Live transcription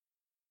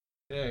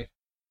Okay,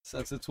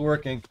 says it's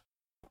working.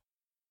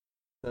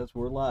 Says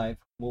we're live.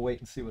 We'll wait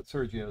and see what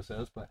Sergio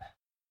says, but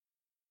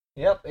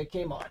yep, it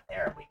came on.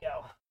 There we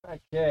go.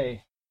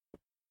 Okay.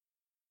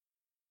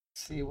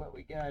 Let's see what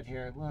we got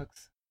here. It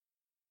looks.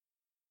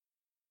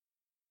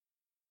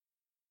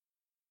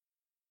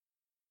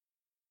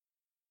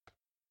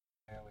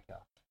 There we go.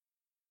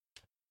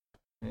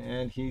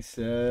 And he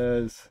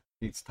says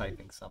he's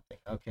typing something.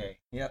 Okay.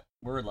 Yep,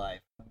 we're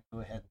live. Let me go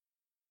ahead and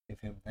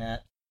give him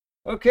that.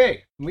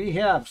 Okay, we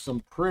have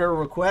some prayer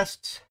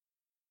requests.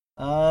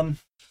 Don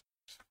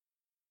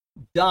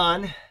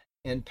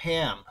and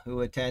Pam,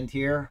 who attend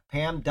here.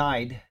 Pam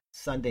died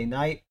Sunday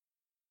night,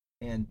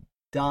 and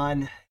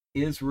Don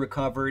is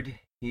recovered.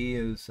 He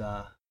is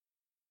a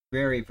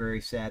very,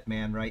 very sad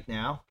man right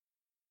now,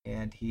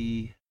 and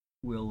he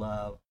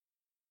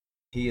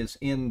is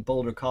in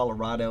Boulder,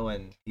 Colorado,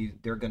 and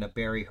they're going to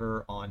bury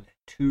her on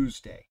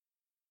Tuesday.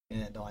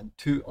 And on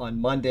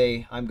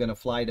Monday, I'm going to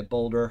fly to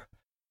Boulder,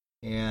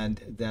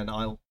 and then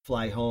I'll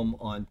fly home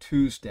on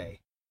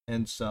Tuesday.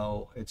 And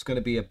so it's going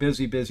to be a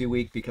busy, busy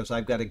week because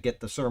I've got to get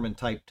the sermon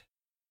typed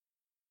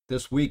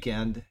this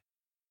weekend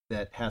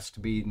that has to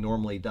be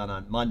normally done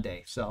on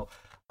Monday. So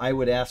I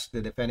would ask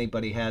that if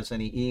anybody has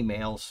any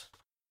emails,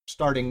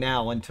 starting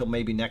now until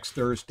maybe next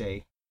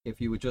Thursday, if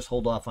you would just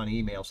hold off on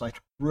emails, I'd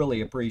really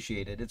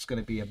appreciate it. It's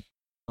going to be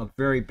a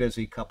very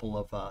busy couple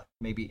of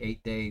maybe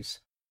 8 days,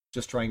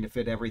 just trying to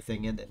fit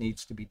everything in that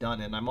needs to be done.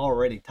 And I'm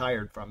already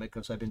tired from it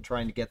because I've been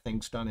trying to get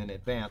things done in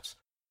advance.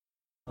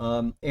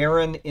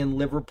 Aaron in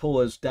Liverpool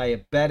is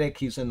diabetic.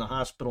 He's in the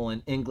hospital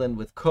in England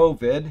with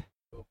COVID,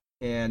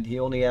 and he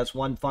only has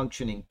one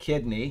functioning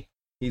kidney.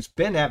 He's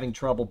been having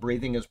trouble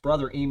breathing. His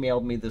brother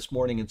emailed me this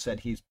morning and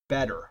said he's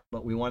better,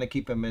 but we want to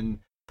keep him in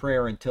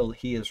prayer until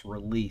he is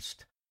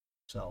released.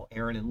 So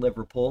Aaron in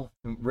Liverpool.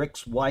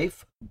 Rick's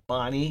wife,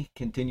 Bonnie,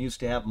 continues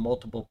to have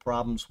multiple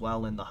problems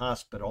while in the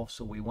hospital,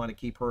 so we want to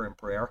keep her in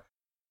prayer.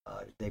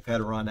 They've had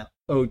her on an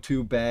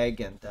O2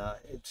 bag, and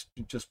it's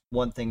just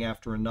one thing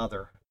after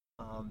another.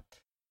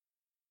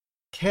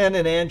 Ken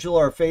and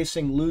Angela are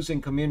facing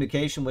losing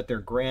communication with their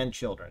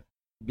grandchildren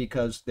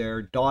because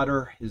their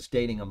daughter is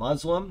dating a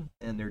Muslim,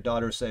 and their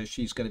daughter says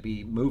she's going to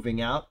be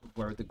moving out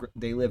where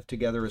they live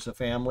together as a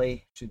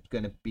family. She's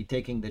going to be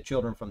taking the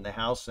children from the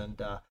house,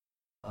 and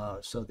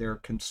so they're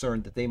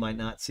concerned that they might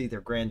not see their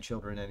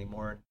grandchildren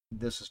anymore.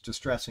 This is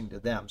distressing to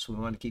them, so we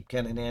want to keep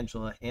Ken and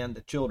Angela and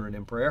the children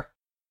in prayer.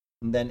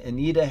 And then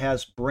Anita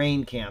has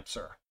brain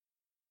cancer.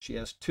 She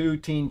has 2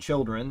 teen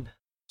children,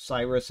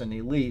 Cyrus and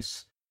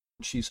Elise.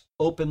 She's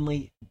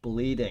openly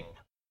bleeding,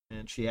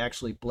 and she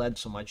actually bled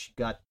so much she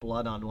got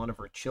blood on one of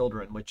her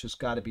children, which has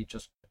got to be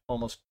just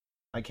almost,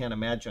 I can't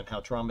imagine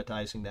how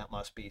traumatizing that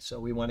must be. So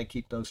we want to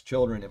keep those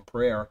children in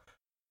prayer.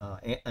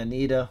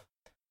 Anita,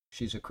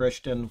 she's a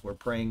Christian. We're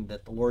praying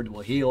that the Lord will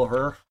heal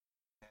her,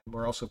 and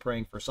we're also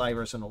praying for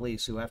Cyrus and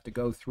Elise who have to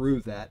go through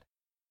that.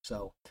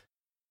 So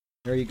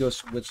there you go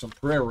with some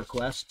prayer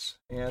requests,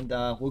 and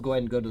we'll go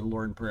ahead and go to the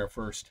Lord in prayer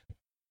first.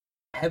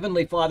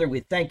 Heavenly Father, we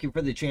thank you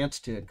for the chance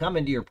to come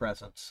into your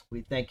presence.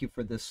 We thank you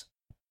for this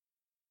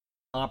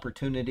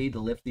opportunity to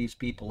lift these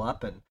people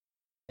up and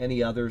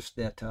any others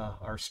that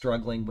are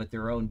struggling with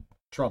their own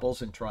troubles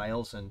and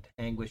trials and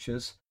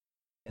anguishes.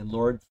 And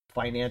Lord,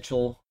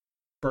 financial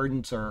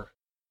burdens are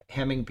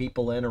hemming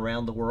people in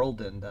around the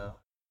world. And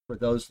for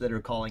those that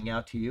are calling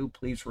out to you,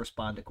 please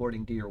respond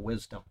according to your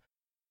wisdom.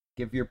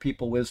 Give your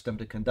people wisdom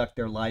to conduct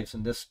their lives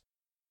in this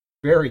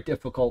very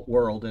difficult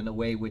world in a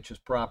way which is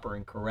proper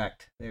and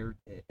correct.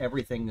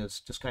 Everything is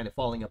just kind of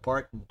falling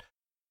apart, and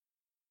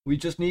we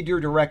just need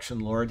your direction,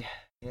 Lord.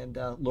 And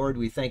Lord,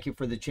 we thank you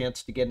for the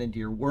chance to get into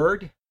your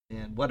word,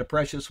 and what a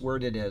precious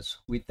word it is.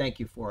 We thank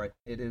you for it.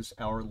 It is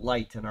our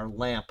light and our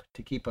lamp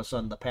to keep us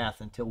on the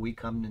path until we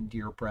come into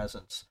your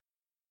presence.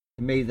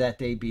 And may that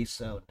day be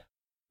soon.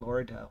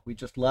 Lord, we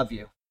just love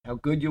you, how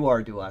good you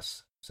are to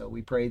us. So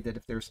we pray that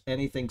if there's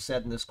anything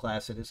said in this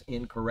class that is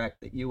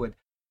incorrect, that you would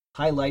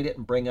highlight it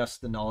and bring us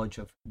the knowledge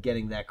of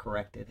getting that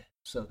corrected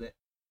so that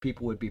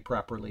people would be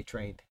properly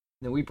trained.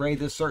 And we pray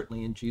this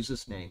certainly in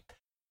Jesus' name.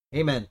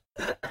 Amen.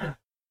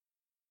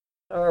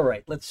 All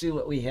right, let's see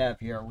what we have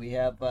here. We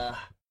have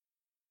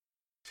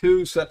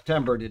 2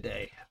 September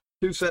today.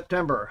 2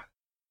 September.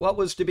 What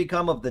was to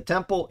become of the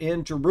temple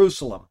in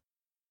Jerusalem?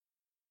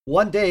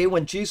 One day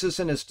when Jesus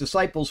and his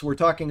disciples were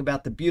talking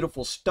about the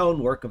beautiful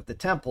stonework of the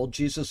temple,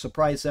 Jesus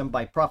surprised them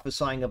by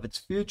prophesying of its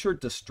future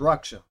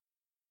destruction.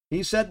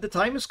 He said, "The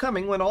time is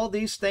coming when all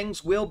these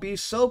things will be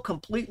so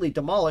completely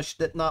demolished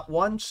that not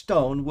one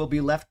stone will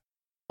be left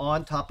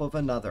on top of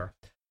another."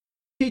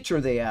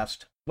 "Teacher," they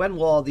asked, "when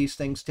will all these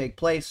things take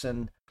place,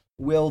 and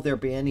will there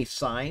be any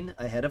sign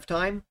ahead of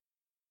time?"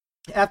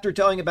 After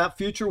telling about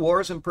future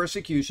wars and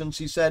persecutions,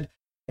 he said,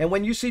 "And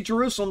when you see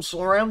Jerusalem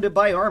surrounded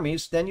by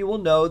armies, then you will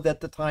know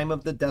that the time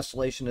of the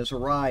desolation has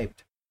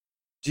arrived."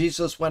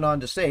 Jesus went on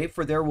to say,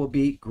 "For there will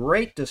be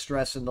great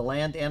distress in the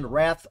land and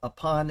wrath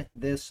upon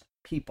this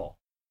people."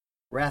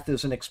 Wrath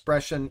is an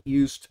expression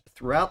used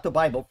throughout the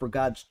Bible for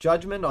God's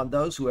judgment on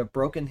those who have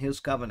broken his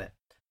covenant.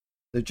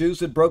 The Jews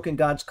had broken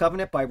God's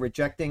covenant by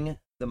rejecting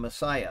the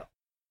Messiah.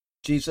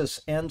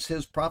 Jesus ends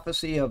his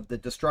prophecy of the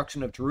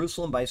destruction of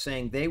Jerusalem by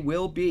saying they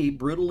will be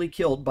brutally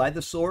killed by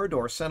the sword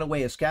or sent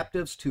away as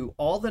captives to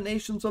all the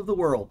nations of the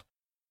world.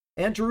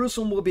 And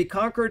Jerusalem will be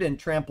conquered and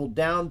trampled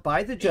down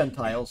by the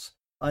Gentiles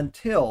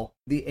until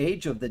the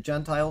age of the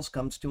Gentiles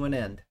comes to an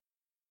end.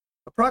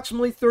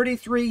 Approximately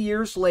 33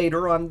 years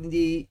later,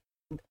 the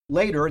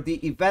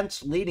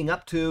events leading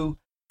up to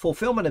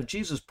fulfillment of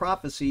Jesus'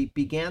 prophecy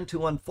began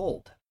to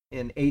unfold.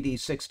 In AD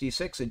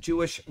 66, a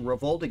Jewish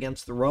revolt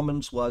against the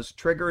Romans was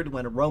triggered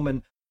when a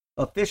Roman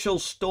official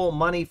stole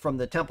money from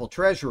the temple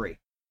treasury.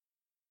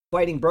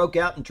 Fighting broke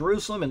out in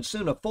Jerusalem, and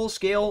soon a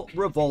full-scale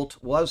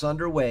revolt was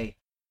underway.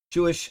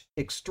 Jewish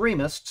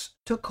extremists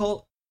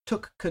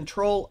took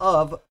control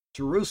of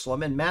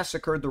Jerusalem and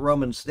massacred the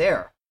Romans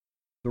there.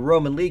 The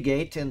Roman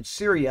legate in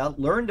Syria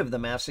learned of the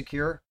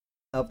massacre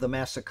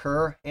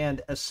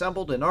and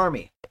assembled an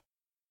army.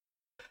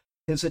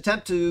 His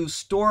attempt to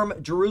storm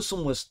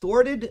Jerusalem was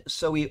thwarted,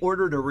 so he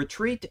ordered a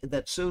retreat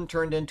that soon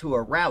turned into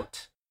a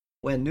rout.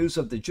 When news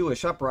of the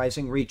Jewish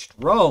uprising reached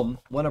Rome,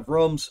 one of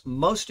Rome's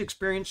most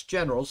experienced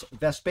generals,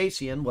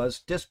 Vespasian, was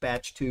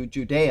dispatched to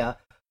Judea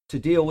to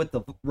deal with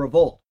the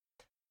revolt.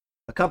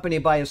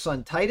 Accompanied by his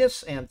son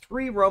Titus and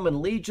 3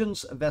 Roman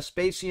legions,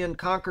 Vespasian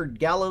conquered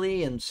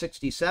Galilee in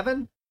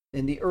 67.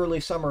 In the early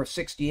summer of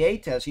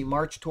 68, as he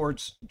marched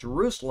towards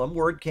Jerusalem,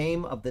 word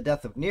came of the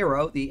death of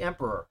Nero, the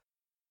emperor.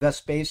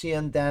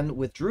 Vespasian then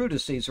withdrew to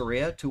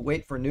Caesarea to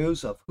wait for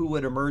news of who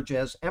would emerge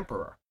as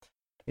emperor.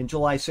 In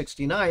July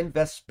 69,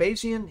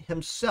 Vespasian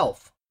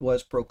himself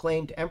was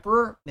proclaimed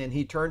emperor, and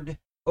he turned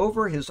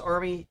over his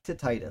army to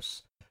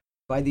Titus.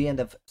 By the end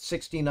of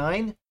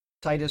 69,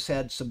 Titus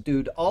had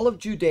subdued all of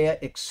Judea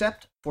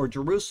except for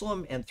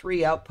Jerusalem and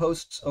 3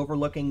 outposts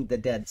overlooking the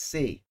Dead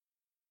Sea.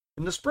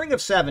 In the spring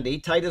of 70,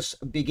 Titus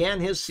began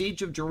his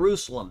siege of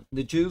Jerusalem.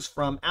 The Jews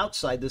from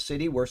outside the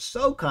city were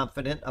so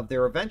confident of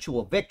their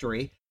eventual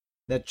victory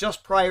that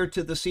just prior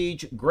to the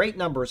siege, great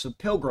numbers of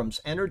pilgrims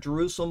entered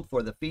Jerusalem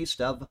for the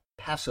feast of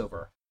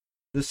Passover.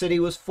 The city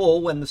was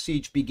full when the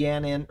siege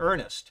began in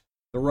earnest.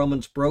 The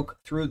Romans broke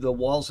through the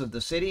walls of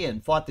the city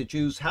and fought the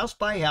Jews house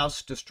by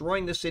house,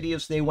 destroying the city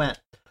as they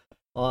went.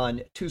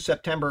 On 2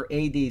 September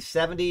AD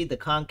 70,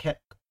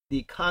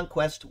 the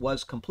conquest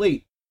was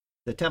complete.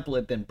 The temple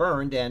had been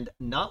burned, and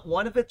not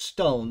one of its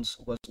stones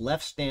was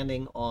left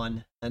standing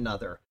on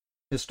another.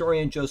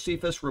 Historian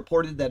Josephus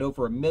reported that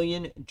over 1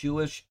 million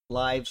Jewish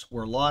lives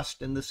were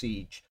lost in the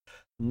siege.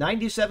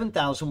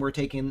 97,000 were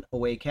taken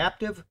away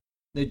captive.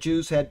 The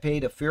Jews had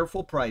paid a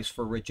fearful price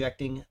for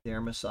rejecting their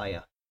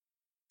Messiah.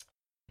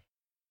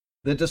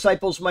 The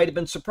disciples might have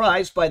been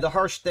surprised by the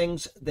harsh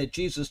things that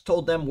Jesus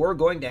told them were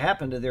going to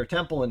happen to their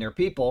temple and their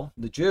people,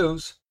 the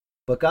Jews.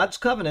 But God's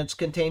covenants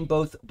contain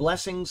both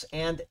blessings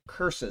and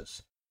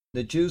curses.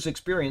 The Jews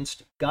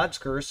experienced God's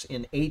curse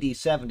in AD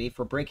 70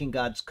 for breaking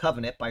God's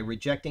covenant by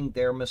rejecting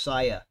their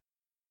Messiah.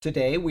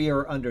 Today, we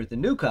are under the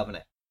new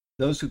covenant.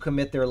 Those who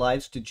commit their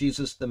lives to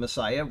Jesus the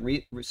Messiah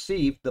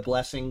receive the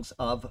blessings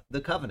of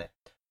the covenant,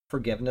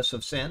 forgiveness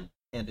of sin,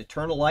 and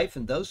eternal life,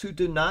 and those who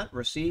do not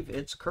receive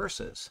its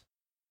curses.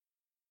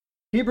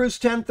 Hebrews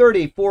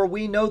 10:30, for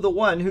we know the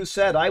one who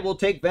said, I will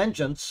take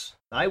vengeance,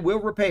 I will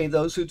repay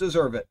those who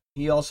deserve it.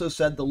 He also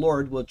said the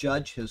Lord will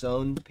judge his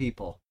own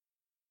people.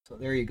 So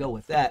there you go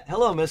with that.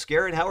 Hello, Miss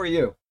Garrett. How are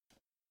you?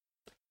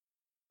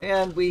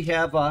 And we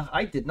have,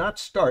 I did not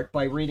start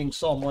by reading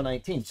Psalm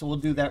 119, so we'll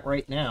do that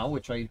right now,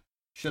 which I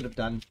should have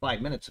done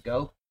 5 minutes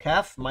ago.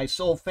 Kaf, my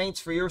soul faints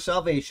for your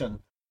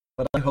salvation,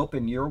 but I hope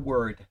in your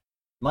word.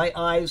 My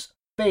eyes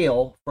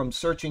fail from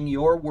searching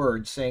your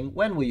word, saying,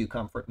 when will you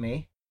comfort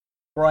me?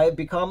 For I have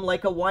become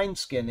like a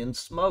wineskin in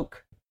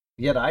smoke,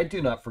 yet I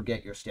do not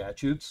forget your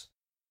statutes.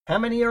 How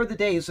many are the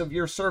days of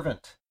your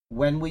servant?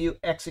 When will you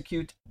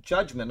execute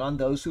judgment on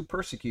those who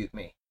persecute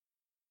me?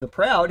 The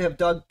proud have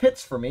dug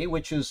pits for me,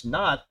 which is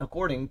not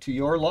according to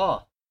your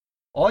law.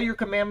 All your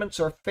commandments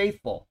are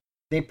faithful.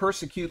 They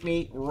persecute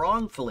me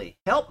wrongfully.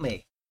 Help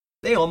me.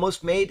 They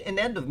almost made an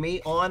end of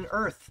me on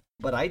earth,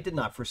 but I did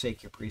not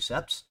forsake your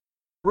precepts.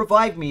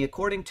 Revive me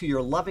according to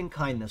your loving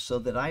kindness, so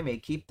that I may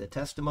keep the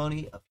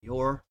testimony of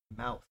your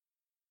mouth.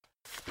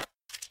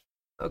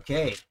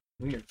 Okay,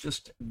 we are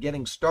just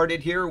getting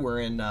started here. We're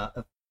in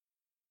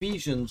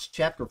Ephesians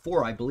chapter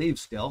 4, I believe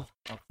still.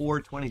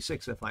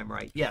 4:26 if I'm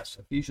right. Yes,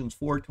 Ephesians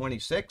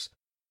 4:26.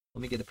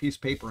 Let me get a piece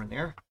of paper in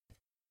there.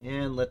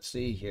 And let's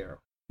see here.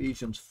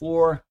 Ephesians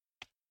 4.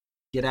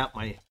 Get out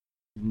my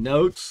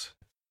notes.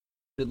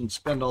 Didn't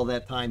spend all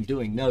that time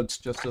doing notes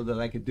just so that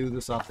I could do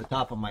this off the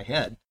top of my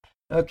head.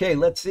 Okay,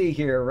 let's see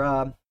here.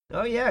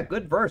 Oh yeah,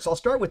 good verse. I'll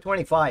start with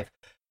 25.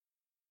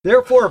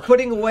 Therefore,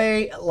 putting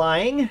away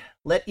lying,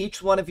 let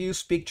each one of you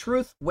speak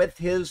truth with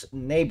his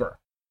neighbor,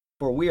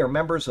 for we are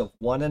members of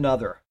one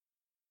another.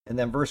 And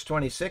then verse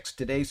 26,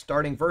 today's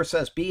starting verse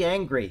says, be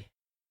angry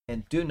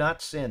and do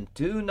not sin.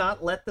 Do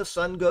not let the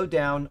sun go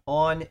down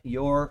on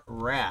your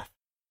wrath.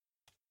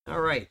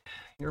 All right,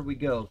 here we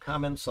go.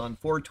 Comments on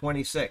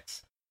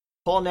 4:26.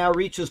 Paul now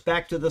reaches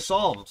back to the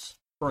Psalms.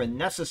 for a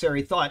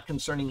necessary thought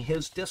concerning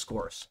his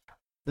discourse.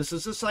 This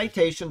is a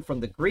citation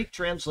from the Greek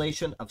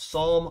translation of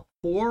Psalm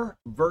 4,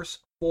 verse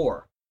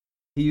 4.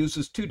 He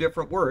uses two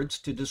different words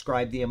to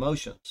describe the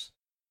emotions.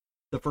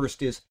 The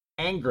first is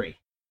angry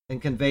and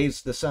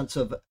conveys the sense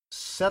of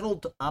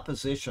settled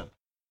opposition.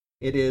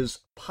 It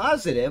is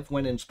positive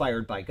when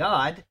inspired by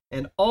God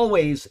and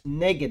always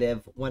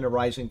negative when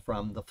arising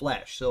from the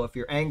flesh. So if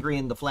you're angry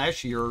in the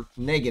flesh, you're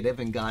negative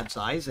in God's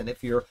eyes. And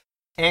if you're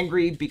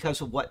angry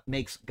because of what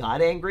makes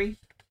God angry,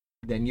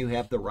 then you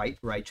have the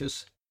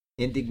righteous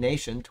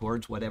indignation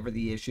towards whatever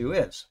the issue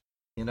is.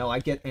 You know, I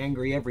get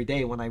angry every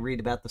day when I read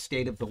about the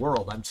state of the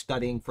world. I'm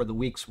studying for the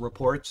week's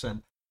reports,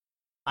 and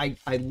I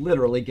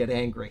literally get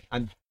angry.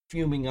 I'm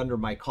fuming under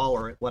my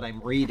collar at what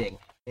I'm reading.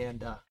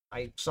 And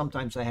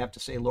sometimes I have to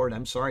say, Lord,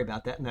 I'm sorry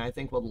about that. And I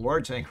think, well, the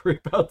Lord's angry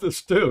about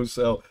this too.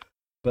 So,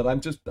 but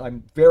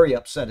I'm very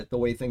upset at the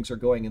way things are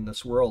going in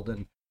this world.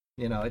 And,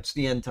 you know, it's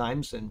the end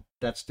times, and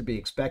that's to be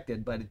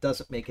expected, but it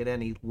doesn't make it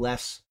any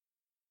less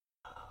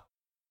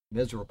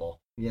miserable,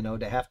 you know,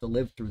 to have to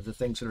live through the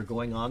things that are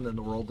going on in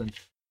the world. And,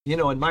 you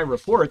know, in my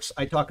reports,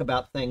 I talk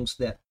about things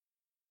that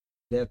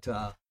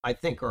I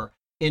think are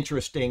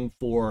interesting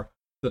for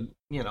the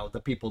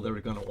people that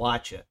are going to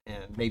watch it,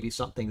 and maybe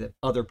something that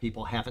other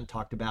people haven't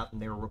talked about in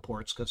their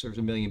reports, because there's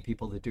a million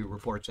people that do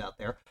reports out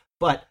there.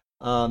 But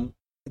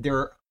there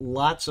are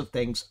lots of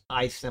things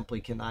I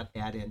simply cannot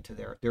add into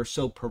there. They're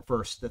so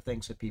perverse, the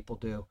things that people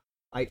do.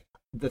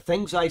 The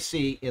things I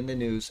see in the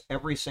news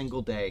every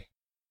single day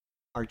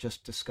are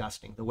just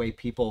disgusting. The way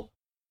people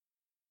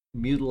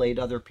mutilate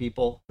other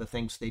people, the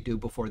things they do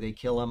before they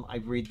kill them. I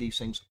read these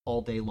things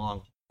all day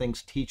long.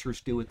 Things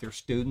teachers do with their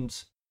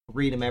students.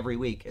 Read them every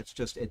week. It's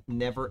just, it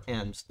never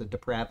ends, the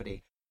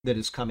depravity that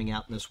is coming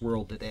out in this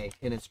world today.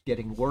 And it's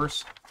getting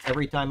worse.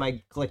 Every time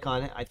I click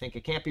on it, I think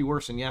it can't be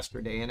worse than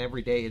yesterday. And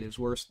every day it is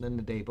worse than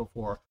the day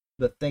before.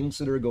 The things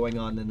that are going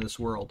on in this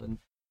world. And,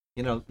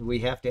 you know, we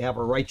have to have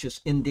a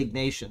righteous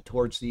indignation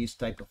towards these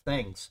type of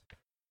things.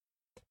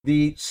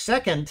 The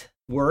second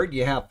word,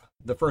 you have,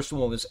 the first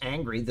one was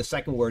angry. The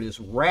second word is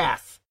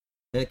wrath.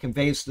 And it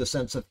conveys the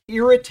sense of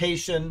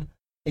irritation,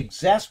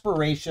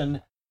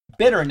 exasperation,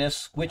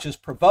 bitterness, which is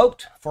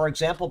provoked, for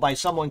example, by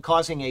someone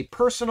causing a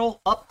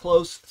personal,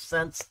 up-close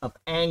sense of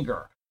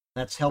anger.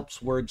 That's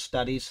Helps Word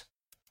Studies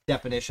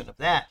definition of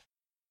that.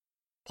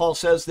 Paul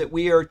says that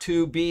we are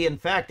to be, in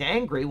fact,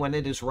 angry when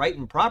it is right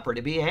and proper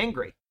to be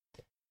angry.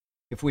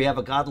 If we have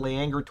a godly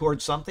anger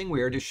towards something,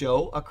 we are to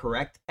show a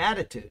correct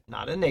attitude,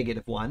 not a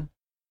negative one.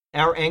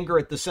 Our anger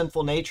at the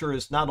sinful nature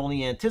is not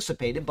only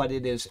anticipated, but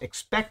it is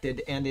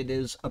expected and it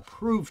is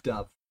approved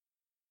of.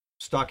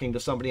 I was talking to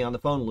somebody on the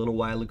phone a little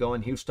while ago,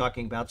 and he was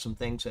talking about some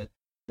things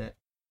that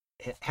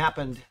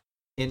happened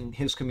in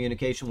his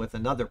communication with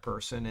another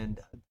person,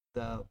 and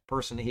the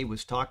person he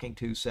was talking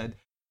to said,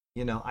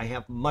 you know, I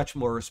have much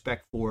more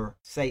respect for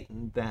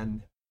Satan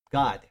than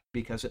God,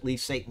 because at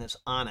least Satan is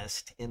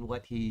honest in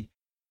what he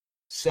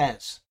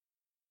says.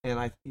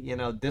 And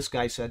this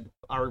guy said,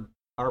 our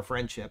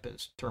friendship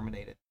is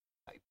terminated.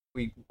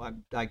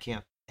 I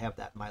can't have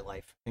that in my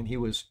life. And he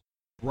was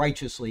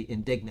righteously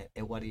indignant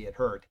at what he had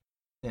heard.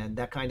 And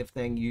that kind of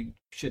thing, you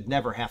should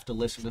never have to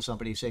listen to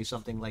somebody say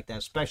something like that,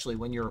 especially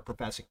when you're a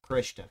professing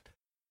Christian.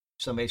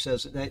 Somebody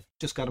says, that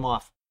just cut him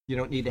off. You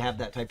don't need to have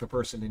that type of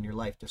person in your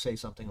life to say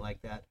something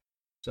like that.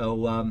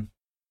 So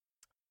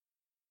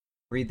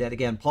read that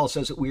again. Paul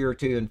says that we are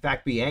to, in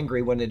fact, be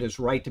angry when it is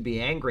right to be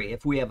angry.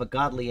 If we have a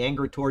godly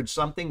anger towards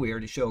something, we are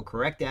to show a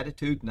correct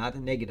attitude, not a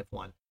negative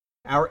one.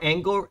 Our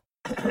anger,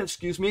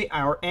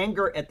 our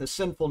anger at the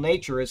sinful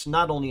nature is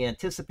not only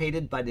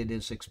anticipated, but it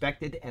is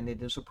expected and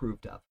it is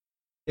approved of.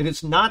 It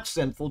is not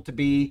sinful to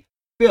be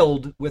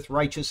filled with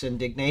righteous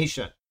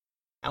indignation.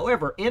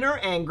 However, in our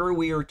anger,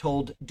 we are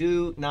told,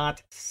 do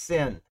not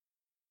sin.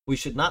 We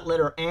should not let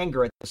our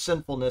anger at the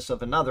sinfulness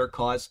of another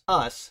cause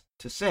us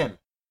to sin.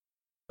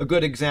 A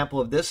good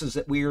example of this is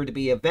that we are to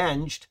be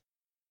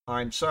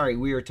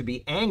we are to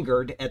be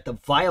angered at the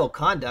vile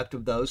conduct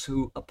of those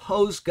who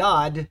oppose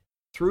God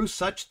through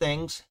such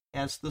things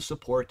as the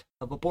support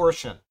of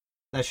abortion.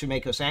 That should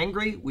make us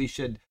angry. We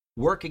should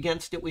work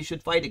against it. We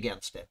should fight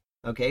against it.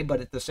 Okay, but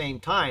at the same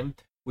time,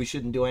 we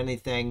shouldn't do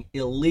anything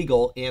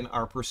illegal in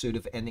our pursuit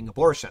of ending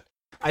abortion.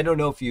 I don't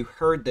know if you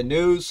heard the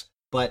news,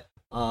 but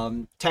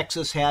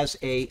Texas has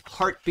a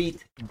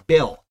heartbeat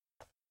bill.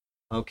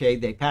 Okay,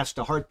 they passed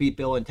a heartbeat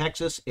bill in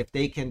Texas. If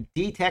they can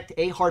detect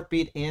a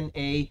heartbeat in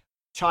a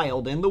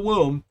child in the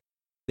womb,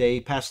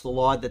 they passed the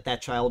law that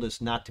that child is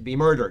not to be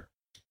murdered.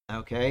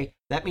 Okay,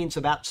 that means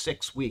about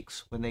 6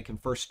 weeks when they can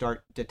first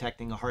start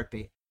detecting a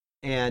heartbeat.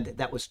 And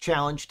that was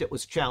challenged. It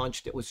went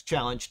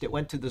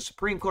to the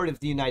Supreme Court of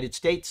the United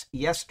States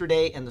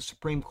yesterday, and the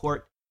Supreme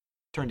Court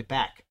turned it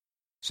back,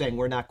 saying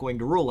we're not going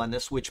to rule on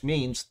this, which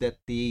means that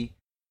the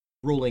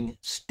ruling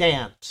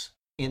stands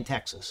in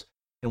Texas.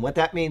 And what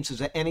that means is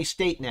that any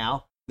state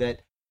now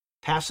that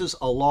passes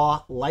a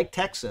law like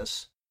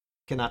Texas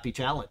cannot be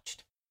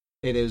challenged.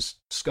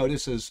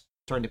 SCOTUS has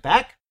turned it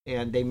back,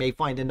 and they may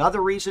find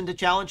another reason to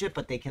challenge it,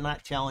 but they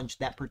cannot challenge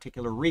that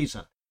particular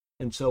reason.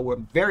 And so we're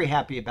very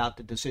happy about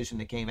the decision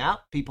that came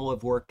out. People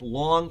have worked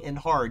long and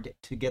hard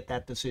to get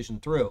that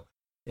decision through.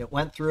 It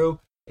went through,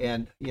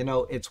 and,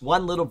 it's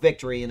one little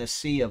victory in a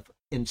sea of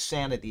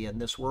insanity in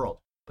this world.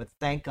 But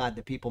thank God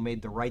that people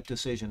made the right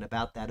decision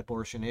about that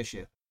abortion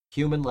issue.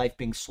 Human life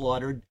being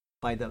slaughtered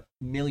by the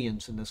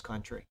millions in this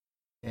country.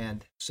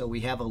 And so we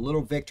have a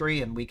little victory,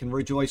 and we can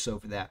rejoice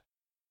over that.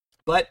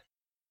 But,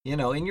 in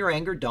your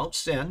anger, don't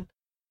sin.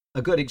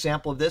 A good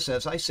example of this,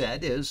 as I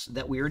said, is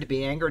that we are to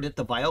be angered at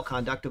the vile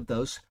conduct of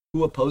those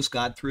who oppose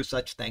God through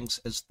such things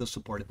as the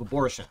support of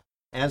abortion.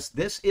 As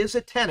this is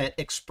a tenet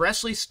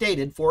expressly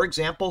stated, for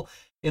example,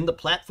 in the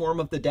platform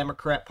of the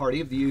Democrat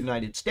Party of the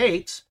United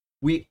States,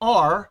 we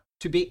are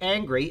to be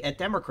angry at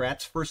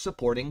Democrats for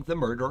supporting the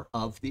murder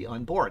of the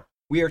unborn.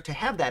 We are to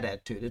have that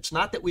attitude. It's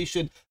not that we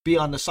should be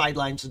on the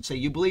sidelines and say,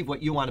 you believe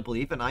what you want to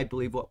believe, and I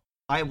believe what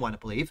I want to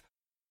believe.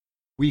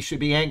 We should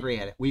be angry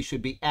at it. We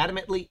should be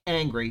adamantly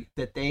angry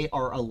that they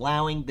are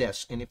allowing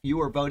this. And if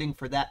you are voting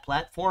for that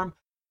platform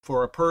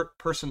for a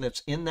person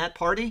that's in that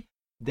party,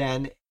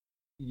 then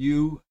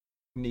you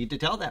need to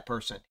tell that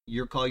person.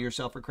 You call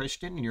yourself a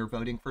Christian and you're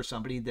voting for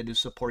somebody that is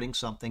supporting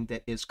something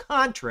that is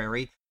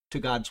contrary to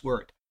God's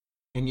word.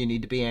 And you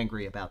need to be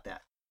angry about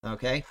that.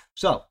 Okay?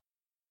 So,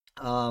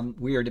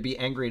 we are to be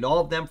angry at all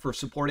of them for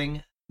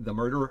supporting the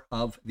murder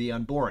of the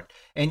unborn.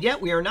 And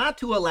yet we are not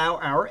to allow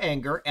our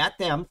anger at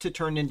them to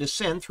turn into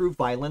sin through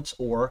violence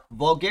or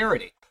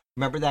vulgarity.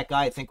 Remember that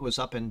guy, I think it was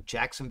up in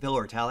Jacksonville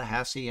or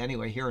Tallahassee,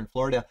 anyway, here in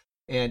Florida,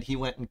 and he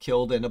went and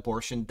killed an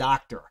abortion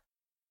doctor.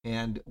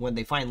 And when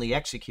they finally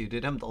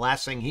executed him, the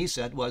last thing he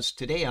said was,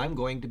 today I'm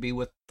going to be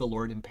with the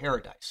Lord in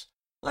paradise.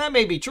 Well, that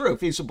may be true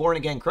if he's a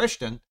born-again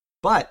Christian,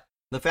 but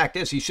the fact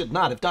is he should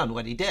not have done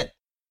what he did.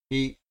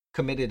 He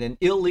committed an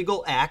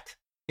illegal act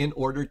in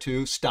order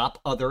to stop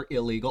other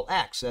illegal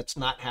acts. That's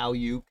not how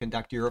you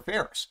conduct your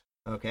affairs.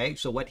 Okay,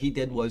 so what he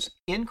did was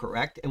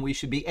incorrect, and we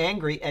should be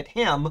angry at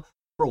him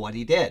for what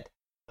he did.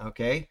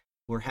 Okay,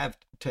 we have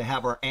to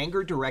have our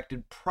anger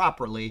directed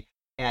properly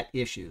at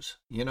issues.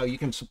 You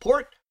can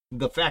support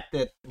the fact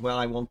that, well,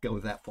 I won't go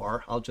that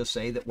far. I'll just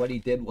say that what he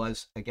did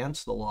was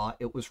against the law.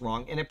 It was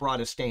wrong, and it brought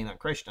a stain on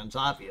Christians,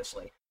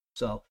 obviously.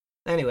 So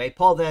anyway,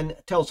 Paul then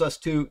tells us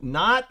to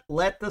not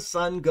let the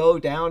sun go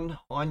down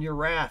on your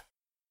wrath.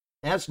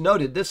 As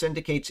noted, this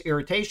indicates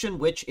irritation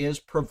which is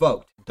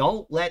provoked.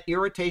 Don't let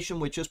irritation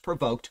which is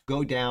provoked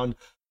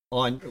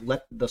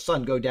let the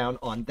sun go down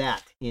on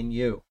that in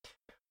you.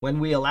 When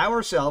we allow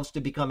ourselves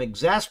to become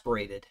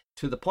exasperated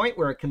to the point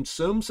where it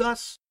consumes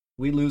us,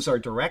 we lose our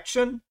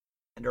direction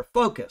and our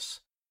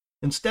focus.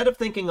 Instead of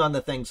thinking on the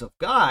things of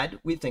God,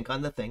 we think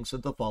on the things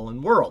of the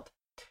fallen world.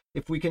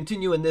 If we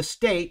continue in this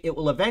state, it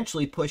will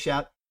eventually push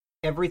out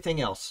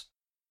everything else.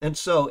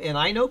 And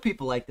I know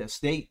people like this.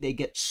 They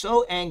get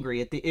so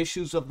angry at the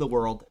issues of the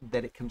world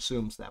that it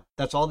consumes them.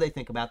 That's all they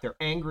think about. They're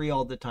angry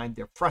all the time.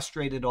 They're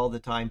frustrated all the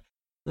time.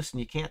 Listen,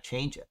 you can't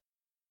change it.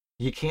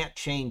 You can't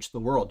change the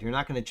world. You're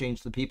not going to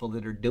change the people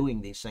that are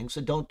doing these things,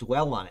 so don't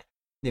dwell on it.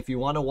 If you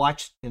want to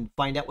watch and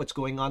find out what's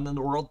going on in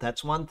the world,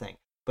 that's one thing.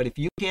 But if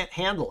you can't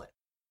handle it,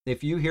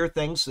 if you hear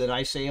things that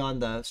I say on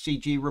the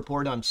CG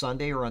report on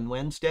Sunday or on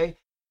Wednesday,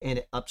 and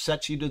it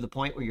upsets you to the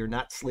point where you're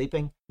not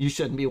sleeping, you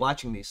shouldn't be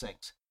watching these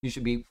things. You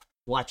should be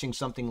watching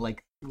something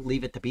like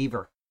Leave It to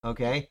Beaver,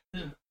 okay?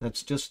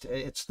 That's just,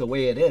 it's the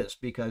way it is,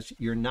 because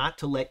you're not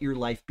to let your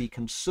life be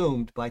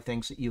consumed by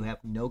things that you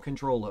have no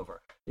control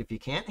over. If you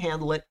can't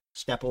handle it,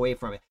 step away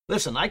from it.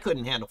 Listen, I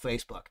couldn't handle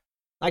Facebook.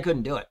 I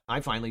couldn't do it. I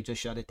finally just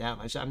shut it down.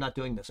 I said, I'm not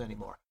doing this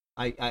anymore.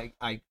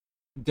 I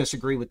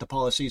disagree with the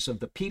policies of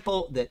the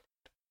people that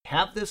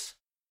have this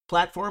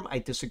platform. I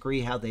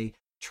disagree how they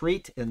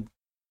treat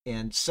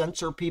and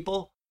censor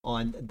people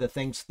on the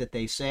things that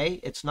they say.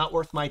 It's not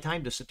worth my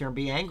time to sit there and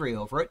be angry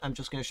over it. I'm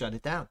just going to shut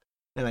it down.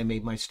 And I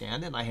made my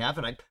stand, and I have,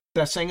 and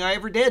best thing I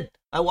ever did.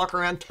 I walk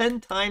around 10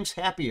 times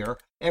happier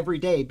every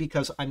day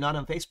because I'm not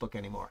on Facebook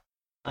anymore.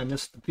 I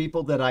miss the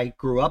people that I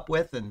grew up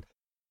with and,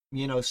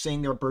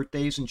 seeing their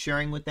birthdays and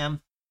sharing with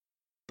them.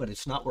 But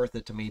it's not worth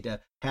it to me to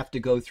have to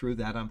go through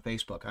that on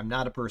Facebook. I'm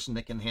not a person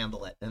that can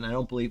handle it, and I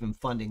don't believe in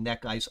funding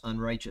that guy's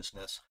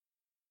unrighteousness.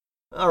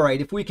 All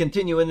right, if we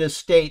continue in this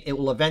state, it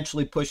will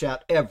eventually push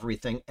out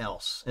everything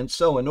else. And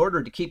so in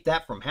order to keep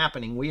that from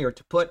happening, we are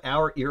to put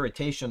our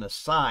irritation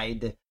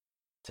aside,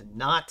 to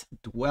not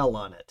dwell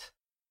on it.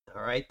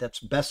 All right,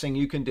 that's the best thing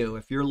you can do.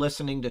 If you're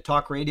listening to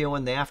talk radio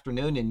in the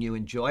afternoon and you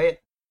enjoy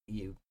it,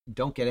 you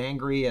don't get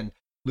angry and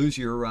lose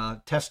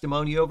your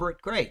testimony over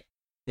it, great.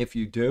 If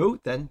you do,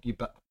 then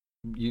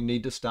you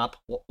need to stop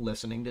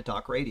listening to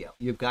talk radio.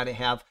 You've got to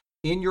have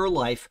in your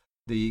life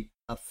the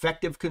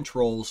effective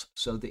controls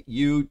so that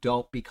you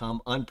don't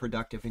become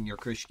unproductive in your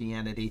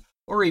Christianity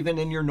or even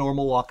in your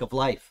normal walk of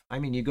life. I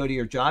mean, you go to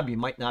your job, you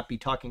might not be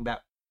talking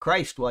about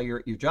Christ while you're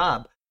at your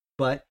job,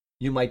 but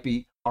you might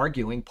be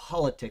arguing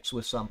politics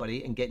with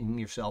somebody and getting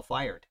yourself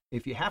fired.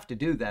 If you have to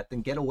do that,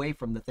 then get away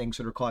from the things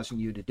that are causing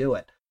you to do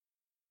it.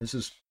 This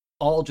is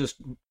all just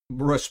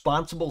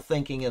responsible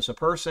thinking as a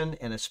person,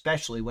 and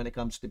especially when it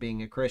comes to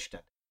being a Christian.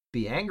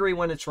 Be angry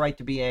when it's right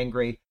to be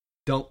angry,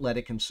 Don't let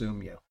it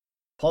consume you.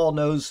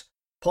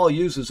 Paul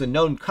uses a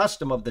known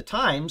custom of the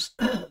times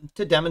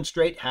to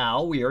demonstrate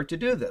how we are to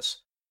do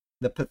this.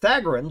 The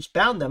Pythagoreans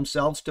bound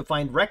themselves to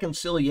find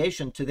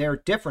reconciliation to their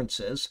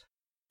differences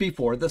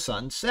before the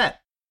sun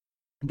set.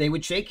 They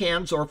would shake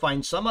hands or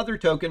find some other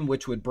token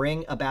which would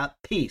bring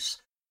about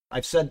peace.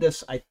 I've said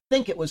this, I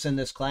think it was in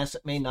this class.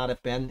 It may not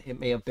have been. It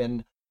may have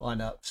been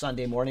on a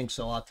Sunday morning.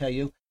 So I'll tell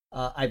you,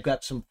 I've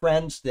got some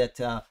friends that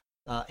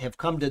have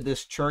come to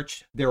this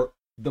church. They're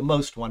the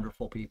most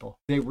wonderful people.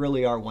 They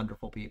really are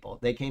wonderful people.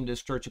 They came to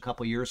this church a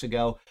couple years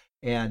ago,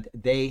 and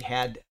they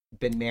had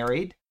been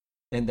married,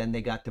 and then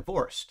they got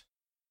divorced.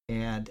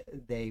 And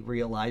they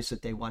realized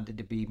that they wanted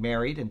to be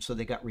married, and so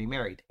they got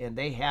remarried. And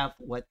they have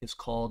what is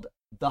called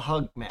the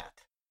hug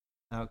mat.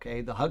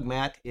 Okay, the hug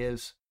mat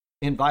is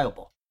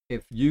inviolable.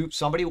 If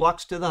somebody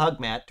walks to the hug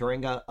mat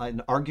during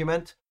an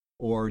argument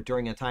or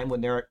during a time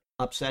when they're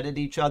upset at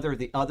each other,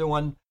 the other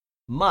one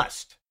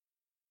must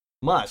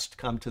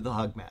come to the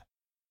hug mat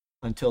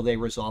until they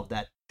resolve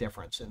that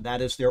difference. And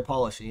that is their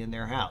policy in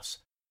their house.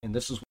 And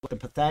this is what the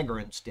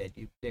Pythagoreans did.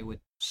 They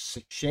would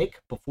shake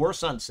before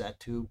sunset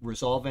to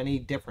resolve any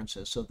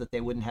differences so that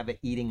they wouldn't have it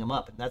eating them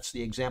up. And that's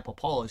the example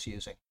Paul is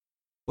using.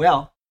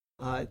 Well,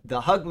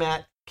 the hug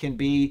mat can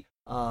be,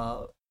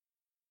 I'm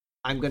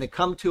going to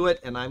come to it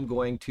and I'm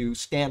going to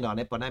stand on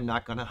it, but I'm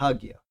not going to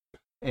hug you.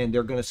 And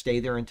they're going to stay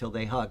there until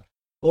they hug.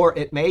 Or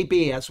it may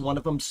be, as one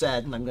of them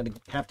said, and I'm going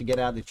to have to get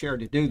out of the chair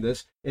to do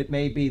this, it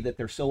may be that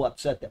they're so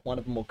upset that one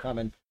of them will come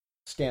and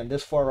stand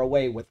this far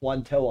away with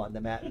one toe on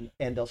the mat,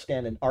 and they'll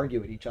stand and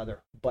argue at each other.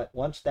 But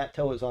once that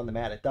toe is on the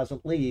mat, it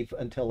doesn't leave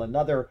until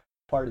another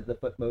part of the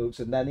foot moves,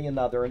 and then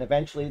another, and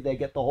eventually they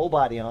get the whole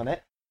body on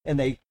it, and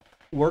they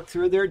work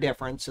through their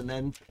difference, and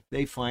then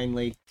they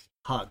finally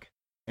hug.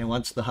 And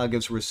once the hug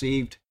is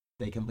received,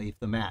 they can leave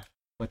the mat.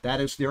 But that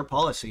is their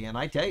policy, and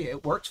I tell you,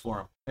 it works for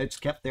them. It's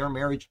kept their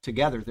marriage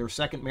together, their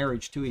second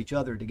marriage to each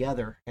other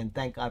together, and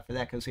thank God for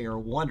that, because they are a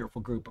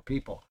wonderful group of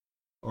people,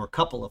 or a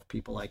couple of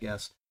people, I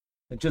guess.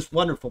 Just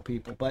wonderful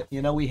people. But,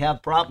 we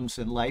have problems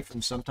in life,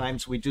 and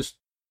sometimes we just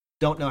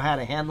don't know how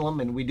to handle them,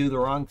 and we do the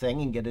wrong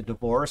thing and get a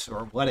divorce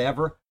or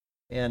whatever.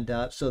 And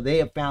so they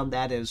have found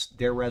that as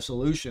their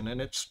resolution, and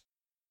it's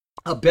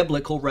a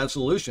biblical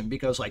resolution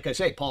because, like I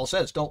say, Paul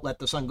says, don't let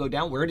the sun go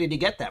down. Where did he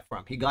get that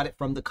from? He got it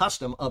from the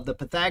custom of the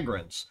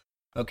Pythagoreans.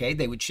 Okay,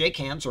 they would shake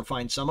hands or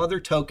find some other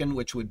token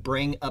which would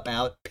bring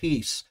about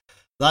peace.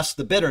 Thus,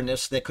 the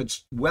bitterness that could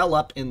well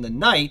up in the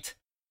night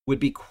would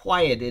be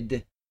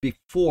quieted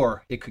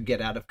before it could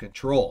get out of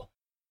control.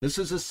 This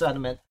is a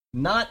sentiment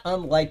not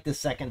unlike the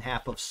second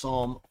half of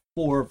Psalm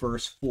 4,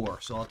 verse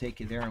 4. So I'll take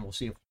you there and we'll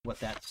see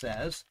what that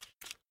says.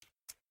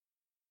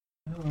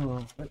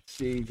 Let's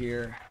see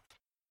here.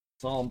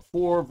 Psalm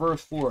 4,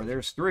 verse 4.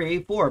 There's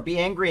 3. 4. Be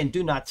angry and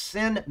do not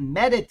sin.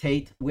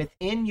 Meditate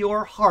within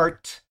your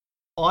heart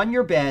on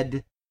your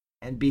bed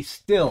and be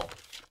still.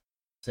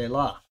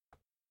 Selah.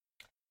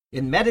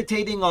 In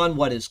meditating on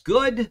what is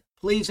good,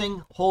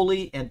 pleasing,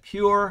 holy, and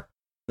pure,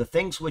 the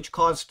things which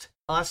caused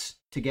us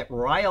to get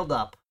riled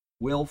up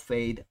will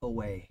fade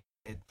away.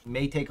 It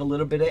may take a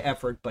little bit of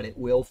effort, but it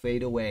will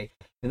fade away.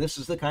 And this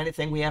is the kind of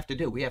thing we have to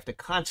do. We have to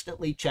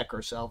constantly check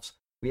ourselves.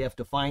 We have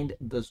to find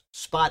the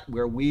spot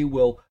where we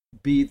will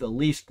be the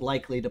least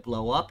likely to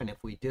blow up. And if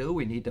we do,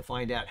 we need to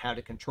find out how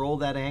to control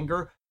that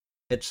anger,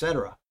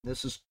 etc.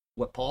 This is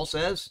what Paul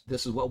says.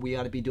 This is what we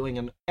ought to be doing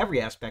in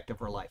every aspect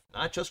of our life,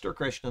 not just our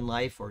Christian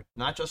life or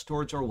not just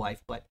towards our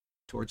wife, but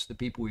towards the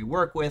people we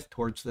work with,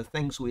 towards the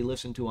things we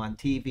listen to on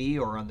TV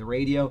or on the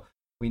radio.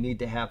 We need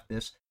to have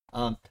this.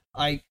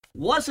 I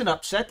wasn't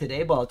upset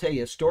today, but I'll tell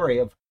you a story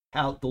of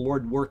how the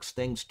Lord works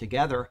things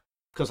together,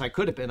 because I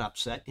could have been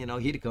upset.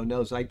 Hideko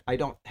knows I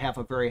don't have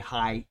a very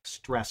high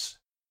stress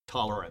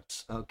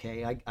tolerance.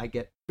 Okay, I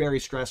get very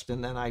stressed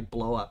and then I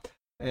blow up.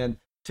 And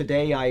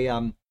today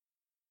I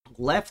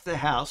left the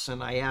house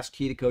and I asked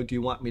Hideko, do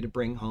you want me to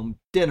bring home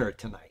dinner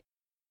tonight?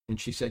 And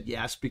she said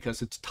yes,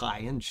 because it's Thai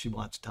and she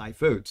wants Thai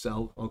food.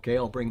 So, okay,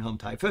 I'll bring home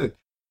Thai food.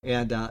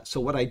 And so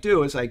what I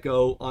do is I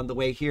go on the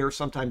way here.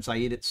 Sometimes I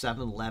eat at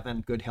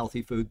 7-Eleven, good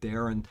healthy food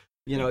there. And,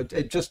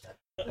 it just,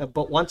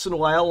 but once in a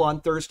while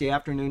on Thursday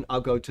afternoon,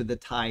 I'll go to the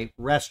Thai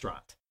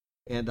restaurant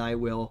and I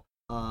will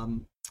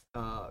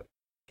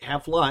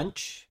have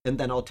lunch. And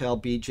then I'll tell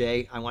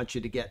BJ, I want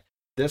you to get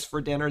this for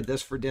dinner, and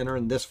this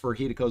for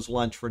Hideko's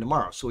lunch for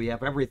tomorrow. So we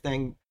have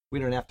everything. We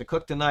don't have to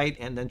cook tonight,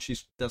 and then she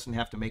doesn't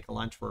have to make a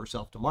lunch for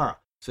herself tomorrow.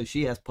 So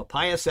she has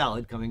papaya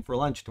salad coming for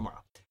lunch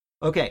tomorrow.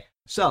 Okay,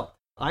 so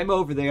I'm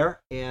over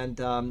there, and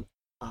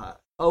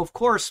of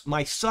course,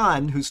 my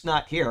son, who's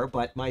not here,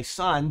 but my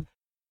son,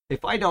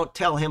 if I don't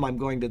tell him I'm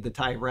going to the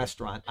Thai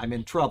restaurant, I'm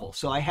in trouble.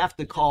 So I have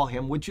to call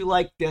him, would you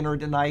like dinner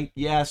tonight?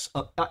 Yes,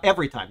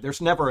 every time.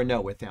 There's never a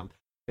no with him.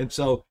 And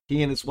so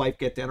he and his wife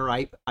get dinner.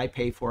 I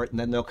pay for it, and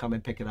then they'll come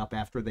and pick it up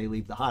after they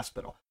leave the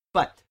hospital.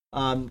 But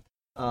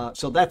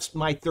so that's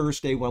my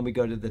Thursday when we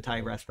go to the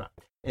Thai restaurant.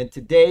 And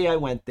today I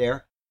went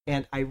there,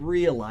 and I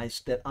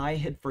realized that I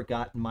had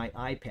forgotten my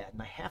iPad.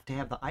 And I have to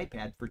have the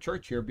iPad for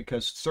church here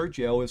because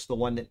Sergio is the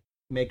one that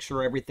make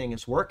sure everything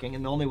is working.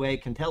 And the only way I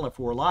can tell if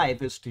we're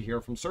live is to hear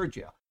from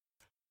Sergio.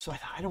 So I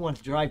thought, I don't want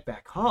to drive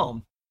back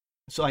home.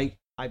 So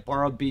I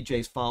borrowed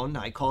BJ's phone.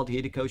 I called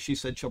Hideko. She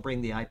said she'll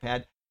bring the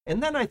iPad.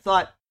 And then I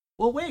thought,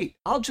 well, wait,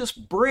 I'll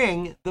just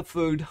bring the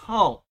food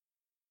home.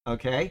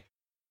 Okay.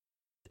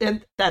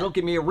 And that'll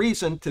give me a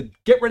reason to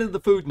get rid of the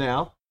food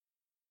now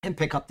and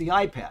pick up the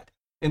iPad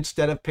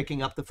instead of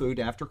picking up the food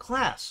after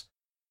class.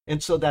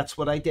 And so that's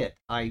what I did.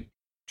 I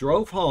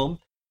drove home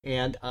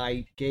and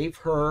I gave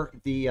her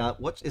the,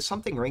 is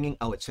something ringing?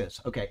 Oh, it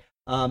says, okay.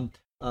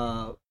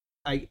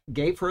 I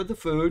gave her the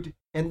food,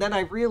 and then I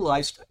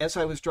realized as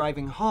I was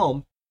driving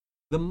home,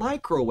 the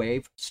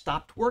microwave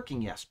stopped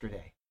working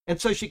yesterday.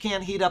 And so she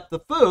can't heat up the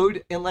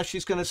food unless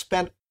she's going to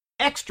spend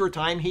extra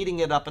time heating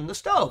it up in the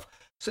stove.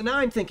 So now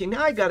I'm thinking,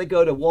 now I got to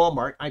go to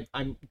Walmart.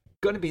 I'm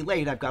going to be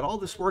late. I've got all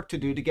this work to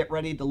do to get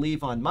ready to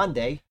leave on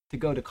Monday to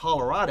go to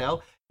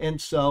Colorado. And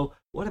so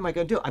what am I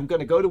going to do? I'm going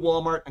to go to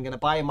Walmart. I'm going to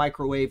buy a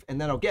microwave,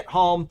 and then I'll get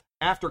home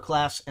after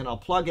class and I'll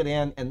plug it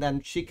in, and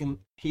then she can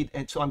heat.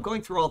 And so I'm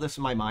going through all this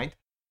in my mind.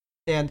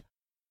 And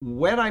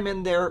when I'm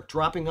in there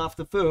dropping off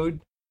the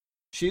food,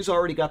 she's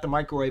already got the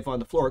microwave on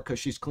the floor because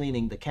she's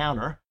cleaning the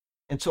counter.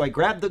 And so I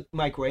grabbed the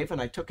microwave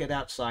and I took it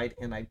outside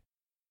and I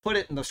put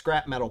it in the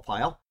scrap metal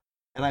pile.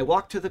 And I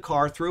walked to the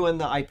car, threw in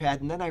the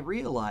iPad, and then I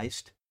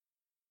realized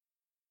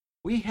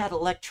we had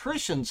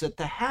electricians at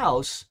the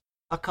house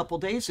a couple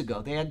days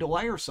ago. They had to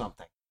wire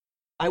something.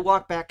 I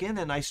walked back in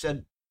and I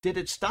said, did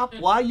it stop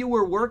while you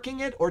were working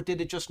it, or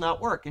did it just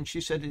not work? And she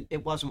said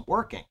it wasn't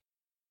working.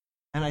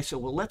 And I said,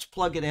 well, let's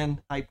plug it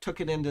in. I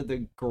took it into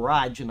the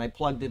garage and I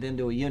plugged it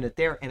into a unit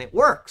there, and it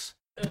works.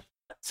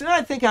 So now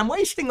I think I'm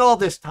wasting all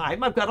this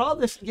time. I've got all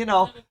this,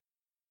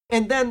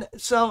 and then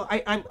so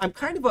I'm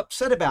kind of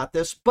upset about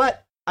this,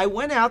 but I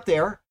went out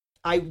there,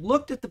 I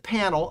looked at the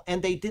panel,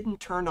 and they didn't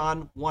turn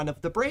on one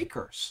of the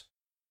breakers.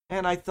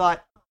 And I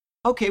thought,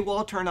 okay, well,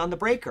 I'll turn on the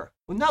breaker.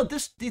 Well, no,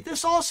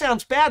 this all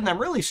sounds bad, and I'm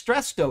really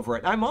stressed over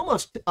it. I'm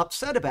almost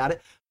upset about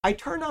it. I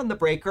turn on the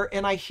breaker,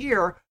 and I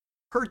hear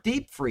her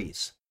deep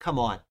freeze come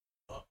on.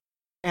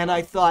 And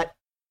I thought,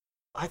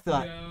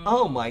 no.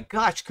 Oh my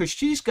gosh, because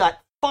she's got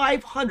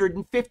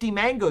 550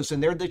 mangoes in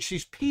there that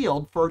she's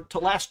peeled to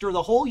last her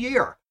the whole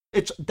year.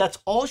 That's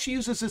all she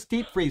uses this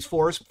deep freeze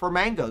for, is for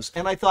mangoes.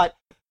 And I thought,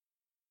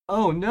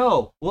 oh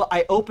no. Well,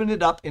 I opened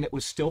it up and it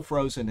was still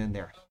frozen in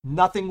there.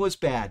 Nothing was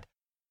bad.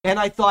 And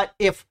I thought,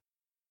 if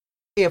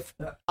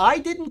I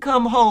didn't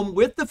come home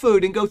with the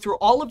food and go through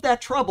all of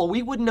that trouble,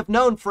 we wouldn't have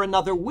known for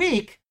another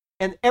week,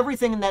 and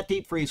everything in that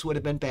deep freeze would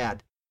have been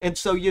bad. And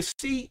so you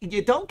see,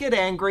 you don't get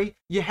angry.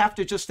 You have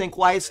to just think,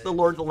 why is the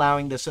Lord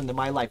allowing this into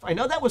my life? I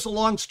know that was a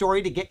long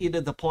story to get you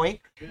to the point,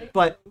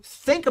 but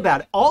think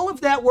about it. All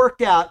of that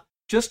worked out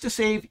just to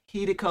save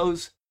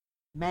Hideko's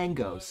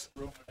mangoes.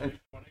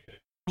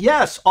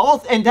 Yes,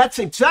 and that's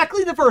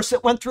exactly the verse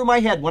that went through my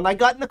head. When I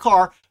got in the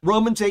car,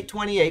 Romans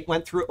 8:28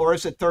 went through, or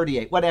is it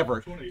 38?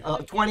 Whatever.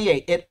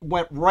 28. It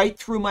went right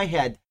through my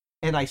head.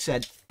 And I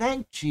said,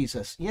 thank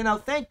Jesus.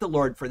 Thank the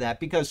Lord for that,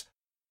 because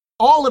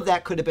all of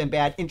that could have been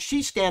bad. And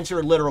she stands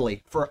there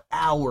literally for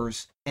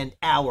hours and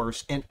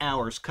hours and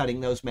hours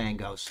cutting those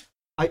mangoes.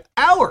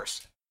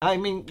 Hours. I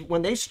mean,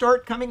 when they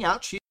start coming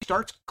out, she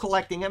starts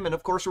collecting them. And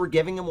of course, we're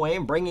giving them away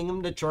and bringing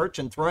them to church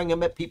and throwing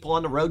them at people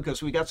on the road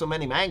because we got so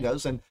many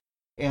mangoes.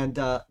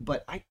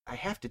 But I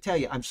have to tell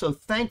you, I'm so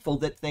thankful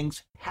that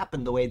things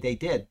happened the way they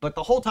did. But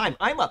the whole time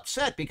I'm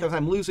upset because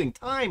I'm losing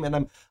time,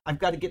 and I've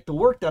got to get the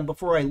work done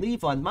before I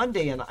leave on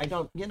Monday. And I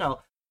don't,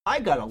 I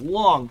got a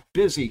long,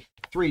 busy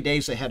 3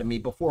 days ahead of me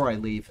before I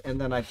leave.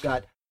 And then I've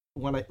got,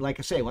 when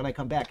I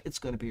come back, it's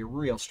going to be a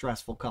real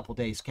stressful couple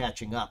days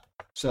catching up.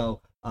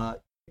 So,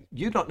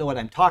 you don't know what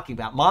I'm talking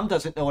about. Mom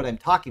doesn't know what I'm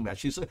talking about.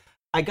 She's like,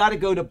 I got to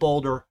go to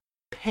Boulder.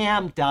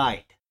 Pam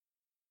died.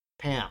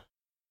 Pam.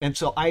 And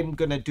so I'm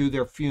going to do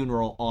their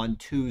funeral on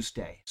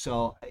Tuesday.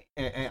 So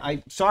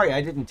I'm sorry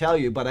I didn't tell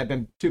you, but I've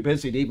been too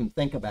busy to even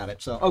think about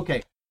it. So,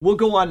 okay, we'll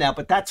go on now.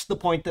 But that's the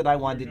point that I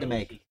wanted to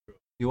make.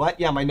 You what?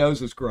 Yeah, my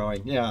nose is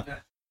growing. Yeah.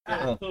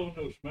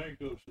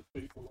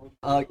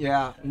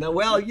 Yeah. No,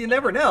 well, you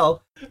never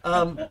know.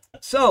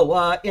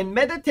 So in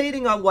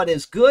meditating on what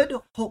is good,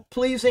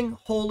 pleasing,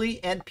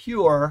 holy, and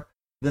pure,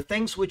 the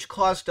things which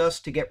caused us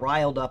to get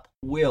riled up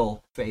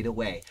will fade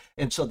away.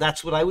 And so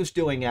that's what I was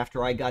doing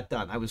after I got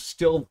done. I was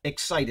still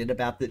excited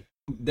about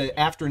the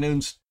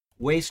afternoon's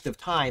waste of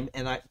time,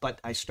 but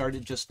I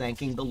started just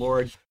thanking the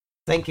Lord,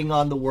 thinking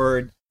on the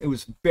word. It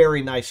was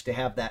very nice to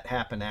have that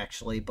happen,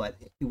 actually. But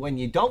when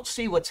you don't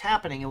see what's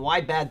happening and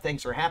why bad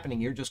things are happening,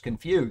 you're just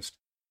confused.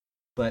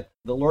 But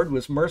the Lord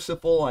was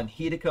merciful on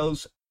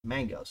Hideko's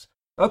mangoes.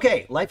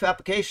 Okay, life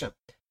application.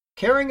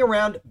 Carrying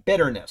around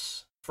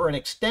bitterness for an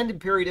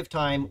extended period of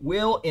time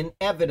will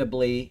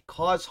inevitably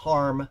cause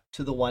harm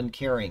to the one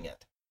carrying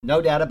it. No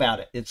doubt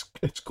about it. It's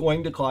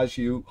going to cause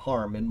you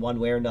harm in one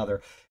way or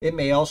another. It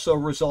may also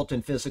result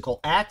in physical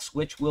acts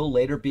which will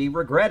later be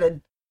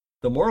regretted.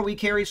 The more we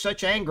carry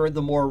such anger,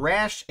 the more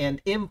rash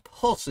and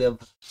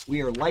impulsive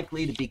we are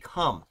likely to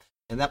become.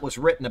 And that was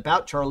written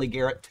about Charlie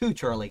Garrett to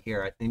Charlie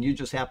Garrett. And you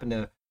just happen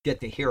to get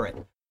to hear it.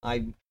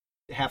 I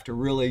have to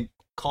really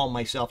calm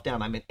myself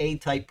down. I'm an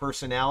A-type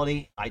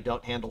personality. I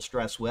don't handle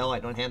stress well. I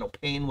don't handle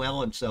pain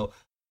well, and so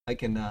I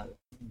can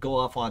go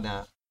off on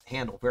a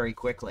handle very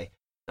quickly.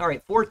 All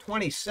right,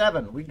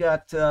 427. We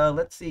got,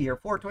 let's see here,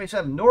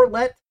 427.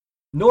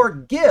 Nor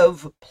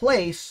give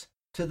place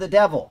to the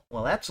devil.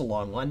 Well, that's a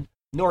long one.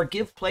 Nor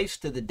give place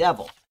to the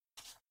devil.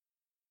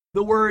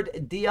 The word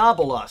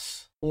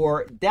diabolos,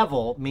 or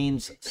devil,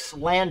 means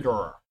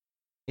slanderer.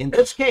 In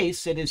this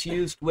case, it is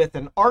used with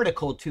an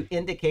article to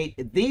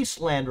indicate the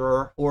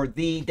slanderer or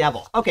the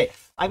devil. Okay,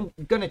 I'm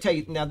going to tell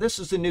you, now this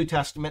is the New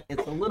Testament.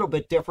 It's a little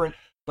bit different,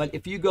 but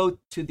if you go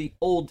to the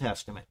Old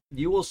Testament,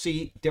 you will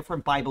see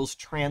different Bibles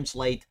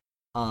translate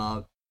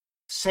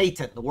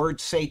Satan, the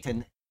word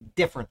Satan,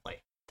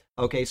 differently.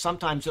 Okay,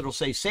 sometimes it'll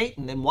say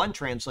Satan in one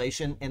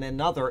translation, in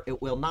another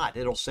it will not.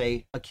 It'll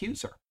say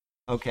accuser.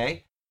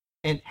 Okay,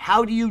 and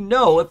how do you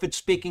know if it's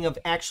speaking of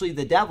actually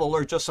the devil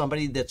or just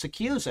somebody that's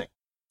accusing?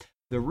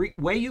 The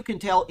way you can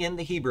tell in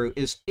the Hebrew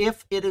is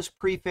if it is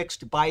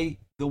prefixed by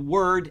the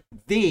word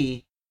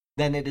the,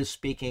 then it is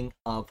speaking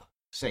of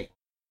Satan,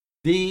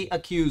 the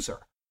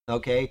accuser.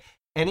 Okay,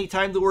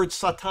 anytime the word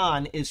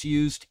Satan is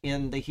used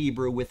in the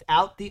Hebrew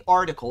without the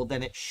article,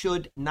 then it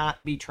should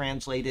not be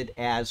translated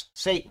as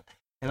Satan.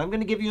 And I'm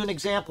going to give you an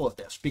example of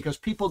this because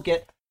people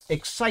get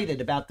excited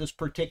about this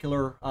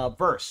particular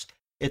verse.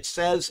 It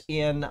says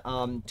in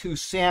 2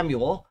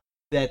 Samuel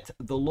that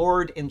the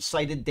Lord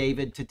incited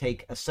David to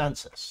take a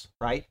census,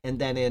 right? And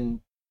then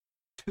in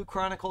 2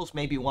 Chronicles,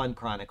 maybe 1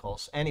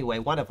 Chronicles, anyway,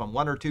 one of them,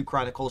 1 or 2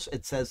 Chronicles,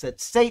 it says that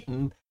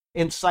Satan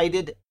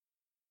incited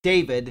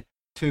David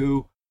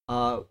to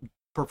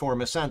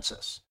perform a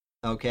census,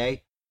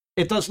 okay?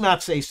 It does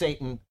not say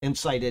Satan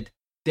incited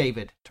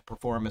David to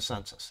perform a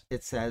census.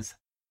 It says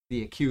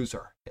the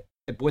accuser,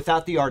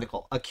 without the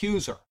article,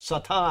 accuser,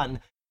 Satan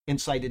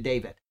incited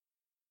David.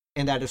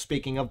 And that is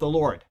speaking of the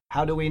Lord.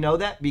 How do we know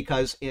that?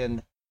 Because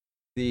in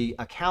the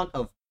account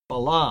of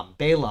Balaam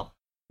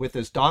with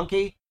his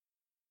donkey,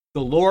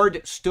 the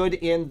Lord stood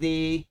in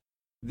the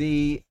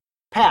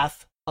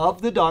path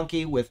of the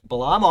donkey with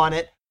Balaam on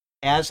it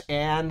as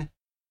an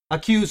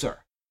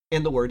accuser.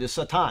 And the word is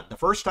Satan. The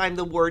first time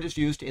the word is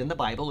used in the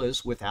Bible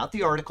is without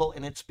the article,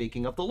 and it's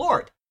speaking of the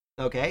Lord.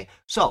 Okay?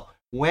 So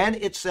when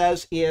it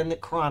says in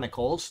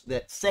Chronicles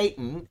that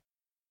Satan,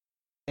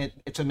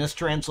 it's a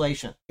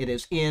mistranslation. It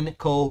is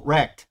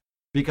incorrect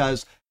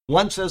because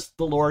one says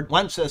the Lord,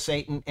 one says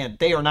Satan, and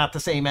they are not the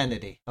same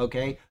entity,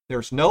 okay?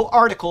 There's no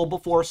article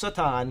before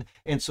Satan,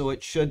 and so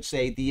it should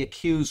say the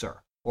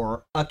accuser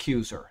or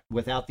accuser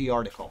without the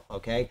article,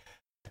 okay?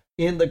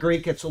 In the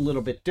Greek, it's a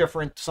little bit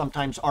different.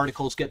 Sometimes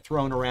articles get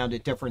thrown around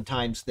at different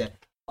times that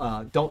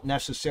don't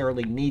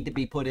necessarily need to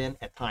be put in.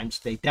 At times,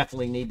 they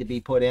definitely need to be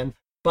put in,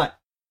 but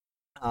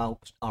I'll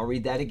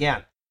read that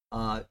again.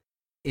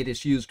 It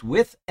is used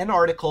with an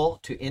article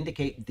to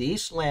indicate the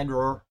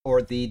slanderer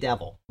or the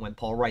devil when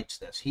Paul writes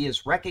this. He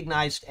is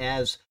recognized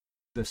as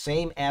the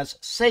same as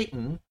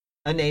Satan,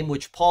 a name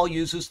which Paul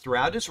uses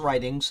throughout his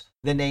writings.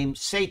 The name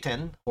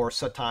Satan, or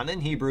Satan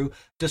in Hebrew,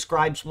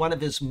 describes one of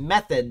his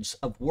methods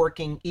of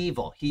working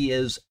evil. He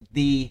is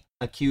the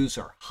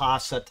accuser,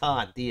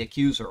 Ha-Satan, the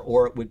accuser,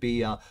 or it would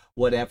be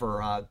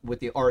whatever with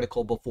the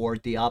article before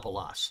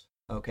diabolos,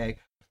 okay?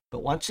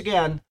 But once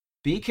again,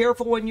 be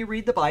careful when you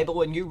read the Bible,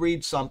 when you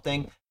read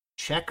something.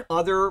 Check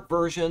other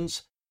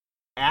versions.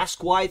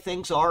 Ask why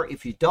things are.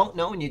 If you don't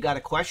know and you got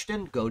a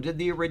question, go to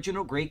the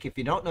original Greek. If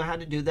you don't know how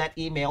to do that,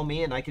 email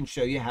me and I can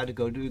show you how to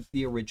go to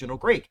the original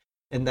Greek.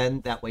 And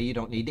then that way you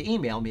don't need to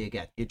email me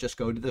again. You just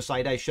go to the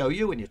site I show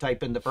you and you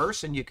type in the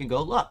verse and you can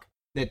go look.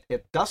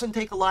 It doesn't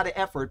take a lot of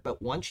effort, but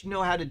once you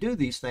know how to do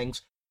these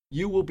things,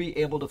 you will be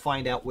able to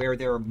find out where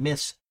there are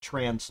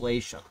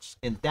mistranslations.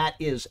 And that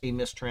is a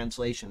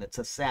mistranslation. It's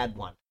a sad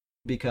one,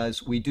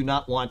 because we do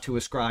not want to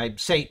ascribe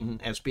Satan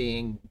as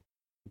being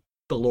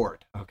the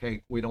Lord.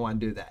 Okay, we don't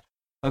want to do that.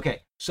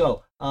 Okay,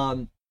 so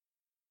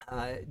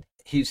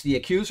he's the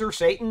accuser,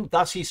 Satan.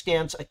 Thus he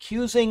stands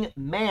accusing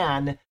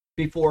man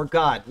before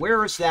God.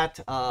 Where is that?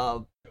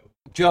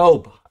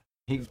 Job.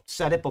 He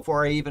said it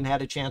before I even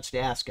had a chance to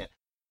ask it.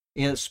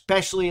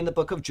 Especially in the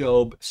book of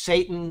Job,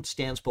 Satan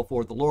stands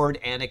before the Lord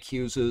and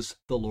accuses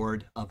the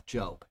Lord of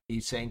Job.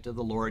 He's saying to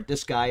the Lord,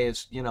 this guy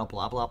is, blah,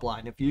 blah, blah.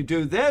 And if you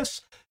do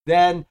this,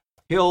 then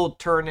he'll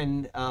turn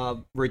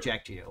and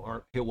reject you.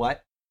 Or he'll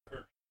what?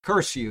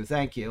 Curse you.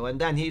 Thank you.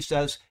 And then he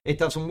says, it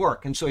doesn't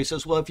work. And so he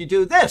says, well, if you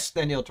do this,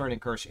 then he'll turn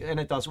and curse you. And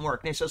it doesn't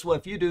work. And he says, well,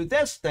 if you do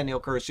this, then he'll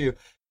curse you.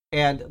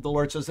 And the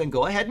Lord says, then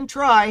go ahead and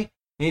try.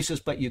 And he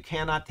says, but you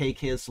cannot take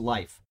his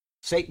life.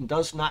 Satan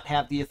does not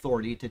have the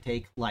authority to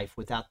take life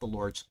without the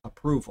Lord's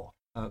approval.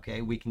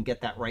 Okay, we can get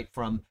that right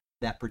from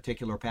that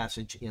particular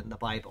passage in the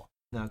Bible.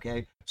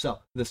 Okay, so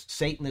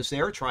Satan is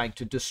there trying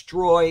to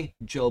destroy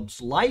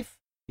Job's life.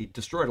 He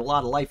destroyed a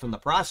lot of life in the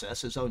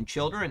process, his own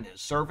children,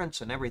 his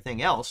servants, and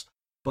everything else.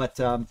 But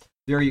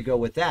there you go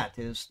with that,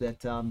 is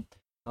that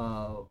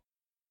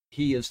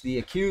he is the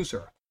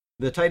accuser.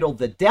 The title,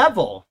 The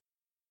Devil,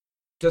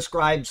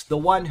 describes the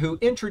one who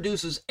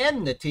introduces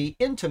enmity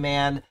into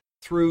man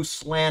through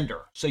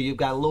slander. So you've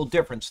got a little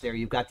difference there.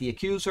 You've got the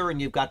accuser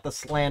and you've got the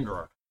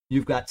slanderer.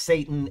 You've got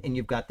Satan and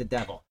you've got the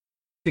devil.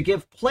 To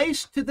give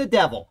place to the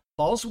devil,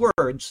 Paul's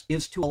words,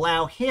 is to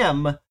allow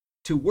him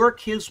to work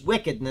his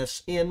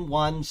wickedness in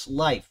one's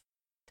life.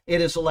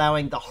 It is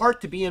allowing the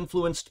heart to be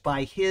influenced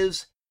by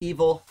his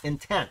evil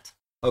intent.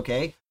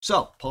 Okay,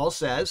 so Paul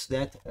says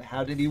that,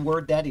 how did he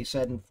word that? He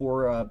said in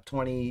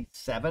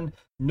 4:27,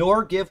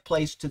 nor give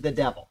place to the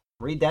devil.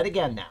 Read that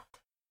again now.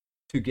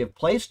 To give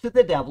place to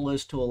the devil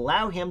is to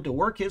allow him to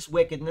work his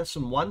wickedness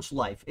in one's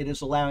life. It is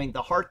allowing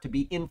the heart to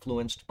be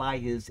influenced by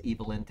his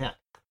evil intent.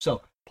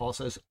 So Paul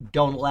says,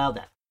 don't allow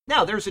that.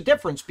 Now, there's a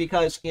difference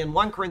because in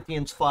 1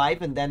 Corinthians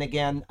 5 and then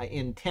again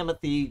in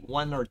Timothy,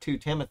 1 or 2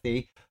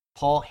 Timothy,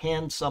 Paul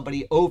hands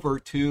somebody over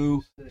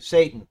to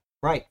Satan,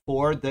 right,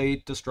 for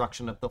the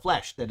destruction of the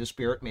flesh, that his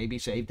spirit may be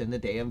saved in the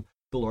day of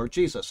the Lord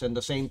Jesus. And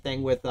the same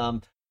thing with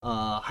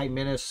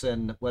Hymenaeus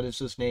and what is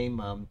his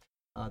name?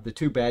 The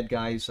two bad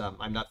guys.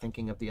 I'm not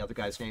thinking of the other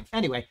guy's name.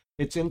 Anyway,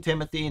 it's in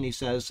Timothy, and he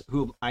says,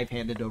 whom I've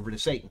handed over to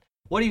Satan.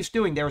 What he's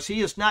doing there is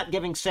he is not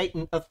giving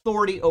Satan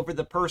authority over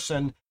the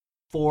person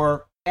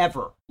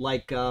forever.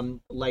 Like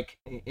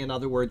in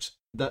other words,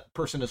 the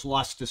person is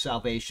lost to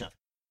salvation.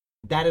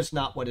 That is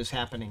not what is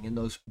happening in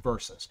those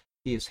verses.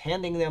 He is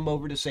handing them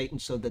over to Satan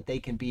so that they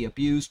can be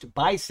abused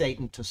by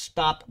Satan to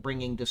stop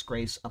bringing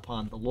disgrace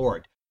upon the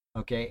Lord.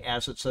 Okay,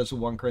 as it says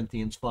in 1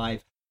 Corinthians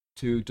 5,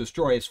 to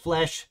destroy his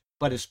flesh,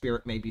 but his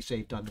spirit may be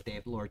saved on the day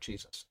of the Lord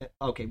Jesus.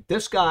 Okay,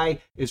 this guy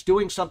is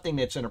doing something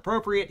that's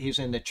inappropriate. He's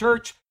in the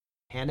church.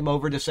 Hand him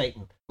over to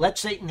Satan. Let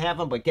Satan have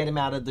him, but get him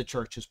out of the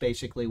church is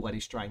basically what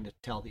he's trying to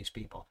tell these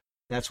people.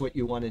 That's what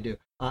you want to do.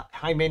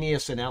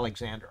 Hymenaeus and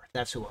Alexander,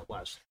 that's who it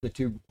was. The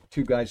two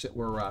guys that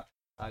were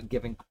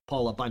giving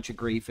Paul a bunch of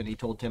grief, and he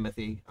told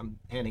Timothy, I'm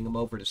handing him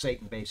over to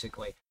Satan,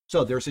 basically.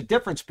 So there's a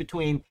difference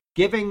between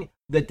giving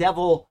the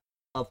devil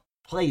a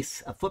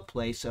foot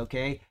place,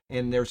 okay,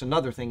 and there's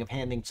another thing of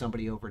handing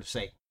somebody over to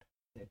Satan.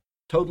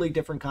 Totally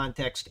different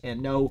context,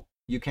 and no,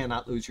 you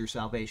cannot lose your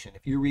salvation.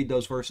 If you read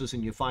those verses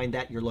and you find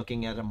that, you're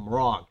looking at them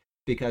wrong,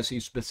 because he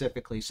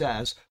specifically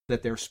says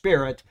that their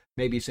spirit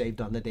may be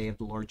saved on the day of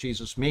the Lord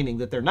Jesus, meaning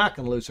that they're not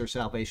going to lose their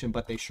salvation,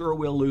 but they sure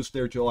will lose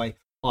their joy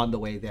on the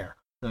way there.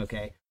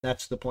 Okay,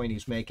 that's the point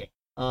he's making.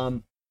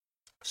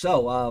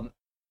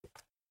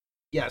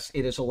 Yes,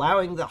 it is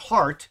allowing the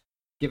heart,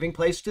 giving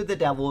place to the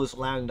devil is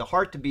allowing the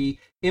heart to be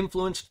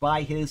influenced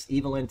by his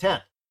evil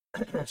intent.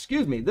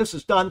 Excuse me, this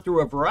is done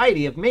through a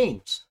variety of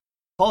means.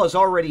 Paul has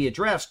already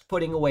addressed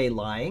putting away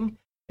lying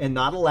and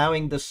not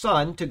allowing the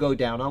sun to go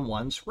down on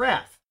one's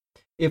wrath.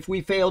 If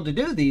we fail to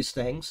do these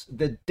things,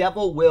 the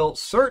devil will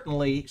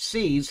certainly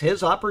seize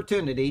his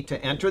opportunity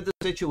to enter the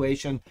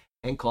situation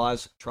and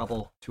cause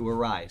trouble to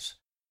arise.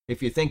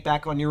 If you think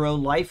back on your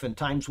own life and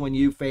times when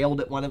you failed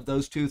at one of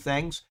those two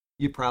things,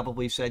 you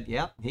probably said,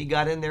 yep, he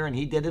got in there and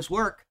he did his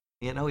work.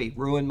 You know, he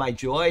ruined my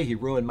joy. He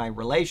ruined my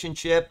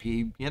relationship.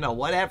 He,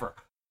 whatever.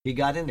 He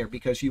got in there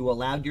because you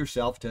allowed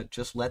yourself to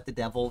just let the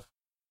devil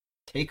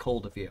take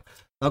hold of you.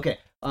 Okay,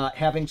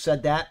 having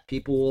said that,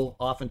 people will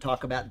often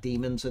talk about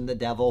demons and the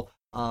devil.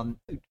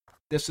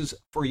 This is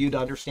for you to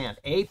understand.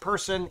 A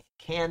person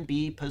can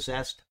be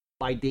possessed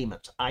by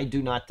demons. I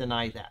do not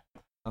deny that.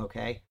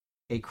 Okay?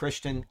 A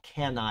Christian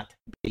cannot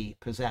be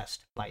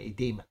possessed by a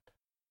demon.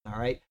 All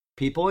right?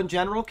 People in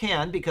general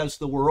can, because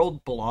the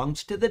world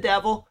belongs to the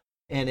devil.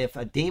 And if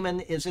a demon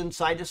is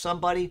inside of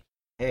somebody,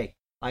 hey,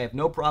 I have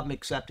no problem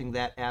accepting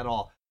that at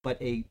all. But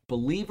a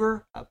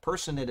believer, a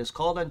person that is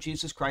called on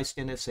Jesus Christ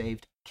and is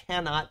saved,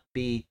 cannot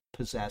be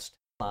possessed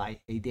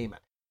by a demon.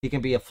 He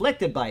can be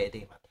afflicted by a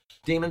demon.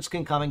 Demons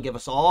can come and give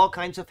us all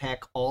kinds of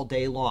heck all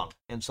day long.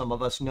 And some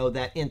of us know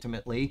that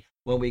intimately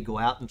when we go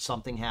out and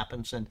something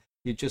happens and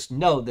you just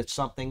know that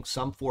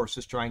some force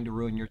is trying to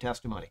ruin your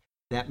testimony.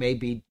 That may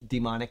be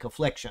demonic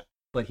affliction,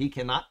 but he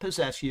cannot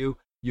possess you.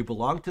 You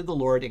belong to the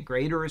Lord, and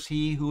greater is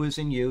he who is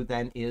in you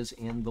than is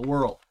in the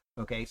world.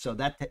 Okay, so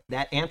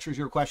that answers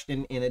your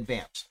question in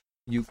advance.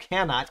 You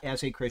cannot,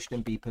 as a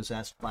Christian, be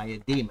possessed by a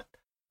demon.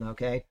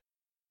 Okay,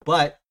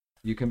 but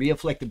you can be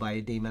afflicted by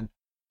a demon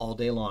all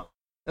day long.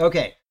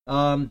 Okay,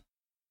 Paul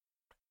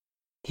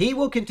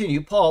will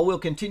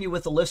continue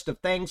with a list of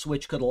things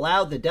which could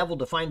allow the devil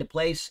to find a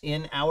place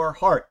in our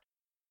heart.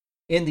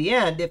 In the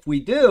end, if we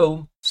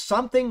do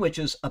something which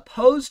is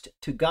opposed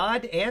to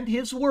God and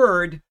his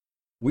word,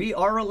 we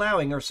are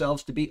allowing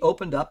ourselves to be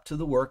opened up to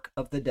the work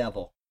of the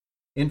devil.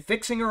 In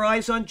fixing our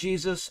eyes on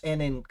Jesus and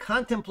in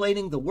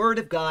contemplating the word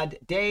of God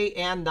day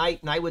and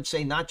night, and I would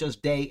say not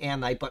just day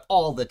and night, but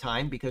all the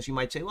time, because you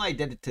might say, well, I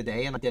did it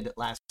today and I did it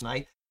last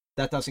night.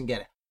 That doesn't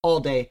get it. All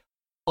day,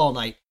 all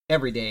night,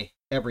 every day,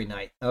 every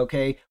night,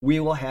 okay? We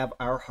will have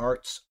our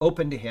hearts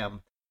open to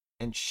him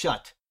and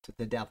shut to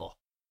the devil.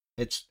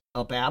 It's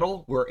a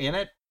battle. We're in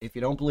it. If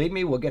you don't believe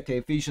me, we'll get to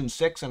Ephesians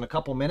 6 in a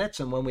couple minutes,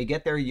 and when we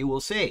get there, you will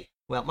see.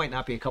 Well, it might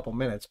not be a couple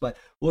minutes, but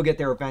we'll get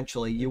there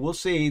eventually. You will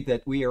see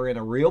that we are in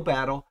a real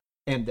battle,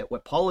 and that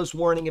what Paul is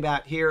warning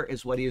about here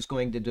is what he is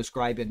going to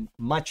describe in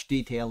much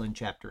detail in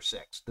chapter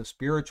 6, the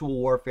spiritual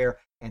warfare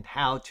and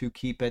how to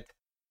keep it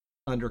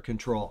under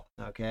control.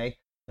 Okay,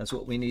 that's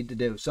what we need to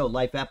do. So,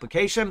 life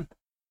application.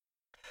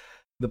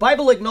 The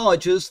Bible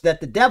acknowledges that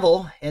the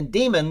devil and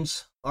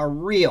demons are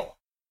real.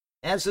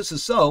 As this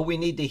is so, we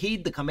need to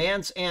heed the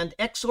commands and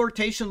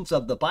exhortations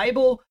of the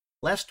Bible,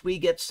 lest we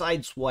get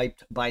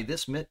sideswiped by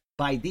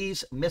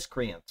these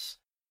miscreants.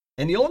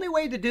 And the only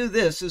way to do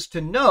this is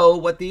to know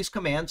what these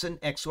commands and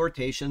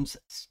exhortations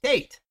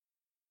state.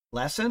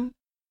 Lesson,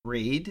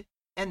 read,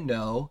 and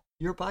know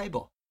your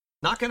Bible.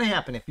 Not going to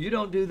happen if you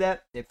don't do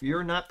that. If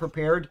you're not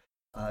prepared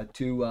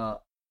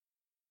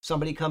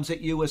somebody comes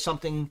at you with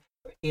something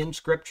in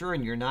Scripture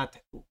and you're not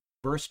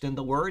versed in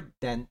the Word,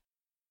 then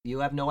you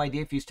have no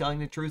idea if he's telling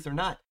the truth or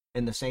not.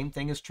 And the same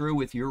thing is true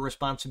with your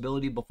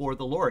responsibility before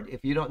the Lord.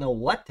 If you don't know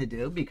what to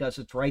do, because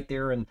it's right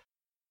there in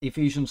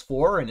Ephesians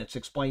 4 and it's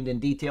explained in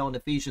detail in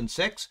Ephesians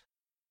 6,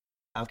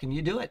 how can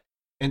you do it?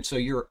 And so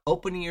you're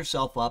opening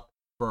yourself up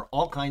for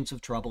all kinds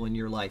of trouble in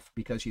your life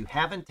because you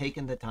haven't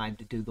taken the time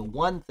to do the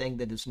one thing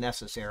that is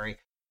necessary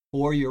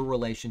for your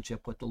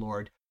relationship with the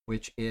Lord,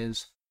 which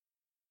is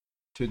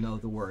to know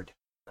the Word.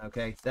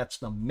 Okay, that's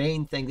the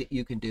main thing that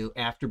you can do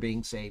after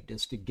being saved,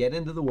 is to get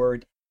into the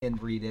Word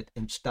and read it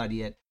and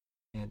study it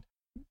and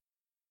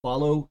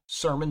follow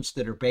sermons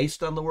that are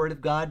based on the Word of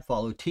God,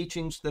 follow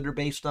teachings that are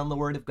based on the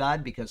Word of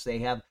God, because they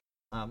have,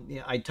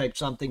 I typed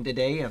something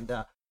today, and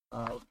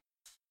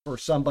for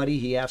somebody,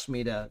 he asked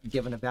me to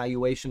give an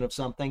evaluation of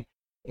something,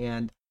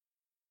 and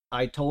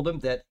I told him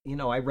that,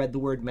 I read the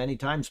Word many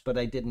times, but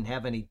I didn't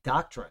have any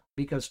doctrine,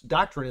 because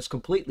doctrine is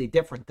completely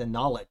different than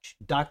knowledge.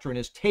 Doctrine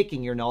is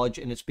taking your knowledge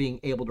and it's being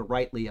able to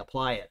rightly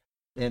apply it.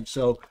 And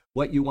so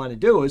what you want to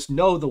do is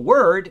know the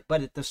Word,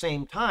 but at the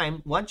same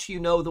time, once you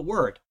know the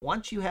Word,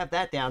 once you have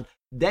that down,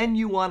 then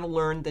you want to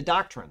learn the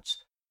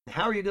doctrines.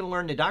 How are you going to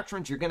learn the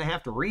doctrines? You're going to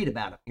have to read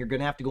about them. You're going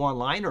to have to go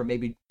online or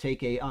maybe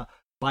take a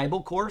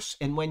Bible course.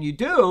 And when you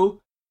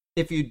do,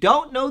 if you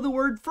don't know the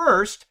Word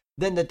first,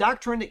 then the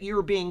doctrine that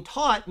you're being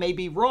taught may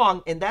be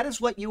wrong, and that is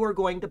what you are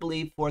going to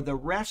believe for the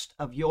rest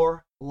of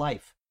your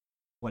life.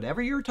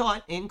 Whatever you're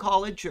taught in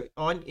college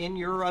or in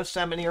your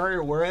seminary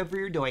or wherever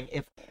you're doing,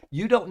 if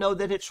you don't know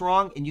that it's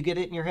wrong and you get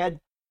it in your head,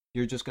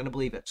 you're just going to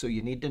believe it. So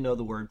you need to know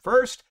the Word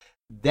first,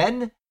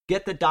 then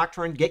get the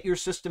doctrine, get your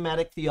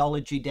systematic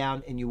theology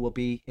down, and you will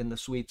be in the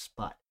sweet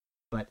spot.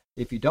 But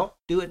if you don't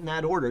do it in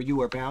that order,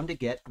 you are bound to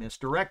get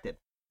misdirected.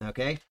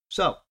 Okay?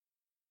 So,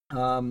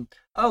 and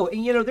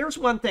there's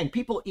one thing.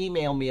 People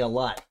email me a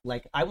lot.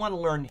 Like, I want to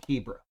learn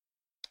Hebrew.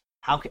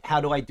 How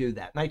do I do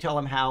that? And I tell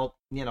them how,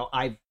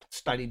 I've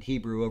studied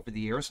Hebrew over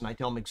the years, and I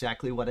tell them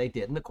exactly what I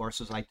did and the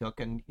courses I took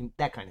and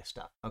that kind of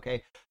stuff,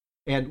 okay?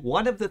 And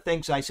one of the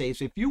things I say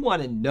is, if you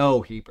want to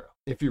know Hebrew,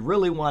 if you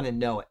really want to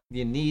know it,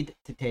 you need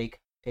to take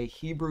a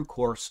Hebrew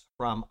course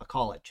from a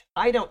college.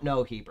 I don't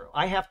know Hebrew.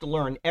 I have to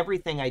learn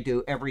everything I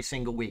do every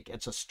single week.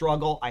 It's a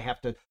struggle. I have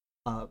to,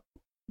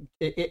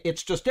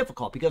 it's just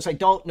difficult because I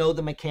don't know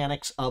the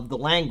mechanics of the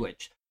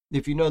language.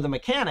 If you know the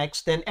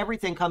mechanics, then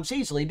everything comes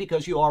easily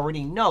because you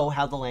already know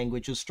how the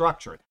language is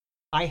structured.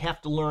 I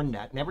have to learn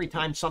that. And every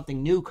time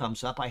something new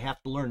comes up, I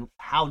have to learn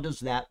how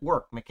does that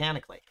work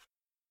mechanically.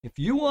 If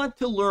you want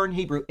to learn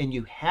Hebrew and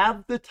you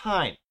have the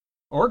time,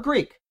 or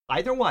Greek,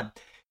 either one,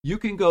 you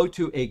can go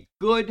to a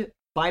good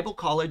Bible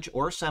college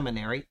or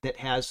seminary that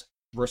has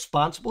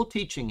responsible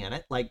teaching in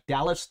it, like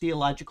Dallas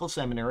Theological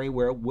Seminary,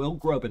 where Will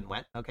Groban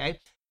went, okay?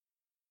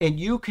 And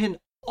you can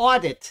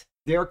audit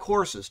their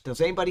courses. Does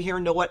anybody here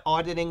know what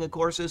auditing a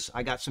course is?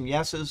 I got some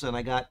yeses and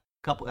I got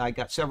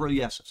several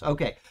yeses.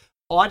 Okay.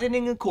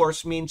 Auditing a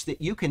course means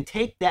that you can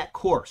take that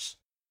course.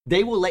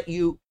 They will let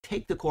you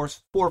take the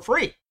course for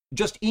free.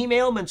 Just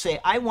email them and say,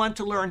 I want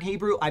to learn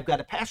Hebrew. I've got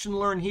a passion to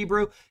learn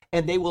Hebrew,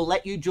 and they will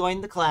let you join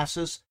the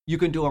classes. You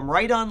can do them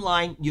right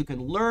online. You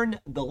can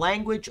learn the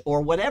language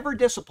or whatever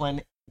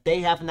discipline they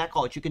have in that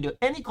college. You can do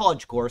any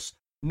college course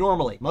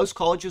normally. Most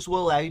colleges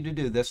will allow you to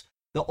do this.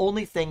 The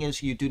only thing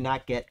is you do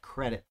not get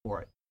credit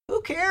for it.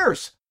 Who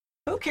cares?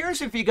 Who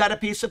cares if you got a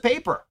piece of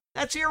paper?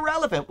 That's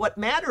irrelevant. What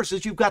matters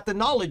is you've got the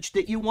knowledge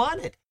that you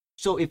wanted.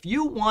 So if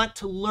you want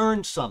to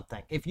learn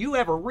something, if you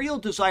have a real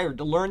desire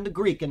to learn the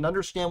Greek and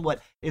understand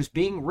what is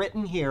being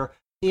written here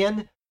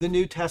in the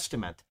New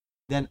Testament,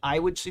 then I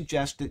would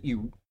suggest that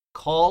you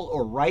call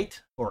or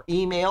write or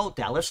email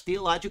Dallas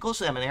Theological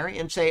Seminary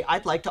and say,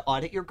 I'd like to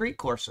audit your Greek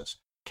courses.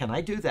 Can I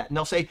do that? And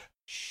they'll say,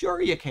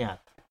 sure you can.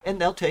 And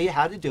they'll tell you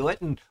how to do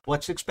it and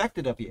what's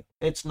expected of you.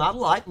 It's not a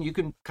lot, and you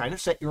can kind of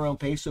set your own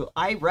pace. So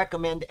I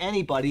recommend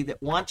anybody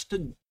that wants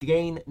to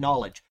gain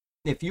knowledge.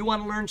 If you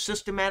want to learn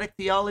systematic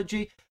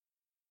theology,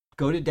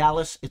 go to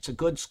Dallas. It's a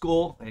good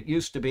school. It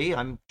used to be.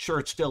 I'm sure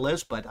it still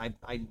is, but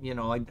I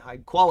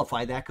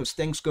qualify that because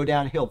things go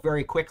downhill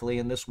very quickly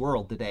in this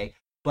world today.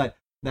 But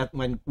that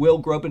when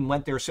Will Groban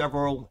went there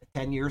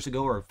 10 years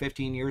ago or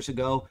 15 years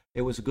ago,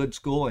 it was a good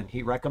school and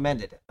he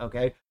recommended it.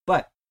 Okay.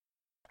 But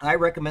I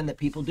recommend that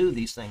people do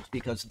these things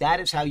because that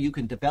is how you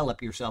can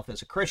develop yourself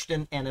as a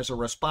Christian and as a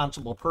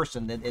responsible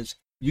person that is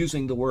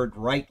using the word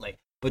rightly.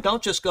 But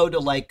don't just go to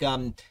like,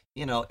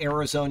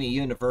 Arizona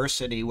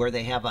University where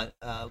they have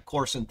a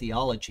course in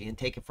theology and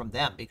take it from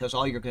them, because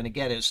all you're going to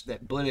get is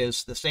that Buddha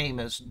is the same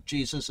as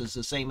Jesus, is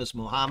the same as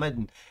Muhammad,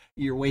 and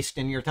you're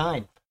wasting your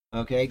time.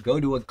 Okay, go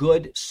to a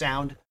good,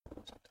 sound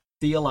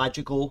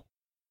theological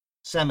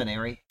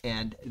seminary,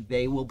 and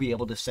they will be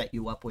able to set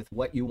you up with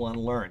what you want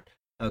to learn.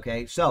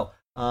 Okay, so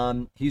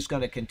he's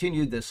going to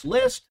continue this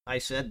list. I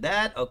said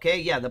that. Okay,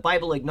 yeah, the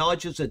Bible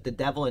acknowledges that the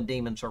devil and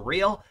demons are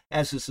real.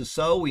 As this is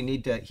so, we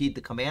need to heed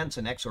the commands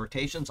and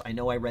exhortations, I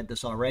know I read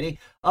this already,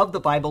 of the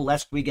Bible,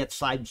 lest we get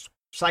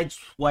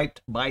sideswiped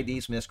by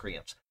these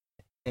miscreants.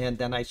 And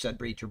then I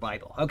said, read your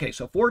Bible. Okay,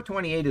 so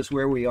 428 is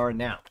where we are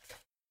now.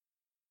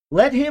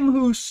 Let him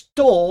who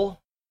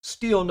stole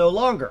steal no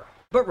longer,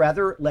 but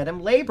rather let him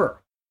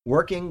labor,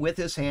 working with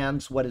his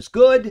hands what is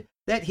good,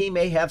 that he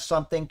may have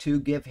something to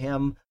give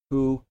him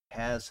who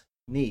has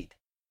need.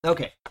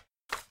 Okay.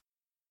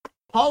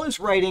 Paul is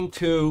writing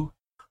to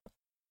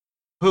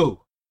who?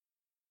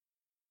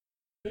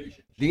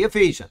 The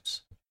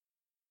Ephesians.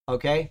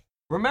 Okay.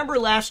 Remember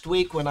last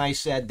week when I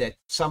said that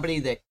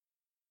somebody that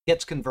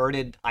gets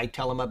converted, I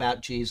tell him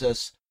about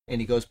Jesus, and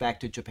he goes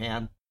back to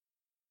Japan?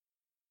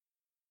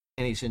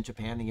 And he's in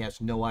Japan, and he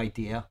has no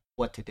idea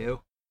what to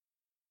do.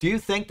 Do you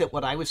think that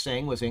what I was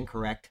saying was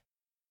incorrect?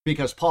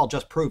 Because Paul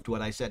just proved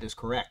what I said is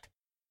correct.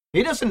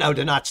 He doesn't know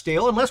to not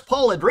steal. Unless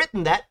Paul had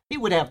written that, he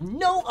would have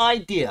no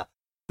idea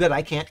that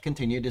I can't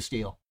continue to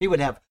steal. He would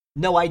have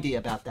no idea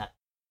about that.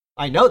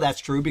 I know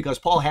that's true because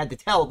Paul had to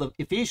tell the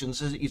Ephesians,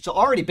 he's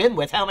already been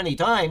with how many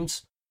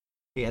times?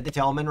 He had to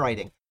tell them in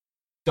writing,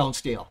 don't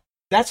steal.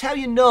 That's how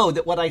you know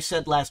that what I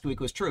said last week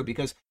was true,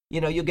 because,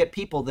 you get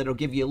people that'll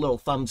give you a little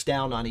thumbs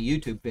down on a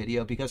YouTube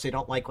video because they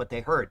don't like what they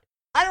heard.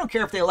 I don't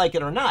care if they like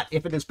it or not.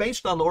 If it is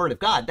based on the Word of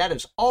God, that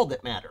is all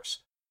that matters.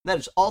 That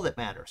is all that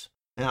matters.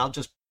 And I'll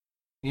just,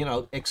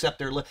 accept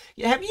their...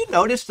 Have you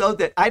noticed, though,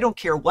 that I don't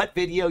care what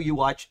video you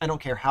watch, I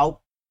don't care how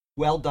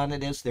well done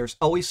it is, there's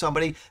always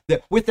somebody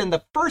that within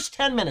the first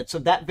 10 minutes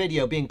of that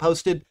video being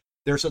posted,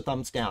 there's a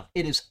thumbs down.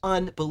 It is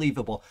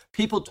unbelievable.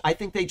 People, I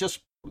think they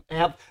just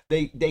have,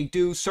 they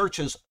do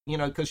searches,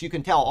 because you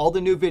can tell all the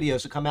new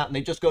videos that come out and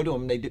they just go to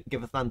them and they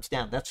give a thumbs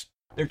down.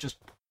 They're just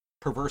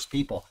perverse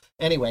people.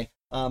 Anyway,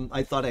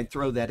 I thought I'd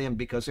throw that in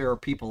because there are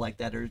people like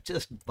that are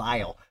just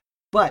vile.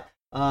 But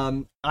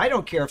I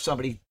don't care if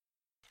somebody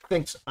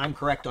thinks I'm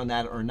correct on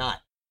that or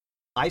not.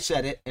 I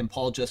said it, and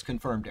Paul just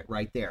confirmed it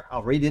right there.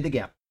 I'll read it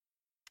again.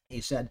 He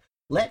said,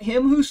 let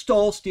him who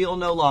stole steal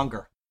no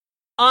longer.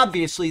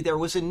 Obviously, there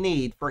was a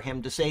need for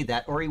him to say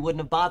that, or he wouldn't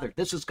have bothered.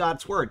 This is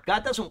God's word.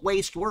 God doesn't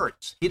waste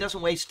words. He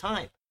doesn't waste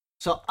time.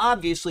 So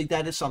obviously,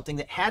 that is something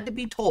that had to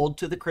be told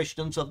to the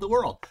Christians of the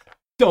world.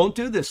 Don't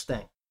do this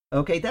thing.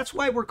 Okay, that's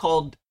why we're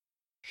called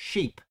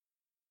sheep.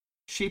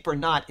 Sheep are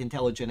not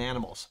intelligent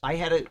animals. I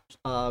had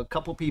a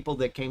couple people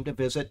that came to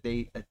visit.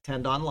 They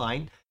attend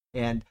online,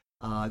 and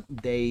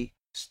they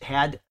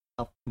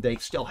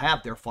still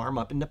have their farm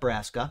up in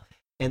Nebraska.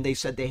 And they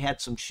said they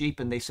had some sheep,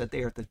 and they said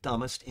they are the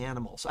dumbest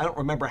animals. I don't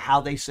remember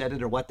how they said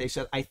it or what they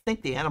said. I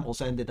think the animals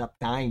ended up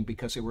dying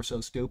because they were so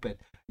stupid.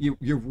 You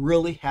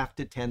really have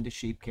to tend to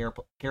sheep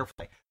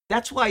carefully.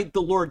 That's why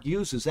the Lord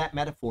uses that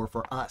metaphor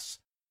for us.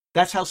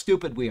 That's how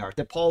stupid we are,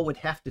 that Paul would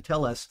have to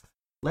tell us,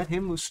 let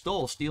him who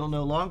stole steal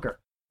no longer,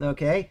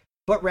 okay?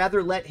 But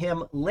rather let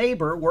him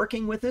labor,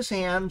 working with his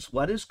hands,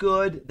 what is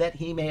good, that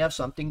he may have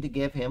something to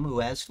give him who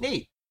has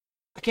need.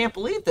 I can't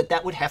believe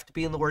that would have to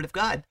be in the Word of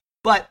God.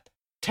 But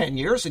 10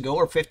 years ago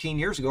or 15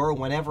 years ago or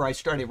whenever I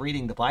started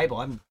reading the Bible,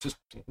 I'm just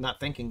not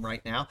thinking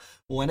right now,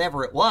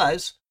 whenever it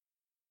was,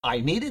 I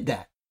needed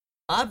that,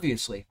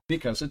 obviously,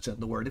 because it's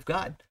in the Word of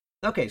God.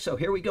 Okay, so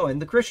here we go. In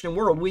the Christian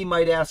world, we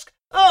might ask,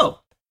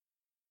 oh,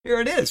 here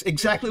it is,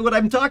 exactly what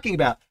I'm talking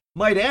about.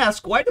 Might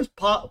ask, why does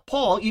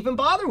Paul even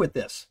bother with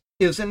this?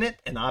 Isn't it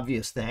an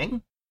obvious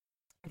thing?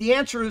 The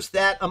answer is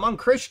that among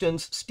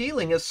Christians,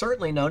 stealing is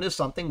certainly known as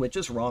something which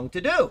is wrong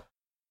to do,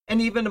 and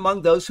even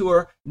among those who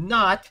are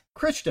not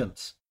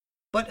Christians.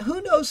 But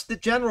who knows the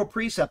general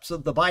precepts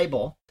of the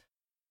Bible?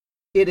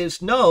 It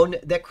is known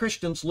that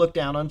Christians look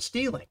down on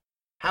stealing.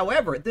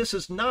 However, this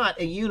is not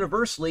a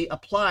universally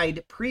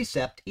applied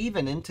precept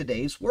even in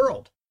today's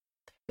world.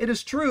 It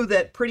is true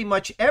that pretty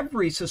much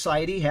every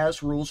society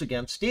has rules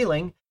against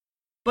stealing,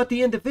 but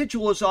the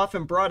individual is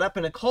often brought up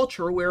in a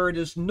culture where it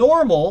is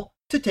normal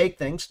to take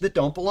things that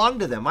don't belong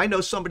to them. I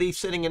know somebody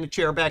sitting in a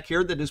chair back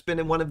here that has been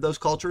in one of those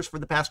cultures for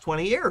the past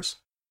 20 years.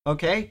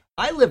 Okay?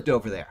 I lived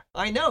over there.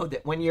 I know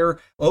that when you're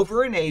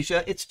over in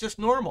Asia, it's just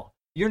normal.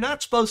 You're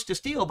not supposed to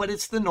steal, but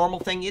it's the normal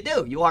thing you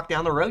do. You walk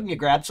down the road and you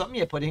grab something,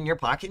 you put it in your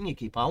pocket, and you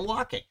keep on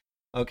walking.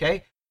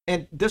 Okay?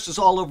 And this is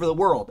all over the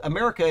world.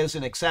 America is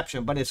an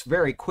exception, but it's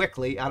very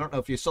quickly. I don't know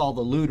if you saw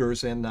the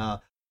looters in,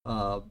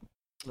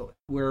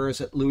 where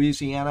is it,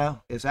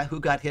 Louisiana? Is that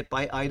who got hit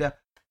by Ida?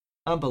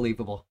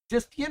 Unbelievable.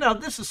 Just,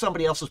 this is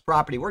somebody else's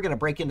property. We're going to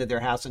break into their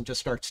house and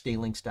just start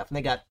stealing stuff. And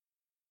they got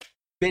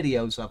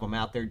videos of them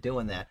out there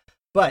doing that.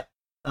 But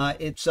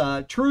it's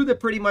true that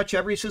pretty much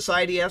every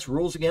society has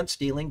rules against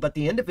stealing, but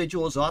the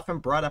individual is often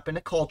brought up in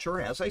a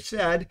culture, as I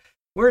said,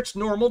 where it's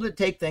normal to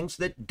take things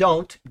that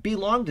don't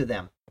belong to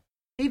them,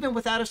 even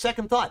without a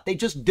second thought. They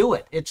just do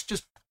it.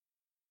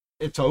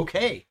 It's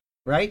okay,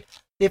 right?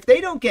 If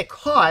they don't get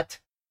caught,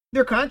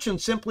 their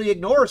conscience simply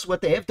ignores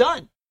what they have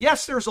done.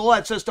 Yes, there's a law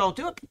that says don't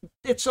do it.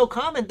 It's so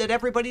common that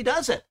everybody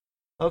does it,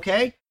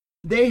 okay?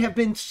 They have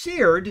been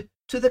seared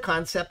to the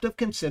concept of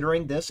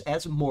considering this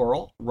as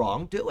moral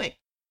wrongdoing.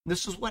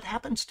 This is what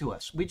happens to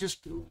us. We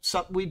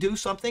do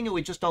something and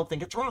we just don't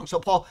think it's wrong. So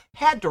Paul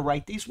had to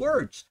write these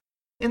words.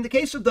 In the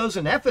case of those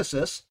in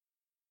Ephesus,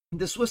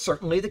 this was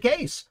certainly the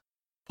case.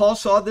 Paul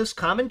saw this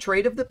common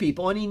trait of the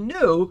people, and he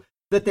knew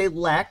that they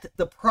lacked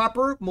the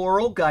proper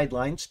moral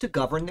guidelines to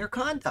govern their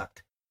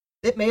conduct.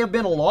 It may have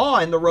been a law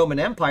in the Roman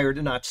Empire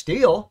to not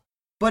steal,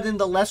 but in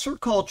the lesser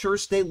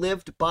cultures, they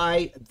lived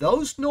by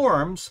those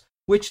norms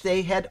which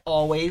they had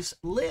always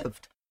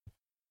lived.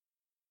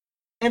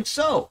 And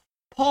so,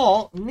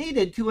 Paul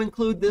needed to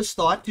include this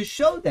thought to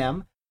show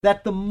them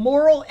that the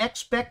moral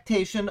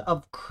expectation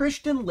of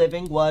Christian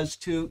living was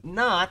to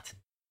not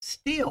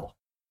steal.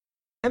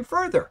 And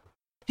further,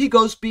 he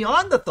goes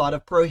beyond the thought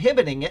of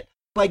prohibiting it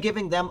by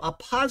giving them a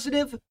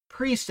positive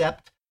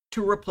precept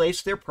to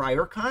replace their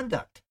prior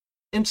conduct.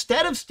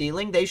 Instead of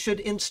stealing, they should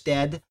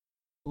instead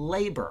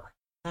labor.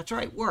 That's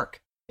right,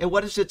 work. And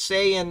what does it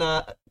say in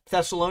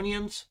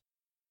Thessalonians?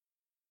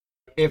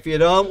 If you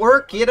don't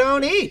work, you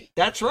don't eat.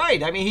 That's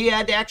right. I mean, he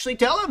had to actually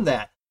tell him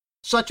that.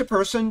 Such a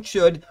person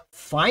should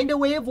find a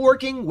way of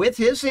working with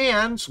his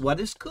hands what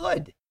is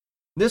good.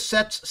 This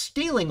sets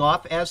stealing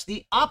off as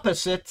the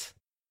opposite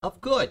of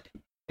good.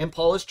 And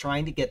Paul is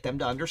trying to get them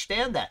to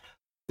understand that.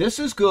 This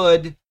is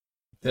good.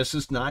 This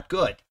is not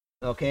good.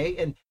 Okay?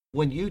 And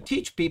when you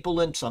teach people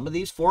in some of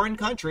these foreign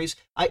countries,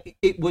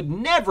 it would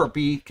never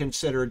be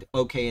considered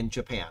okay in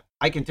Japan.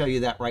 I can tell you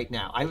that right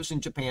now. I was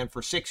in Japan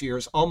for 6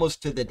 years,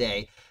 almost to the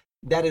day.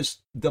 That is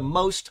the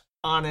most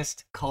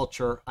honest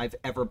culture I've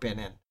ever been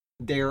in.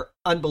 They're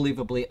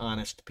unbelievably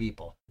honest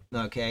people,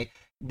 okay?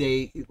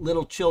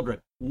 Little children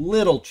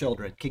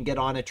can get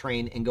on a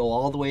train and go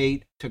all the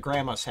way to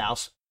grandma's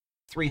house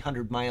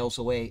 300 miles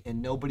away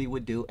and nobody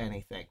would do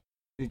anything.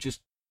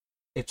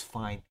 It's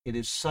fine. It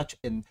is such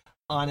an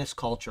honest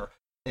culture.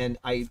 And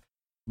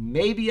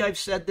maybe I've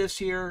said this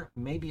here,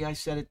 maybe I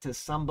said it to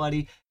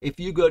somebody. If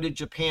you go to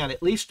Japan,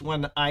 at least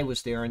when I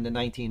was there in the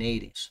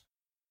 1980s,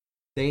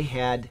 they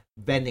had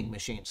vending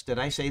machines. Did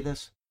I say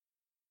this?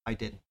 I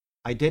didn't.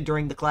 I did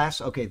during the class?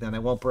 Okay, then I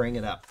won't bring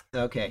it up.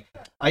 Okay.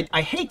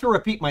 I hate to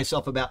repeat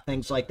myself about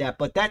things like that,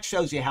 but that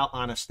shows you how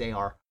honest they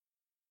are.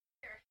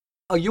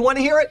 Oh, you want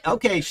to hear it?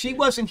 Okay, she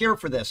wasn't here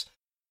for this.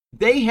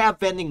 They have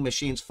vending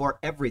machines for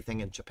everything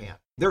in Japan.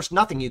 There's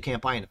nothing you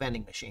can't buy in a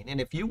vending machine.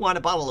 And if you want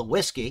a bottle of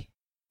whiskey,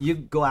 you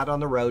go out on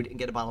the road and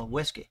get a bottle of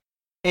whiskey.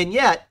 And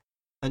yet,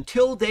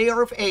 until they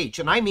are of age,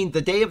 and I mean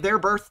the day of their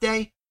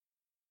birthday,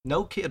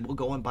 no kid will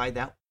go and buy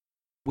that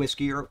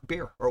whiskey or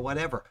beer or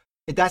whatever.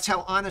 That's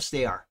how honest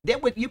they are.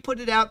 You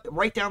put it out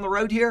right down the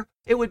road here,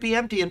 it would be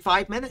empty in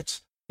 5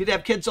 minutes. You'd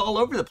have kids all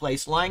over the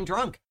place lying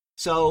drunk.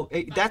 So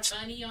that's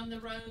money on the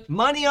road.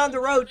 Money on the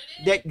road.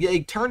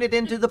 They turn it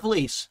into the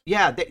police.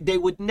 Yeah, they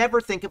would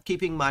never think of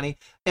keeping money.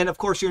 And of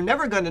course, you're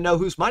never going to know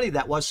whose money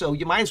that was. So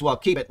you might as well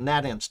keep it in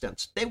that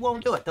instance. They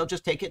won't do it. They'll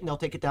just take it and they'll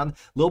take it down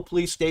little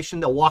police station.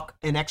 They'll walk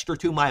an extra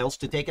 2 miles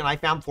to take it. I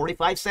found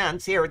 45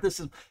 cents here.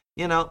 This is,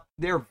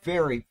 they're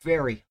very,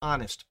 very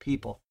honest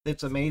people.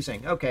 It's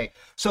amazing. Okay.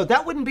 So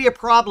that wouldn't be a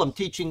problem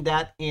teaching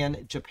that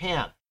in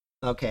Japan.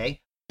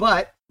 Okay.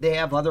 But they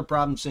have other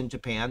problems in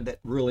Japan that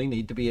really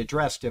need to be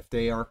addressed if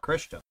they are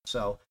Christian.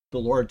 So the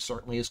Lord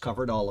certainly has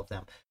covered all of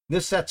them.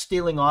 This sets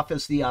stealing off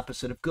as the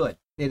opposite of good.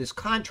 It is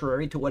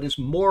contrary to what is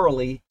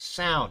morally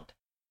sound.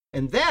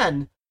 And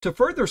then, to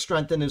further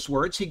strengthen his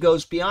words, he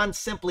goes beyond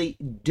simply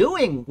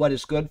doing what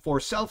is good for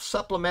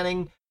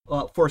self-supplementing,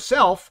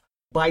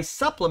 by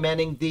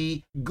supplementing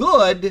the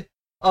good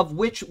of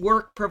which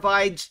work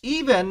provides,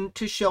 even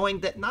to showing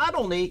that not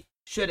only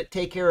should it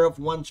take care of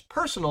one's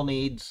personal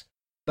needs,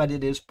 but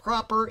it is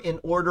proper in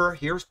order,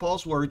 here's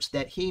Paul's words,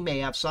 that he may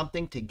have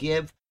something to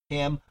give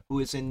him who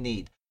is in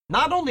need.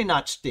 Not only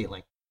not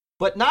stealing,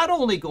 but not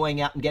only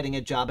going out and getting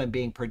a job and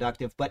being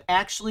productive, but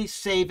actually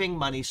saving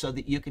money so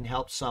that you can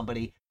help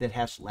somebody that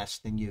has less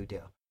than you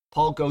do.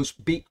 Paul goes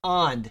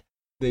beyond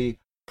the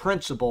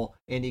principle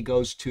and he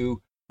goes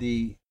to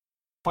the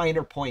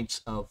finer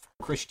points of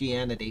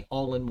Christianity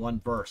all in one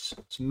verse.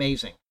 It's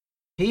amazing.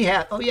 He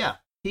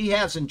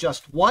has in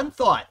just one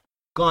thought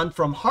gone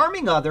from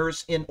harming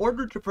others in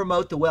order to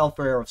promote the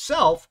welfare of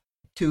self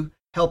to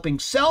helping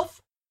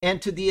self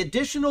and to the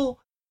additional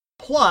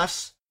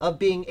plus of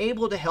being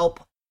able to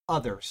help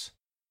others.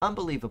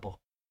 Unbelievable.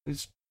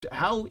 It's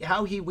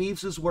how he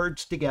weaves his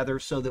words together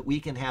so that we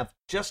can have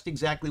just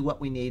exactly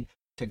what we need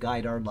to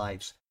guide our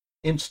lives.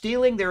 In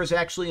stealing, there is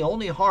actually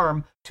only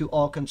harm to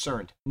all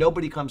concerned.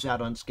 Nobody comes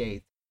out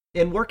unscathed.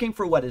 In working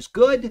for what is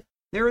good,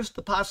 there is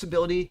the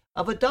possibility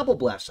of a double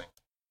blessing.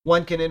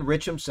 One can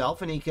enrich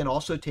himself, and he can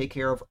also take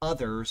care of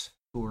others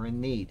who are in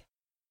need.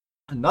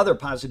 Another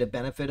positive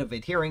benefit of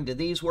adhering to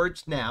these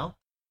words now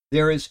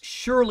There is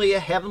surely a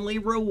heavenly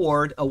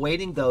reward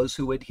awaiting those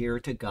who adhere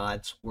to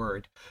God's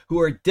word, who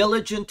are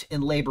diligent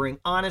in laboring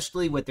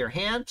honestly with their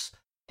hands,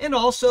 and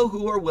also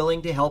who are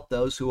willing to help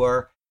those who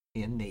are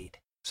in need.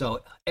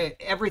 So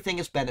everything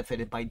is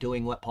benefited by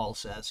doing what Paul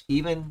says,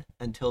 even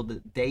until the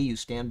day you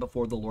stand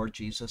before the Lord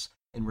Jesus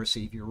and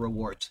receive your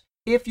rewards.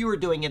 If you are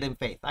doing it in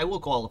faith, I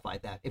will qualify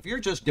that. If you're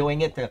just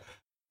doing it to,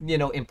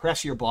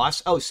 impress your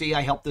boss, oh, see,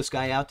 I helped this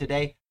guy out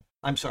today,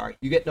 I'm sorry,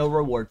 you get no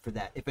reward for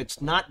that. If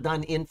it's not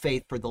done in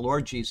faith for the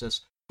Lord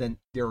Jesus, then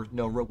there are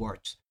no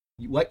rewards.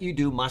 What you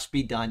do must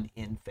be done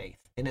in faith.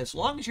 And as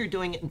long as you're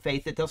doing it in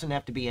faith, it doesn't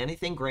have to be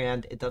anything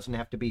grand. It doesn't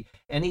have to be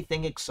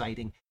anything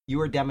exciting.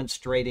 You are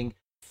demonstrating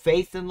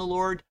faith in the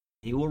Lord.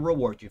 He will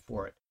reward you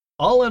for it.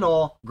 All in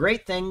all,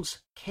 great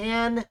things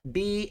can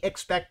be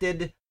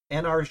expected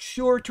and are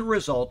sure to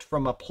result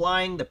from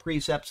applying the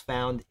precepts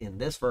found in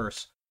this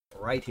verse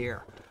right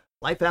here.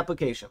 Life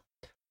application.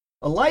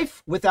 A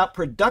life without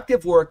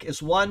productive work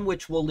is one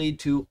which will lead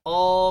to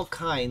all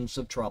kinds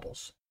of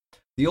troubles.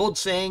 The old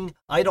saying,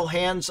 idle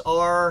hands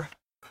are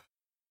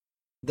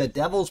the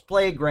devil's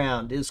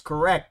playground, is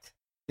correct.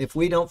 If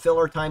we don't fill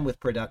our time with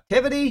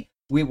productivity,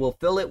 we will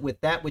fill it with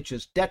that which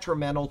is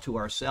detrimental to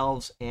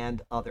ourselves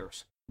and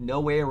others. No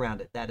way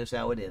around it. That is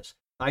how it is.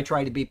 I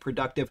try to be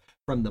productive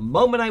from the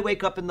moment I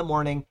wake up in the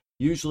morning.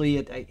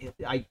 Usually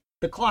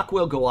the clock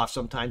will go off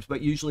sometimes,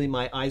 but usually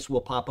my eyes will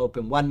pop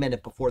open 1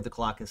 minute before the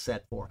clock is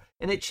set for.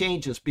 And it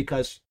changes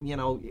because,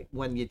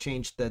 when you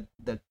change the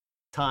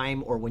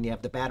time or when you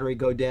have the battery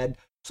go dead,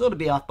 so it'll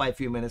be off by a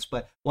few minutes.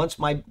 But once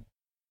my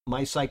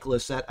cycle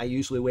is set, I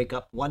usually wake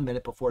up 1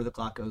 minute before the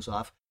clock goes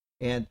off.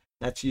 And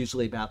that's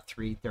usually about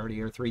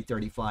 3:30 or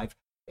 3:35.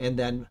 And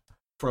then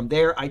from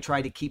there, I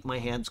try to keep my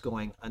hands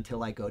going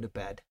until I go to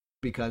bed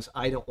because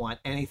I don't want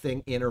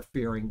anything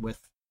interfering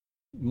with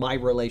my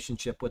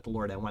relationship with the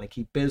Lord. I want to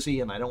keep busy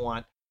and I don't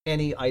want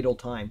any idle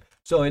time.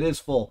 So it is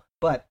full.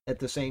 But at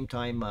the same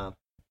time,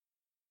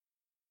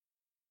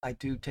 I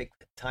do take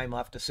time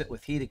off to sit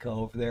with Hideko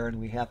over there and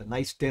we have a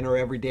nice dinner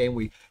every day.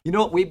 And you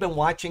know what we've been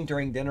watching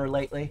during dinner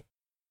lately?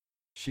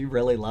 She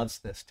really loves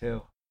this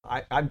too.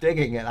 I'm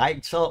digging it. I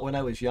saw it when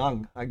I was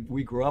young.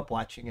 We grew up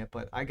watching it,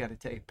 but I got to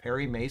tell you,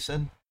 Perry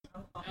Mason.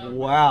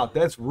 Wow,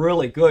 that's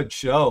really good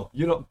show.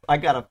 I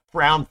got a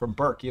frown from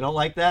Burke. You don't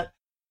like that?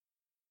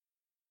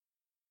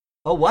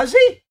 Oh, was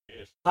he?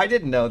 Yes. I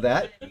didn't know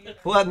that.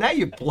 Well, now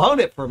you've blown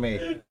it for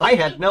me. I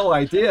had no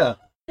idea.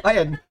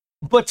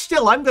 But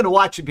still, I'm going to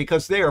watch it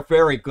because they are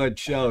very good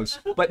shows.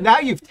 But now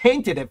you've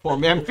tainted it for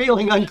me. I'm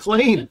feeling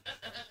unclean.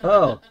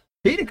 Oh,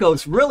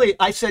 Hideko's really,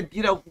 I said,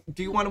 do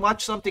you want to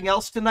watch something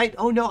else tonight?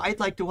 Oh, no, I'd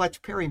like to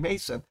watch Perry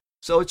Mason.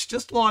 So it's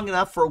just long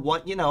enough for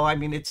one,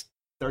 it's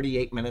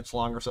 38 minutes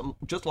long or something,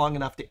 just long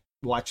enough to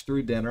watch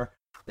through dinner.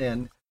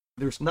 And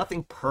there's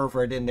nothing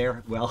pervert in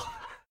there. Well,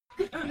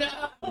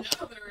 no,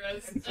 there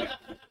is.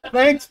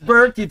 Thanks,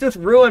 Bert. You just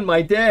ruined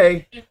my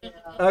day.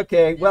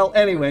 Okay, well,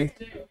 anyway.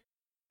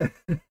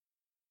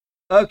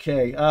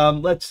 Okay,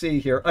 let's see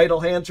here.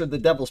 Idle hands are the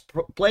devil's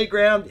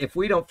playground. If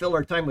we don't fill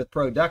our time with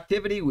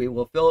productivity, we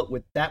will fill it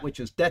with that which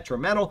is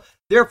detrimental.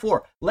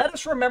 Therefore, let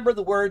us remember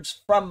the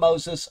words from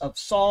Moses of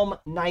Psalm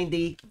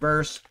 90,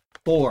 verse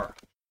 4.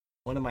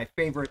 One of my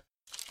favorite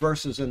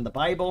verses in the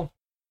Bible.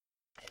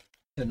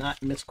 To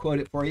not misquote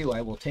it for you,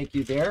 I will take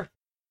you there.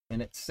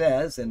 And it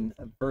says in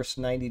verse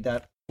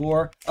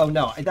 90.4, oh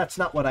no, that's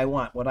not what I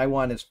want. What I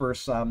want is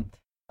verse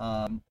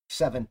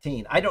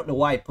 17. I don't know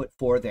why I put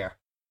 4 there.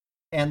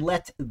 And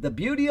let the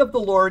beauty of the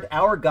Lord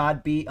our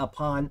God be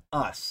upon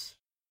us,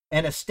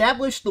 and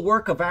establish the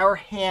work of our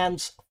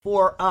hands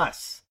for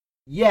us.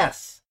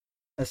 Yes,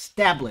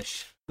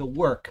 establish the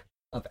work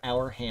of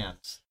our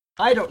hands.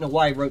 I don't know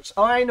why I wrote,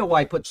 I know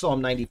why I put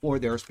Psalm 94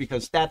 there. It's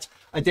because that's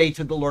a day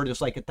to the Lord is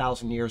like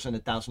 1,000 years, and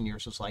 1,000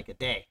 years is like a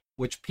day,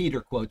 which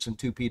Peter quotes in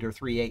 2 Peter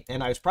 3:8.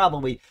 And I was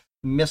probably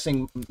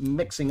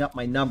mixing up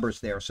my numbers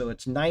there. So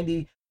it's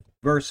 90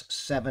 verse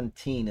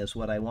 17 is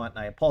what I want.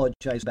 And I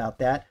apologize about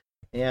that.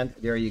 And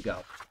there you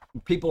go.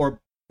 People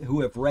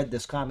who have read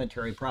this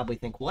commentary probably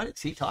think, what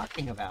is he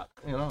talking about?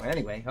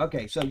 Anyway.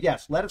 Okay, so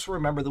yes, let us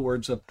remember the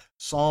words of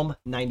Psalm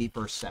 90,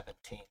 verse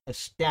 17.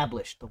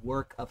 Establish the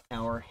work of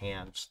our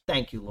hands.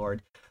 Thank you,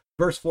 Lord.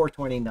 Verse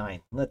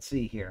 429. Let's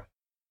see here.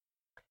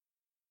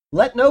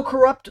 Let no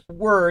corrupt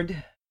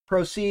word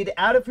proceed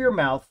out of your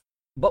mouth,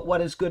 but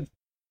what is good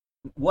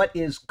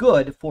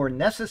for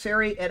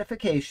necessary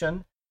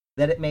edification,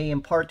 that it may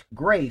impart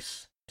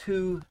grace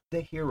to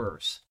the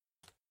hearers.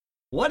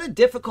 What a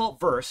difficult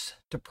verse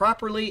to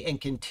properly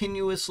and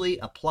continuously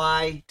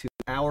apply to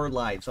our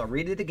lives. I'll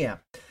read it again.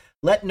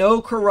 Let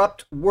no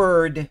corrupt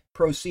word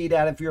proceed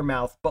out of your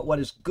mouth, but what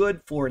is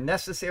good for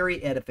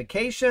necessary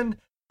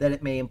edification, that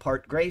it may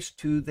impart grace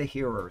to the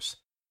hearers.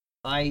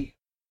 I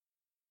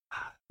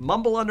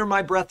mumble under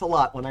my breath a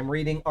lot when I'm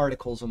reading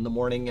articles in the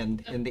morning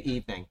and in the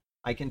evening.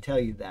 I can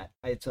tell you that.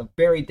 It's a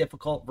very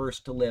difficult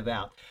verse to live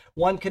out.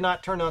 One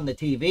cannot turn on the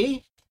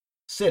TV,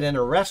 sit in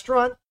a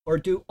restaurant, or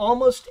do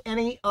almost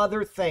any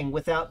other thing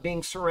without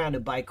being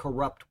surrounded by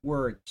corrupt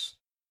words.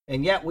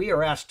 And yet we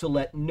are asked to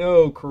let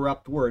no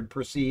corrupt word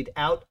proceed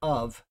out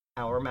of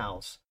our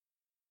mouths.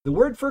 The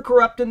word for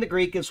corrupt in the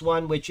Greek is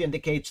one which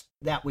indicates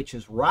that which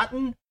is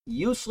rotten,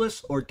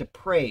 useless, or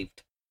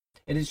depraved.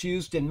 It is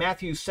used in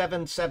Matthew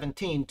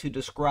 7:17 to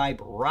describe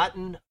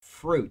rotten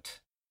fruit.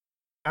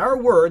 Our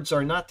words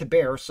are not to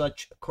bear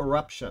such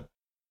corruption.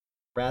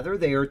 Rather,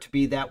 they are to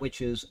be that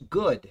which is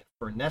good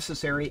for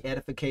necessary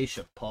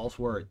edification, Paul's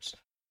words.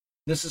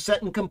 This is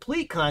set in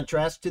complete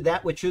contrast to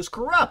that which is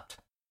corrupt.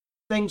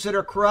 Things that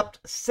are corrupt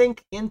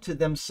sink into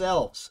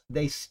themselves.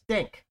 They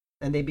stink,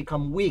 and they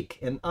become weak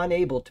and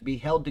unable to be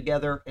held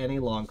together any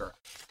longer.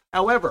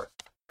 However,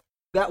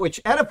 that which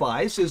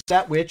edifies is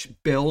that which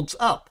builds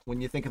up.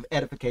 When you think of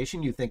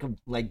edification, you think of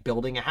like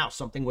building a house,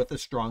 something with a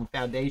strong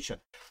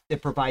foundation.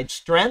 It provides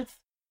strength,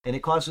 and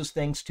it causes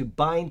things to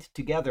bind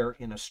together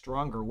in a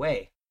stronger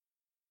way.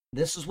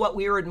 This is what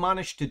we are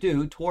admonished to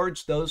do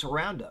towards those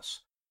around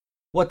us.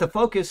 What the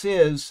focus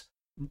is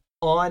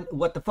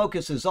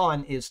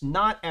on is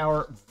not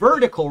our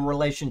vertical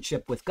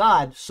relationship with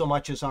God so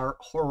much as our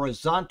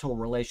horizontal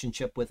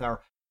relationship with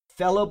our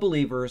fellow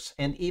believers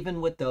and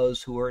even with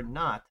those who are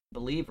not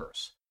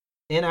believers.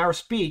 In our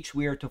speech,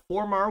 we are to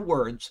form our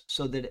words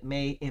so that it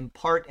may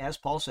impart, as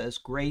Paul says,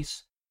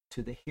 grace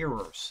to the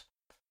hearers.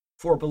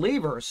 For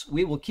believers,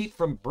 we will keep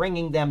from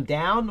bringing them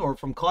down or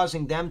from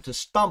causing them to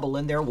stumble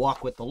in their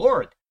walk with the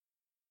Lord.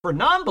 For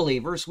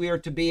non-believers, we are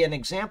to be an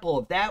example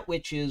of that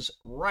which is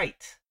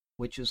right,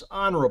 which is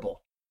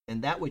honorable,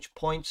 and that which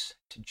points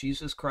to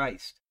Jesus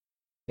Christ.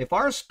 If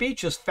our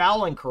speech is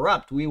foul and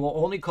corrupt, we will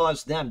only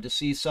cause them to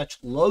see such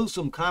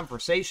loathsome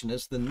conversation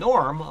as the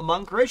norm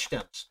among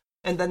Christians.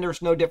 And then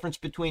there's no difference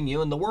between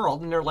you and the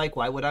world, and they're like,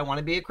 why would I want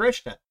to be a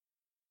Christian?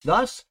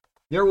 Thus,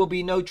 there will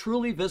be no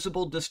truly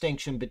visible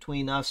distinction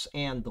between us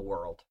and the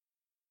world.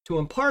 To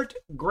impart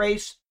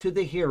grace to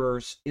the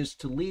hearers is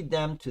to lead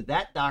them to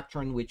that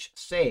doctrine which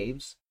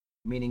saves,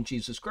 meaning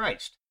Jesus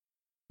Christ.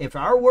 If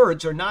our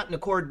words are not in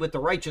accord with the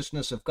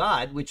righteousness of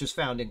God, which is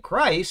found in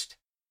Christ,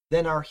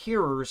 then our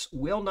hearers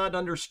will not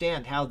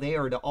understand how they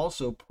are to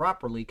also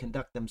properly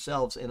conduct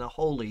themselves in a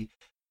holy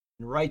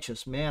and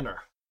righteous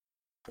manner.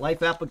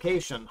 Life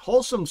application.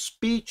 Wholesome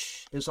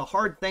speech is a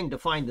hard thing to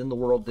find in the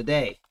world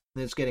today.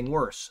 It's getting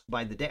worse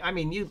by the day. I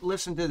mean, you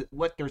listen to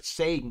what they're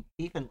saying,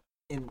 even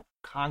in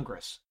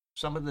Congress.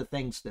 Some of the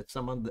things that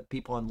some of the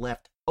people on the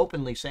left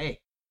openly say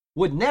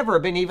would never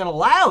have been even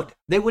allowed.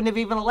 They wouldn't have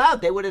even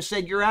allowed. They would have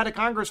said, you're out of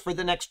Congress for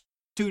the next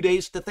 2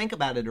 days to think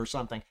about it or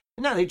something.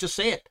 No, they just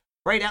say it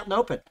right out and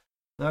open.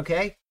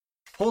 Okay?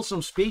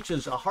 Wholesome speech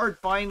is a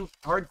hard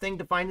thing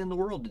to find in the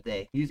world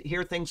today. You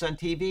hear things on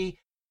TV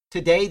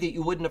today that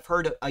you wouldn't have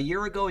heard a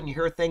year ago, and you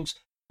hear things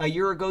a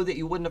year ago that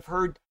you wouldn't have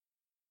heard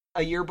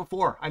a year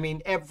before. I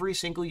mean, every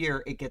single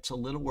year it gets a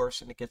little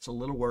worse, and it gets a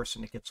little worse,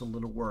 and it gets a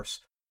little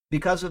worse.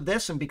 Because of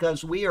this, and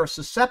because we are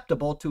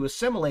susceptible to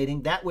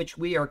assimilating that which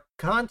we are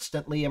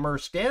constantly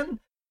immersed in,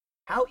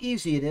 how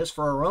easy it is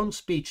for our own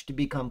speech to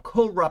become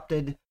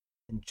corrupted,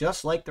 and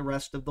just like the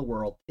rest of the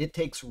world. It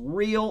takes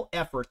real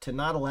effort to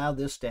not allow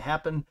this to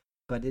happen,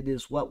 but it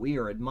is what we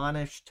are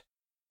admonished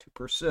to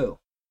pursue.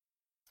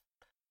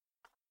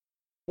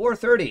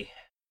 4:30.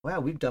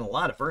 Wow, we've done a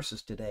lot of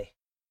verses today.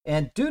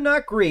 And do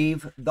not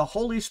grieve the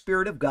Holy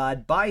Spirit of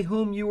God, by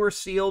whom you were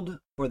sealed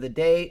for the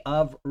day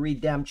of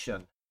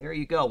redemption. There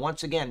you go.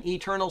 Once again,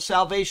 eternal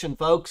salvation,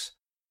 folks.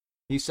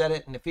 He said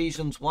it in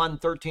Ephesians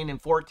 1:13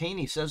 and 14.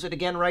 He says it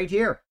again right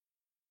here.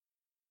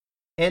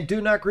 And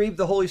do not grieve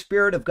the Holy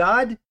Spirit of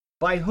God,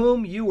 by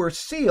whom you were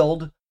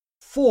sealed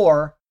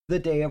for the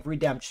day of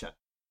redemption.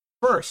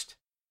 First,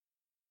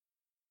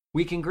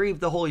 we can grieve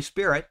the Holy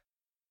Spirit,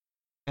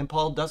 and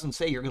Paul doesn't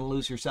say you're going to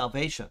lose your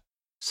salvation.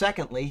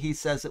 Secondly, he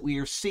says that we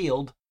are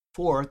sealed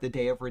for the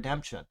day of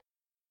redemption.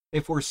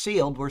 If we're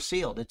sealed, we're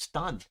sealed. It's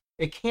done.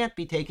 It can't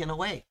be taken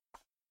away.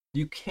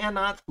 You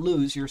cannot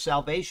lose your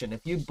salvation.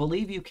 If you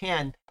believe you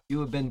can, you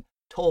have been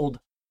told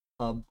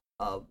a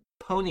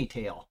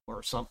ponytail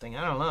or something.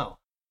 I don't know.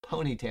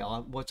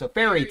 Ponytail. What's a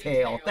fairy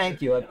tale?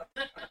 Thank you.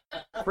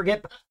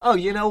 Forget. Oh,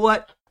 you know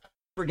what?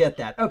 Forget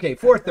that. Okay,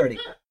 4:30.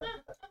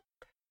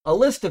 A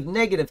list of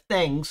negative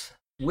things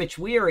which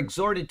we are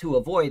exhorted to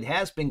avoid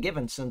has been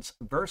given since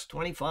verse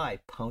 25.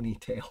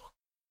 Ponytail.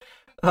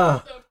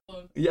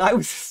 Yeah, I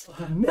was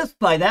missed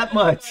by that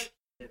much.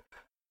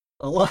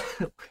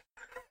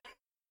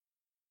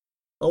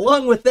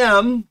 Along with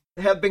them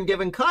have been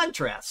given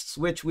contrasts,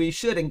 which we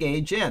should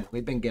engage in.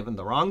 We've been given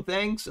the wrong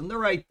things and the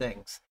right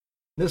things.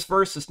 This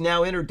verse is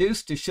now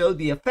introduced to show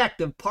the effect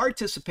of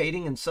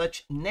participating in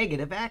such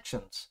negative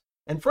actions.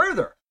 And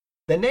further,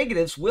 the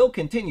negatives will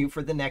continue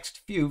for the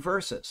next few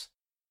verses.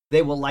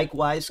 They will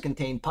likewise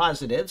contain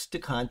positives to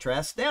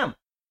contrast them.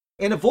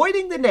 In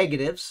avoiding the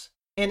negatives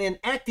and in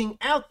acting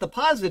out the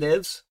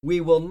positives,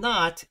 we will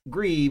not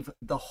grieve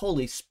the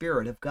Holy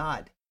Spirit of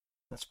God.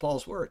 That's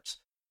Paul's words.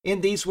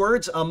 In these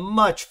words, a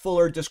much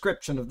fuller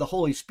description of the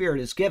Holy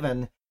Spirit is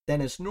given than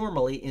is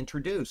normally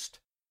introduced.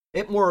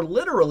 It more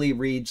literally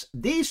reads,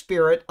 the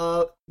Spirit,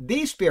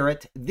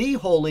 the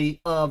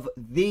Holy of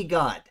the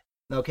God.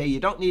 Okay, you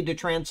don't need to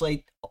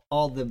translate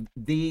all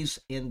these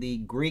in the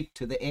Greek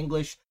to the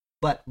English,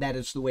 but that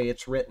is the way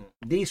it's written.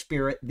 The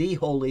Spirit, the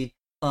Holy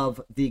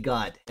of the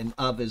God, and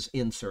of is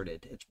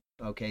inserted.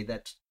 Okay,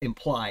 that's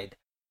implied.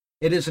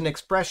 It is an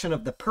expression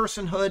of the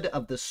personhood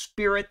of the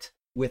Spirit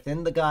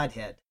within the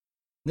Godhead.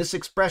 This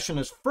expression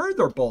is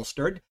further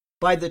bolstered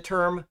by the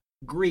term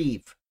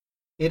grieve.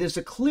 It is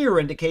a clear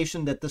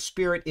indication that the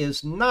Spirit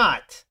is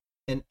not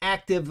an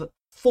active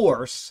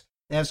force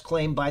as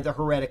claimed by the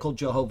heretical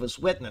Jehovah's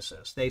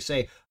Witnesses. They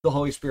say the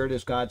Holy Spirit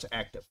is God's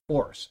active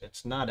force.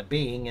 It's not a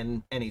being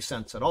in any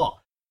sense at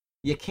all.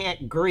 You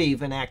can't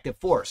grieve an active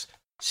force.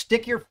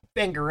 Stick your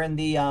finger in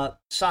the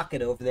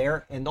socket over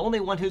there, and the only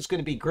one who's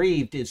going to be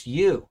grieved is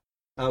you.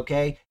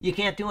 Okay? You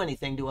can't do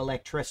anything to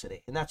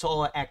electricity, and that's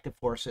all an active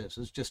force is.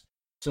 It's just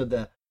so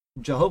the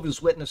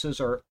Jehovah's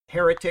Witnesses are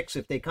heretics.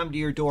 If they come to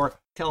your door,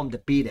 tell them to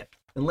beat it,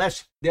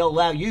 unless they'll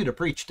allow you to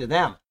preach to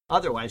them.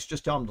 Otherwise,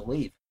 just tell them to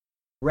leave.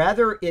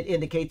 Rather, it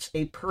indicates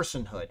a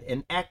personhood.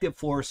 An active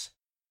force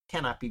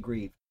cannot be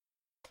grieved.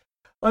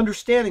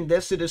 Understanding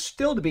this, it is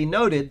still to be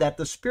noted that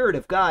the Spirit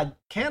of God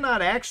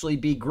cannot actually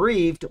be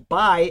grieved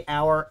by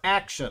our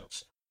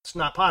actions. It's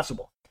not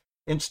possible.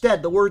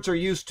 Instead, the words are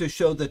used to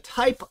show the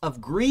type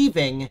of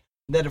grieving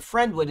that a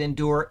friend would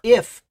endure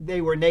if they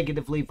were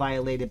negatively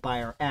violated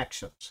by our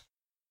actions.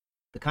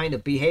 The kind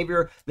of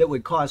behavior that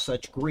would cause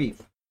such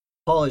grief.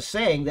 Paul is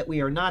saying that we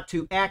are not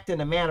to act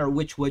in a manner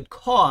which would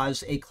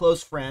cause a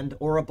close friend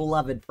or a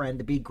beloved friend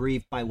to be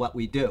grieved by what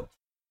we do.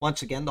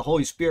 Once again, the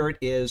Holy Spirit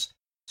is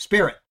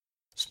spirit.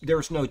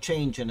 There's no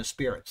change in a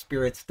spirit.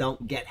 Spirits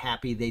don't get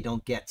happy. They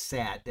don't get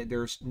sad.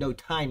 There's no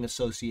time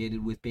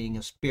associated with being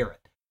a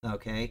spirit.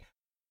 Okay?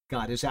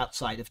 God is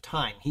outside of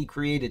time. He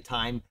created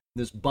time,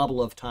 this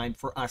bubble of time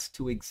for us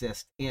to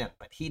exist in.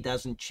 But he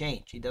doesn't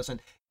change. He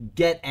doesn't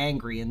get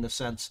angry in the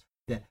sense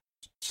that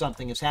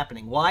something is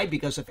happening. Why?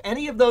 Because if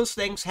any of those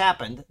things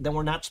happened, then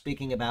we're not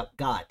speaking about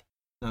God.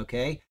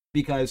 Okay?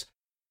 Because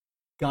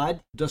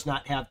God does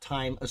not have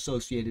time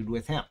associated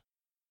with him.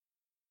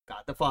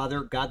 God the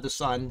Father, God the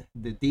Son,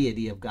 the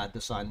deity of God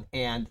the Son,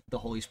 and the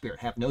Holy Spirit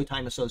have no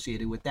time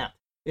associated with them.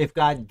 If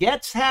God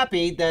gets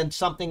happy, then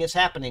something is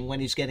happening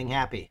when he's getting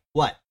happy.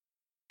 What?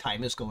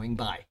 Time is going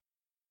by.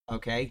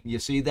 Okay? You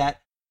see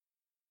that?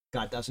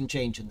 God doesn't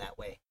change in that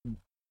way.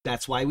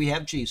 That's why we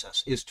have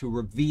Jesus, is to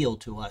reveal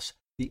to us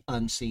the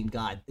unseen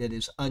God that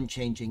is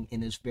unchanging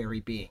in his very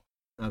being.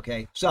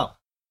 Okay? So,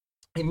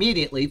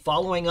 immediately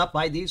following up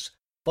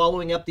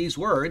these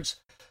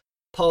words,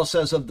 Paul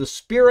says of the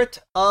Spirit,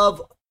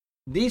 of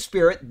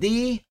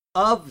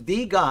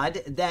the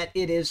God, that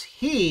it is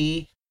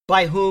he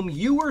by whom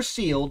you were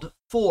sealed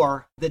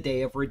for the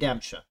day of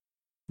redemption.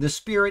 The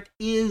Spirit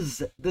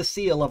is the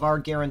seal of our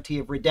guarantee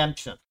of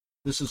redemption.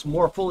 This is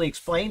more fully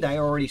explained. I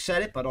already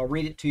said it, but I'll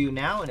read it to you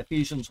now in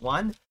Ephesians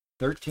 1,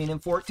 13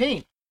 and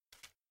 14.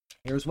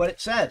 Here's what it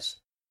says.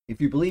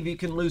 If you believe you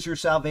can lose your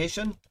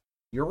salvation,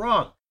 you're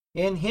wrong.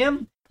 In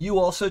him you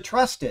also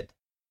trusted.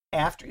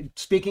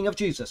 Speaking of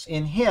Jesus,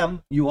 in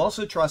him you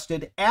also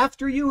trusted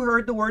after you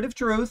heard the word of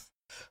truth,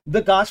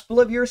 the gospel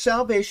of your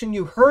salvation.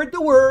 You heard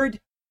the word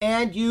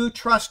and you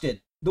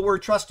trusted. The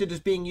word trusted is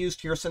being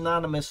used here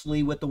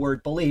synonymously with the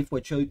word belief,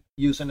 which you'll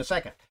use in a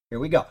second. Here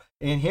we go.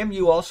 In him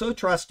you also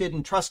trusted,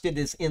 and trusted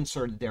is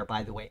inserted there,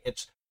 by the way.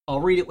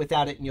 I'll read it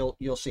without it and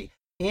you'll see.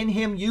 In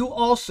him you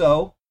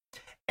also,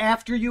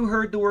 after you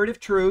heard the word of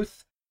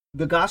truth,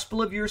 the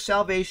gospel of your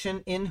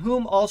salvation, in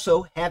whom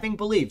also having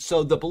believed.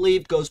 So the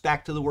believed goes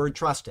back to the word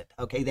trusted.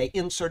 Okay, they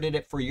inserted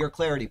it for your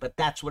clarity, but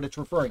that's what it's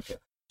referring to.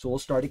 So we'll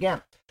start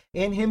again.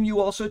 In him you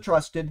also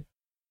trusted,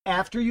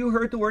 after you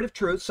heard the word of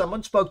truth,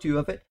 someone spoke to you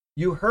of it,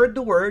 you heard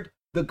the word,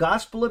 the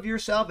gospel of your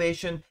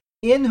salvation,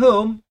 in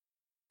whom,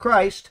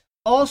 Christ,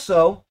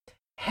 also,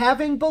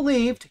 having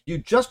believed, you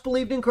just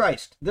believed in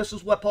Christ. This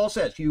is what Paul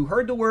says. You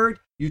heard the word,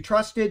 you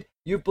trusted,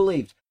 you've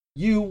believed.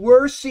 You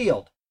were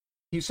sealed.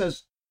 He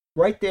says,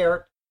 right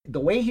there, the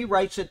way he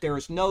writes it, there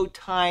is no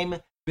time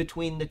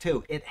between the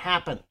two. It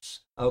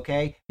happens,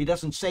 okay? He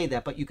doesn't say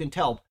that, but you can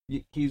tell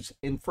he's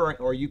inferring,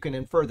 or you can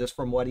infer this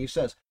from what he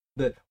says,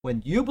 that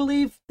when you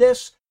believe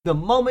this, the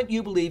moment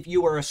you believe,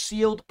 you are a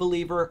sealed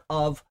believer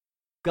of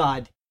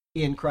God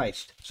in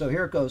Christ. So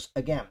here it goes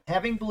again.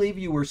 Having believed,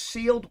 you were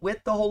sealed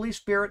with the Holy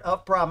Spirit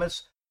of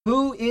promise,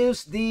 who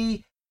is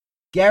the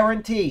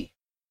guarantee.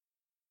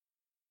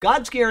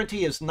 God's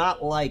guarantee is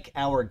not like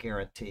our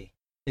guarantee.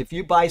 If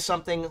you buy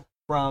something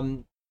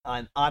from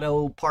an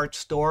auto parts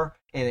store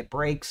and it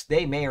breaks,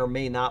 they may or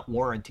may not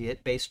warranty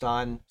it based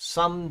on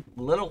some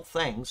little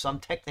thing, some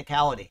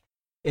technicality.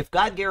 If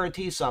God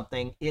guarantees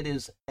something, it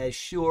is as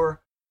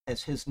sure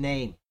as his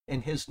name,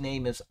 and his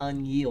name is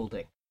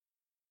unyielding.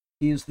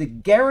 He is the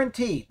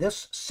guarantee.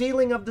 This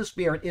sealing of the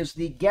Spirit is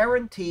the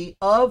guarantee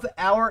of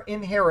our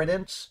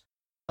inheritance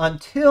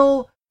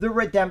until the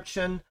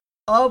redemption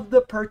of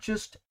the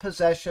purchased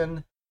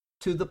possession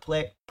to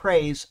the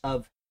praise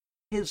of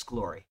his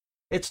glory.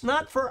 It's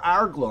not for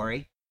our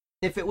glory.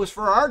 If it was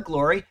for our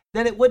glory,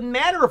 then it wouldn't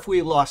matter if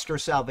we lost our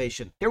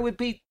salvation. There would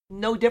be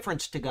no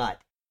difference to God.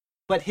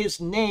 but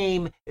his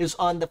name is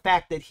on the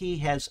fact that he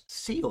has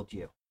sealed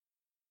you.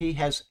 He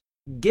has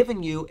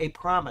given you a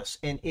promise,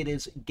 and it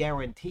is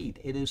guaranteed.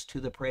 It is to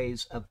the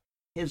praise of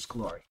his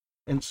glory.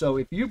 And so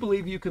if you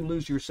believe you can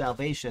lose your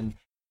salvation,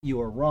 you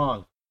are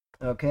wrong.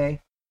 Okay?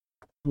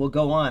 We'll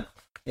go on.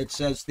 It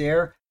says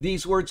there,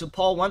 these words of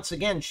Paul once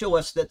again show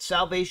us that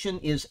salvation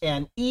is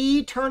an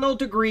eternal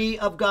decree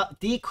of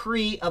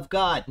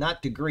God,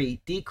 not degree,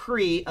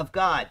 decree of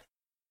God.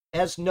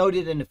 As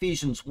noted in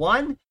Ephesians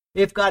 1,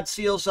 if God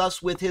seals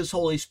us with his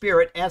Holy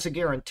Spirit as a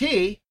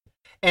guarantee,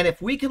 and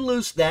if we can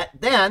lose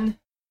that, then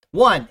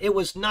 1, it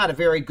was not a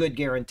very good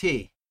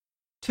guarantee.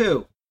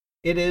 2,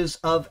 it is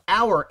of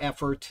our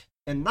effort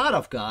and not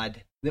of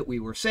God that we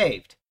were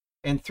saved.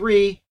 And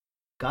 3,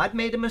 God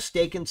made a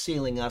mistake in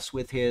sealing us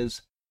with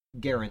his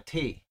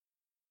guarantee.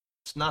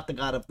 It's not the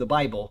God of the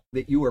Bible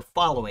that you are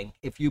following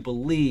if you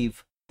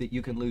believe that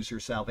you can lose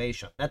your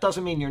salvation. That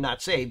doesn't mean you're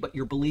not saved, but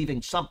you're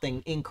believing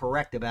something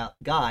incorrect about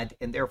God,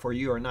 and therefore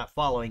you are not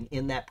following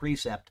in that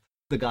precept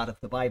the God of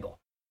the Bible.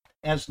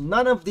 As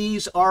none of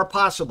these are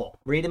possible.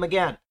 Read them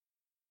again.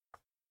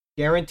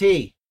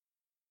 Guarantee.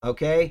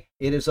 Okay?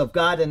 It is of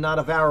God and not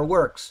of our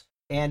works.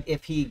 And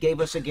if he gave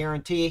us a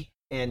guarantee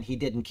and he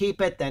didn't keep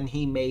it, then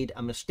he made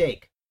a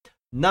mistake.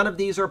 None of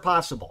these are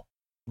possible.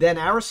 Then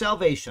our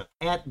salvation,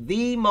 at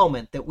the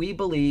moment that we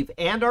believe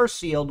and are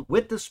sealed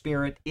with the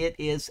Spirit, it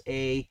is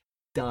a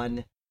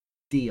done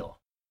deal.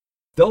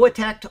 Though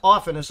attacked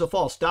often as a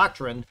false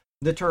doctrine,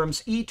 the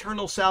terms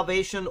eternal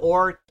salvation,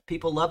 or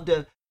people love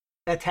to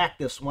attack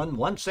this one,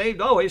 once saved,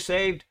 always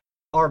saved,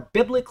 are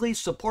biblically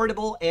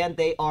supportable and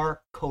they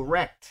are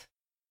correct.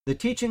 The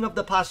teaching of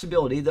the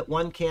possibility that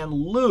one can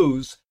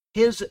lose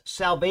his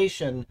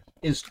salvation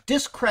is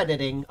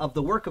discrediting of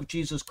the work of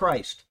Jesus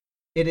Christ.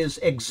 It is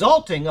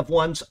exalting of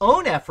one's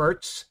own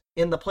efforts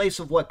in the place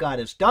of what God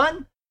has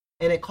done,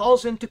 and it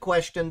calls into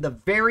question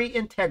the very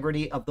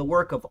integrity of the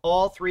work of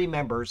all three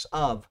members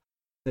of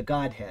the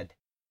Godhead.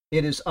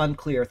 It is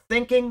unclear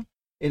thinking,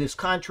 it is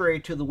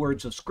contrary to the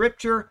words of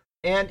Scripture,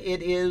 and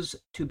it is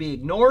to be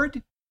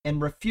ignored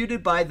and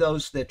refuted by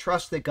those that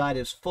trust that God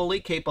is fully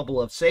capable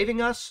of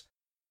saving us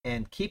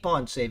and keep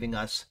on saving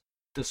us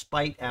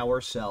despite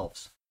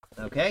ourselves.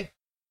 Okay?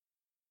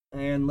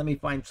 And let me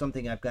find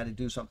something. I've got to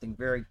do something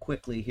very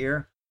quickly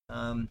here.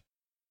 I've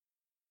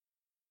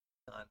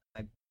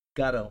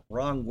got a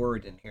wrong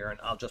word in here, and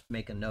I'll just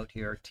make a note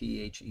here.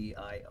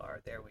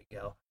 T-H-E-I-R. There we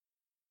go.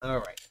 All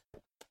right.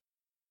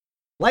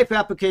 Life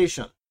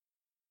application.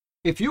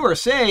 If you are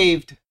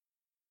saved,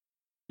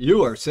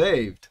 you are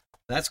saved.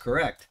 That's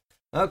correct.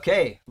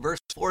 Okay, verse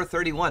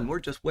 431. We're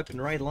just whipping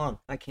right along.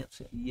 I can't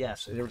see.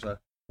 Yes, there was a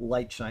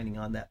light shining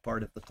on that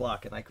part of the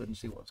clock, and I couldn't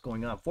see what was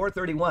going on.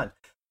 431.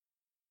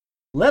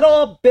 Let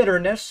all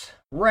bitterness,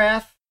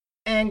 wrath,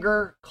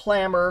 anger,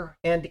 clamor,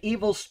 and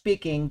evil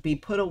speaking be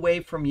put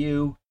away from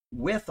you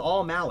with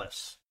all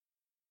malice.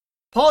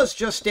 Paul has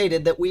just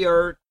stated that we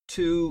are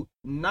to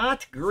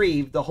not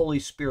grieve the Holy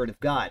Spirit of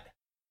God.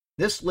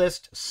 This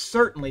list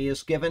certainly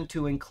is given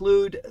to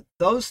include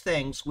those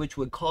things which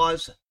would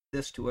cause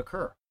this to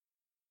occur.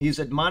 He's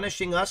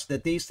admonishing us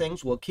that these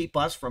things will keep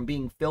us from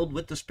being filled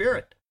with the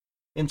Spirit.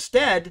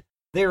 Instead,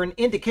 they're an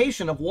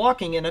indication of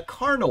walking in a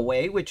carnal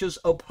way, which is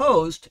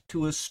opposed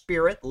to a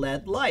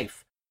Spirit-led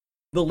life.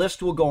 The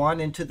list will go on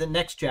into the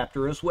next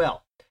chapter as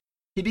well.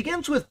 He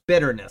begins with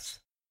bitterness.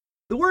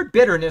 The word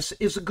bitterness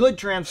is a good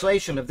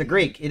translation of the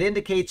Greek. It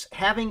indicates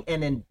having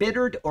an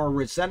embittered or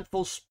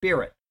resentful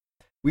spirit.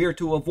 We are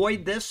to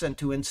avoid this and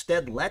to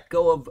instead let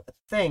go of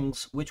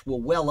things which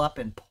will well up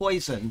and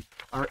poison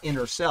our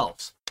inner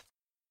selves.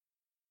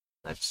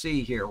 Let's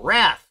see here.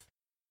 Wrath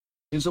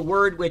is a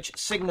word which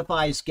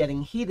signifies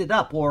getting heated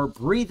up or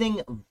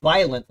breathing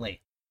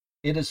violently.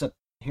 It is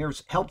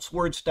here's Helps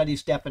Word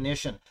Studies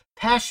definition,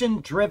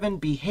 passion-driven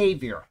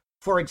behavior.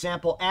 For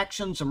example,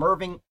 actions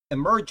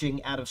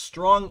emerging out of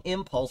strong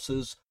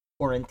impulses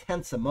or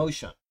intense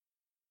emotion.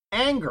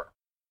 Anger,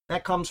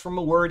 that comes from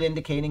a word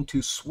indicating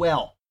to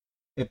swell.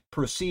 It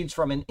proceeds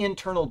from an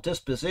internal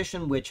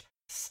disposition which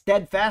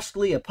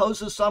steadfastly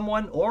opposes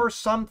someone or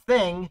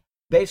something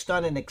based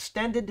on an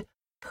extended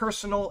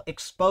personal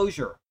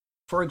exposure.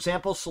 For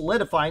example,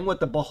 solidifying what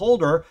the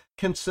beholder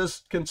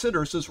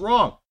considers as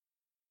wrong.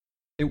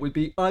 It would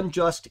be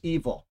unjust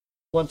evil.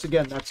 Once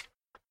again, that's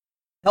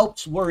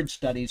Helps Word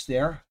Studies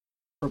there,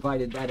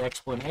 provided that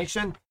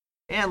explanation.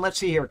 And let's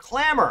see here,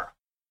 clamor.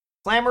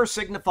 Clamor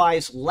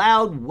signifies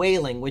loud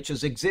wailing, which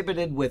is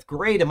exhibited with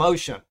great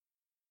emotion.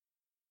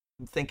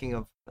 I'm thinking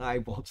of, I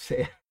won't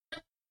say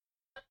it.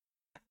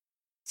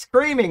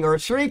 Screaming or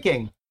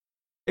shrieking.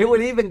 It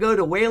would even go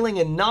to wailing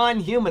in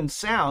non-human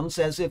sounds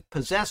as if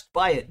possessed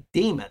by a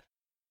demon.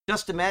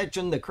 Just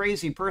imagine the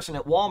crazy person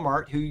at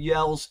Walmart who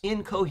yells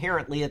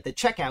incoherently at the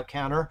checkout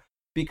counter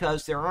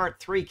because there aren't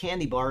 3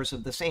 candy bars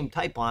of the same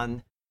type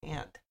on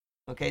hand.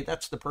 Okay,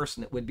 that's the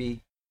person that would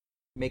be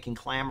making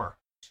clamor.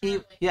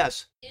 Charlie,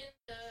 Yes.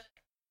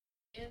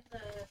 In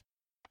the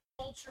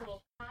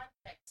cultural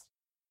context,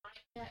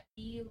 might that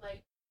be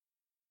like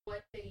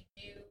what they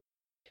do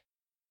in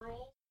the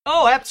world?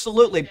 Oh,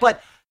 absolutely.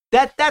 But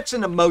that's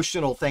an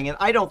emotional thing, and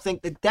I don't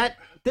think that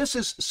this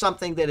is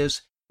something that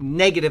is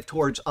negative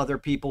towards other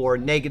people or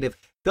negative.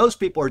 Those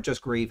people are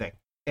just grieving.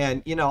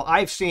 And,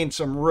 I've seen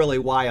some really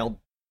wild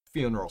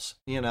funerals.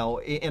 In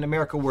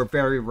America, we're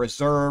very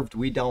reserved.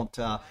 We don't,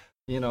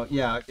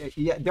 yeah,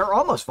 they're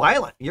almost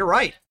violent. You're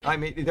right. I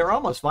mean, they're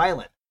almost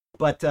violent.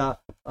 But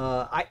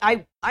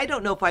I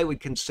don't know if I would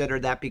consider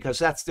that, because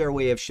that's their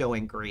way of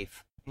showing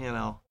grief.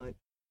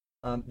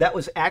 That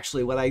was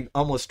actually what I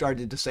almost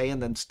started to say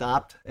and then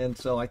stopped. And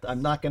so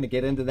I'm not going to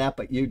get into that,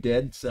 but you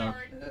did. So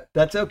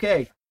that's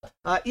okay.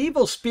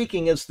 Evil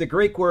speaking is the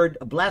Greek word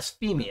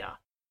blasphemia.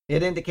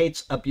 It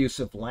indicates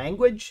abusive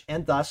language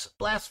and thus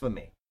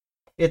blasphemy.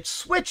 It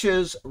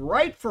switches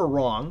right for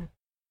wrong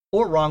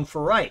or wrong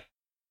for right.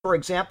 For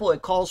example,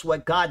 it calls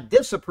what God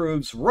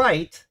disapproves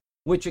right,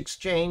 which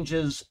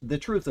exchanges the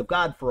truth of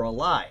God for a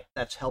lie.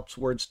 That's Helps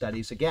Word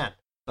Studies again.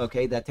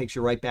 Okay, that takes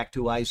you right back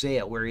to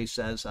Isaiah, where he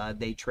says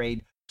they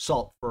trade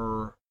salt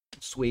for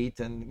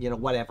sweet and,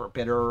 whatever,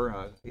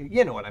 bitter.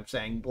 You know what I'm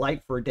saying?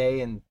 Light for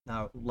day and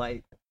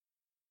light,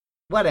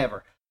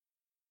 whatever.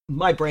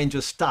 My brain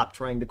just stopped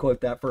trying to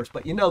quote that verse,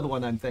 but you know the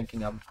one I'm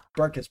thinking of.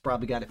 Burke has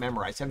probably got it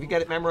memorized. Have you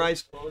got it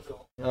memorized?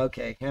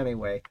 Okay,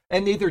 anyway.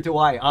 And neither do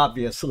I,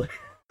 obviously.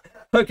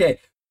 Okay,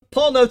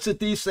 Paul notes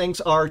that these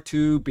things are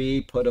to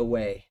be put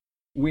away.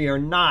 We are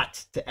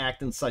not to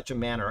act in such a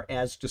manner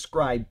as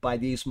described by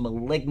these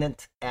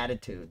malignant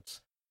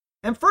attitudes.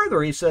 And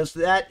further, he says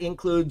that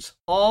includes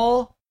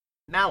all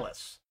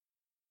malice.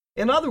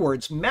 In other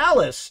words,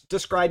 malice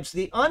describes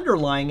the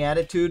underlying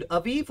attitude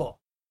of evil.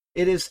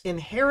 It is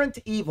inherent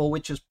evil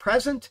which is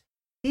present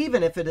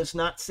even if it is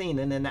not seen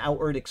in an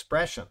outward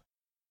expression.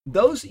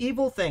 Those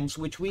evil things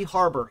which we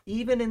harbor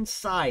even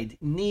inside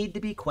need to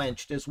be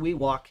quenched as we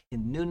walk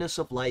in newness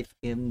of life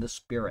in the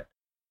Spirit.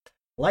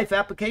 Life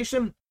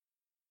application: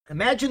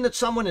 imagine that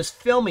someone is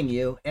filming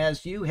you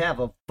as you have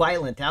a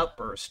violent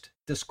outburst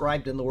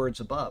described in the words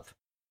above.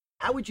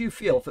 How would you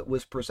feel if it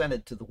was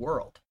presented to the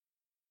world?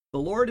 The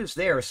Lord is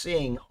there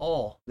seeing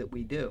all that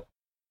we do.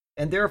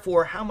 And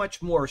therefore, how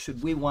much more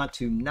should we want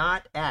to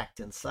not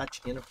act in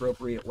such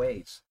inappropriate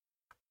ways?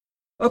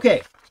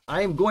 Okay,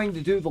 I am going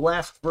to do the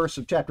last verse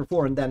of chapter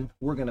 4, and then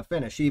we're going to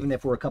finish, even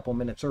if we're a couple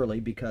minutes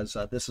early, because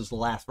this is the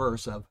last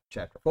verse of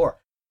chapter 4,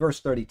 verse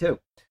 32.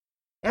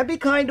 And be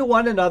kind to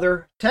one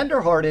another,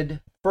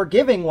 tender-hearted,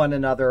 forgiving one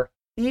another,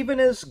 even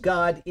as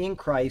God in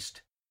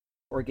Christ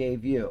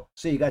forgave you.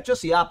 So you got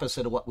just the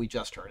opposite of what we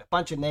just heard. A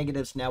bunch of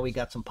negatives, now we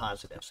got some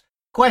positives.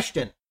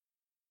 Question: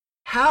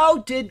 how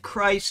did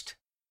Christ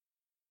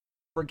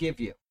forgive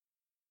you?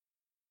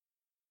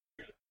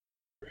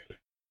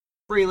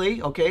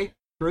 Freely, okay,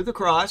 through the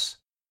cross.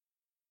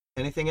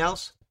 Anything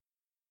else?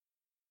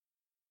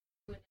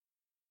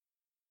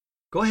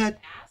 Go ahead.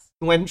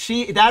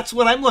 That's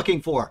what I'm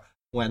looking for.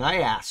 When I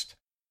asked.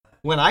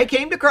 When I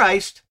came to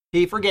Christ,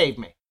 he forgave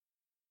me.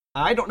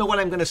 I don't know what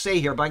I'm going to say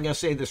here, but I'm going to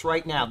say this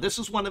right now. This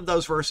is one of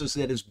those verses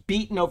that is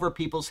beaten over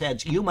people's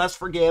heads. You must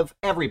forgive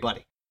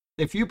everybody.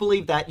 If you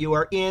believe that, you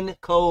are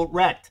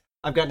incorrect.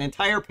 I've got an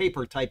entire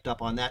paper typed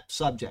up on that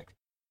subject.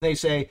 They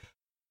say,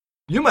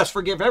 you must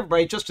forgive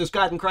everybody just as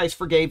God in Christ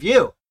forgave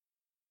you.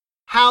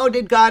 How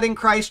did God in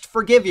Christ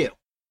forgive you?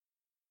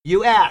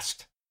 You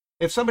asked.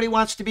 If somebody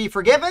wants to be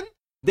forgiven,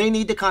 they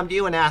need to come to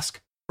you and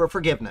ask for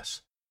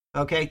forgiveness.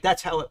 Okay,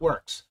 that's how it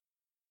works.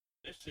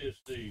 This is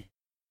the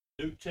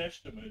New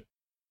Testament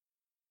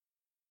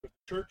for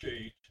the church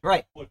age.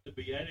 Right. What the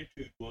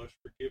Beatitude was: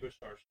 forgive us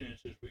our sins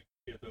as we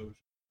forgive those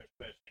who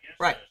trespass against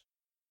right. us.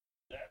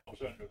 That was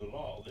under the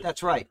law. This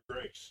That's right.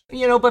 Grace.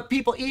 But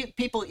people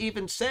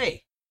even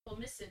say, well,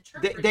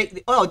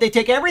 misinterpret. They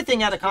take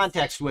everything out of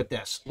context with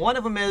this. One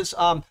of them is,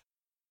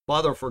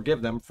 Father,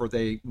 forgive them, for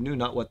they knew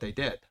not what they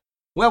did.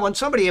 Well, when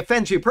somebody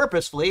offends you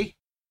purposefully,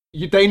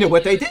 they knew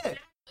what they did. Exactly.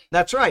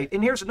 That's right.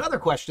 And here's another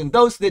question.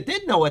 Those that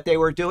did know what they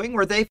were doing,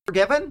 were they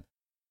forgiven?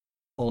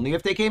 Only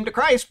if they came to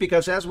Christ,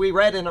 because as we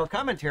read in our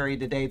commentary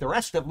today, the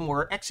rest of them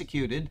were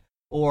executed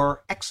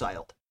or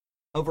exiled.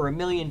 Over 1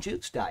 million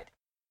Jews died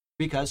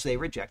because they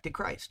rejected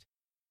Christ.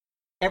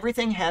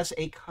 Everything has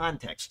a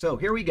context. So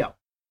here we go.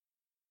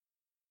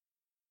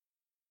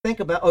 Think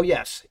about,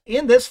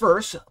 in this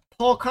verse,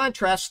 Paul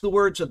contrasts the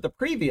words of the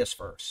previous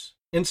verse.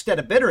 Instead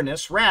of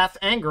bitterness, wrath,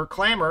 anger,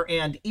 clamor,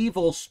 and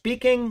evil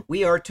speaking,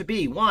 we are to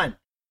be, 1,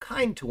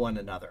 kind to one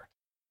another.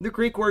 The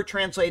Greek word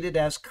translated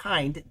as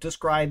kind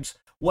describes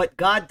what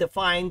God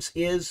defines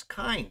is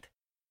kind,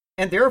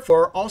 and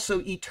therefore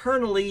also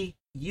eternally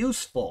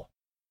useful.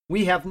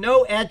 We have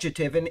no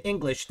adjective in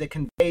English that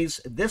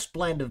conveys this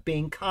blend of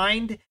being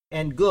kind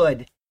and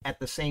good at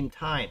the same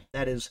time.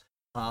 That is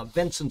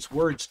Vincent's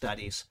Word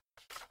Studies.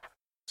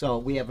 So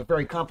we have a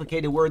very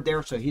complicated word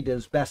there, so he did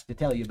his best to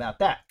tell you about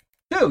that.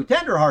 2,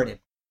 tenderhearted.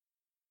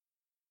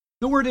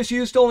 The word is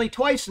used only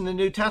twice in the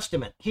New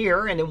Testament,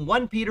 here and in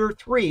 1 Peter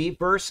 3,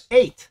 verse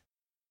 8.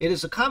 It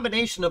is a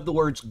combination of the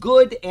words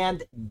good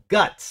and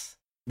guts.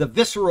 The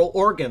visceral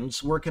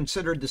organs were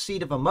considered the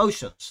seat of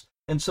emotions,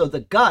 and so the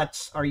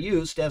guts are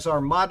used as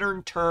our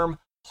modern term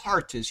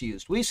heart is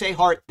used. We say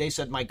heart, they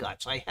said my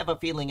guts. I have a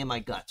feeling in my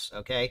guts,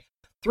 okay?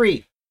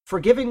 3,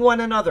 forgiving one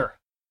another,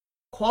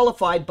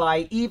 qualified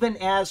by even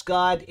as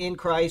God in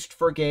Christ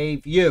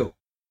forgave you.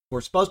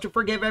 We're supposed to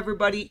forgive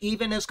everybody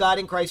even as God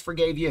in Christ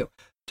forgave you.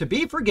 To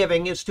be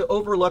forgiving is to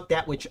overlook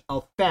that which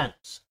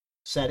offends,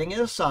 setting it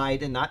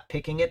aside and not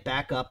picking it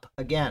back up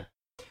again.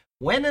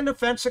 When an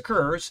offense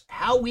occurs,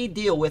 how we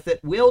deal with it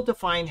will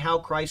define how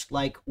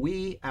Christ-like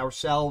we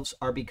ourselves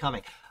are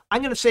becoming.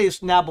 I'm going to say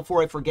this now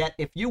before I forget.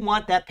 If you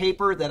want that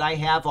paper that I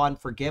have on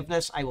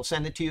forgiveness, I will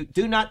send it to you.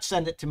 Do not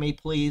send it to me,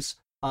 please,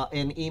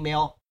 in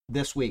email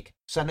this week.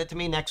 Send it to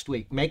me next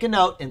week. Make a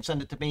note and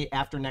send it to me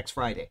after next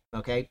Friday,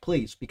 okay?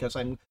 Please, because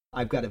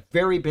I've got a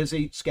very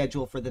busy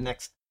schedule for the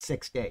next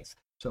 6 days.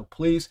 So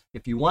please,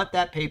 if you want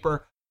that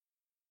paper,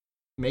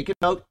 make a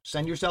note,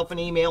 send yourself an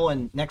email,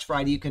 and next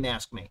Friday you can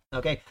ask me,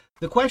 okay?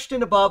 The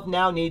question above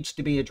now needs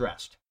to be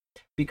addressed.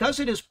 Because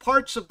it is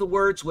parts of the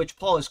words which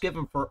Paul has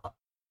given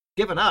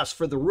us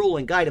for the rule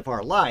and guide of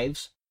our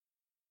lives.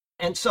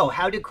 And so,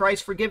 how did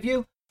Christ forgive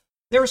you?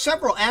 There are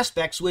several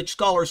aspects which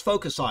scholars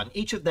focus on.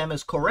 Each of them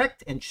is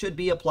correct and should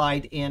be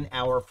applied in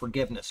our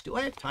forgiveness. Do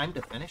I have time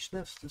to finish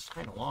this? This is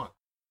kind of long.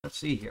 Let's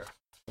see here.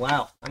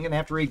 Wow, I'm going to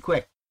have to read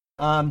quick.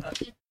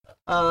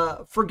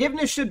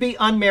 Forgiveness should be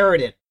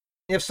unmerited.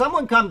 If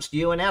someone comes to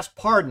you and asks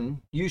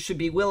pardon, you should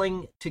be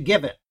willing to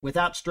give it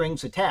without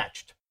strings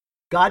attached.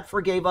 God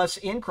forgave us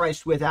in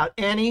Christ without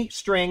any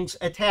strings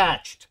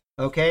attached.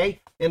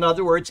 Okay? In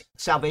other words,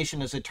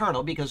 salvation is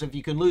eternal, because if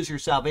you can lose your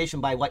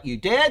salvation by what you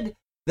did,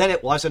 then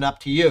it wasn't up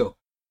to you.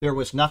 There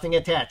was nothing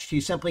attached.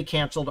 He simply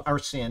canceled our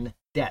sin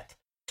debt.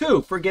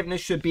 2,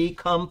 forgiveness should be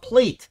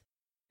complete.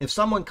 If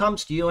someone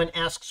comes to you and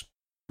asks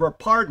for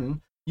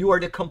pardon, you are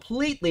to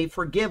completely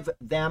forgive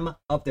them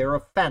of their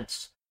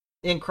offense.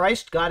 In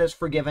Christ, God has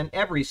forgiven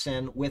every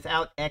sin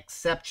without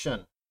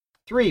exception.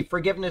 3,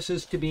 forgiveness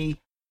is to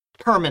be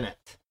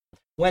permanent.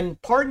 When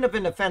pardon of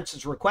an offense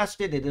is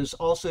requested, it is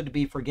also to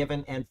be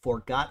forgiven and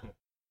forgotten.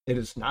 It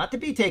is not to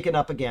be taken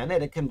up again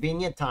at a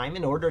convenient time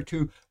in order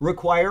to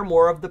require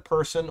more of the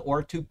person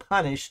or to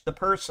punish the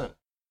person.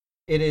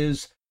 It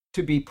is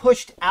to be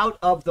pushed out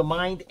of the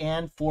mind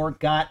and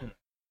forgotten.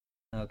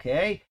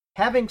 Okay?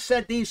 Having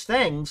said these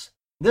things,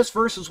 this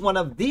verse is one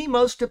of the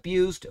most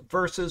abused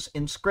verses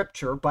in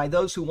Scripture by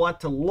those who want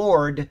to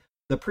lord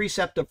the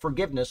precept of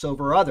forgiveness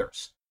over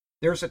others.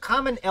 There's a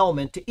common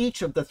element to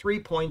each of the 3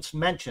 points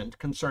mentioned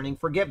concerning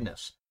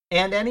forgiveness,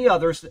 and any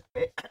others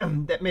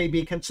that may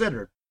be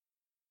considered,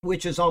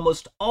 which is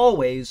almost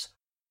always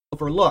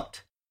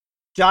overlooked.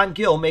 John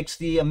Gill makes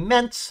the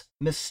immense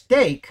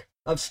mistake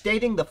of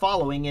stating the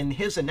following in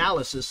his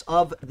analysis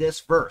of this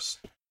verse.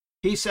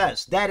 He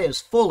says, that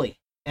is, fully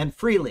and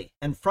freely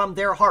and from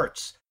their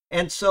hearts,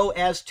 and so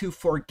as to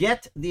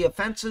forget the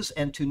offenses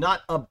and to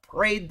not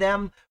upbraid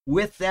them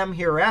with them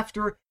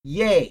hereafter,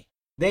 yea,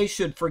 they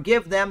should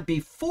forgive them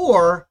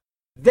before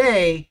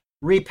they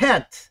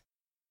repent,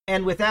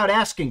 and without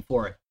asking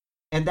for it.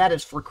 And that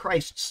is for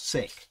Christ's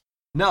sake.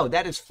 No,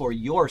 that is for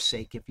your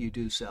sake if you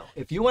do so.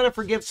 If you want to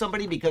forgive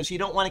somebody because you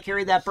don't want to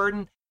carry that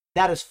burden,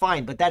 that is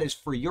fine, but that is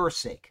for your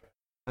sake.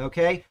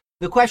 Okay?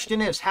 The question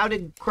is, how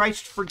did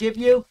Christ forgive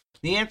you?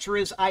 The answer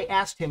is, I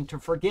asked him to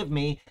forgive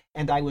me,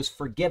 and I was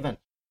forgiven.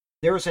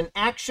 There is an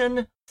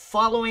action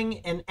following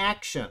an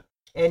action.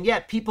 And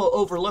yet people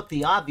overlook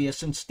the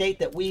obvious and state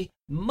that we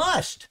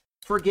must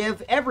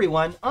forgive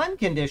everyone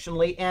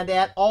unconditionally and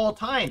at all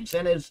times.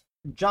 And as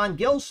John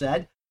Gill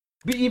said,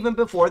 even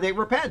before they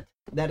repent.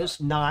 That is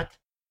not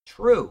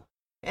true.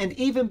 And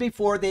even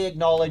before they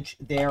acknowledge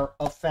their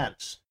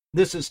offense.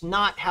 This is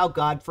not how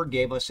God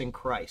forgave us in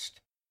Christ.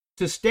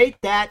 To state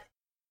that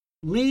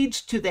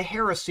leads to the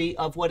heresy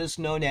of what is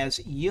known as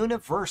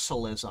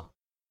universalism.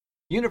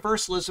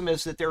 Universalism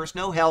is that there is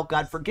no hell.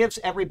 God forgives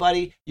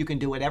everybody. You can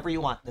do whatever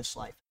you want in this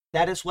life.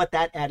 That is what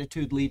that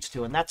attitude leads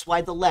to. And that's why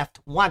the left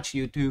wants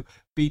you to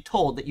be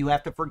told that you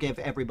have to forgive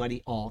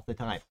everybody all the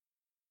time.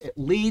 It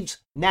leads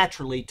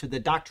naturally to the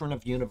doctrine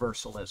of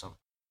universalism.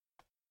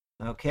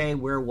 Okay,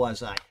 where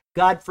was I?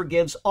 God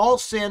forgives all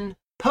sin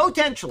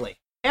potentially.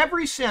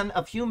 Every sin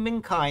of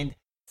humankind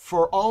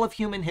for all of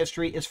human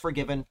history is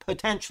forgiven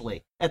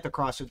potentially at the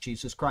cross of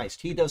Jesus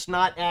Christ. He does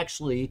not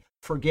actually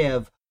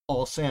forgive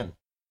all sin.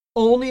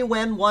 Only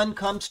when one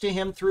comes to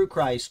him through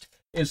Christ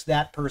is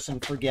that person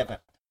forgiven.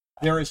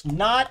 There is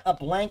not a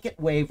blanket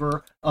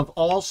waiver of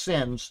all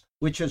sins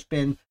which has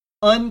been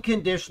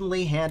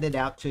unconditionally handed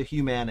out to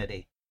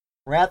humanity.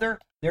 Rather,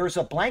 there is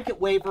a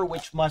blanket waiver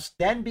which must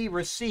then be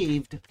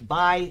received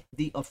by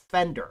the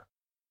offender.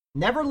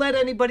 Never let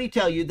anybody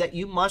tell you that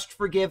you must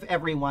forgive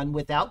everyone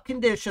without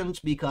conditions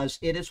because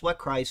it is what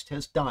Christ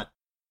has done.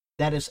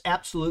 That is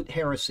absolute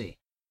heresy.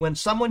 When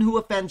someone who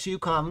offends you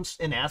comes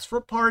and asks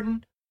for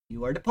pardon,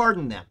 you are to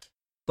pardon them.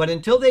 But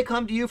until they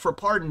come to you for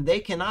pardon,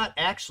 they cannot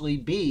actually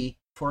be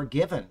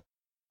forgiven.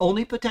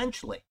 Only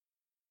potentially.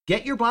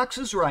 Get your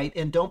boxes right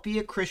and don't be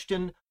a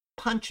Christian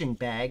punching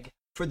bag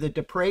for the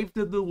depraved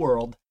of the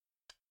world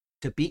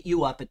to beat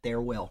you up at their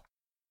will.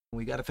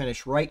 We got to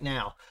finish right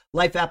now.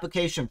 Life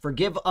application: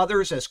 forgive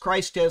others as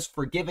Christ has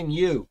forgiven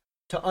you.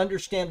 To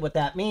understand what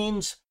that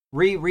means,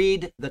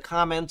 reread the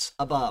comments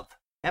above.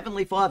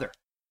 Heavenly Father,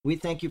 we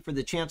thank you for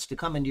the chance to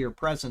come into your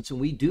presence, and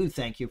we do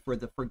thank you for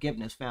the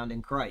forgiveness found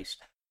in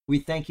Christ. We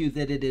thank you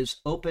that it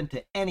is open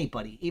to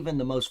anybody, even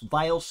the most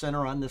vile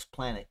sinner on this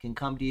planet can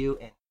come to you,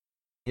 and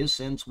his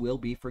sins will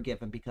be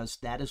forgiven, because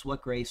that is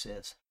what grace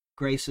is.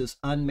 Grace is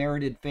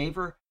unmerited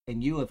favor,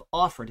 and you have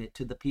offered it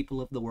to the people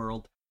of the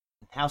world.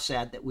 And how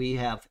sad that we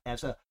have,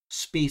 as a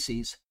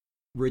species,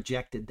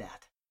 rejected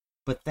that.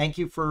 But thank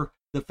you for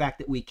the fact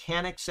that we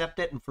can accept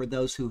it, and for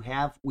those who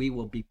have, we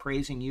will be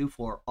praising you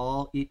for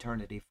all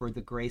eternity for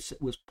the grace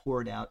that was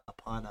poured out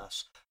upon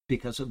us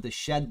because of the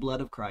shed blood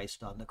of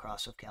Christ on the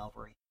cross of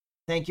Calvary.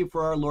 Thank you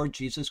for our Lord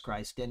Jesus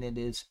Christ, and it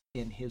is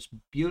in his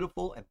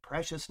beautiful and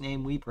precious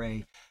name we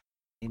pray.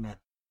 Amen.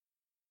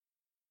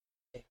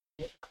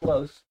 Get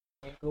close.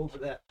 Can't go over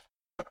that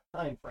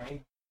time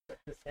frame. Set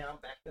this down,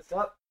 back this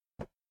up.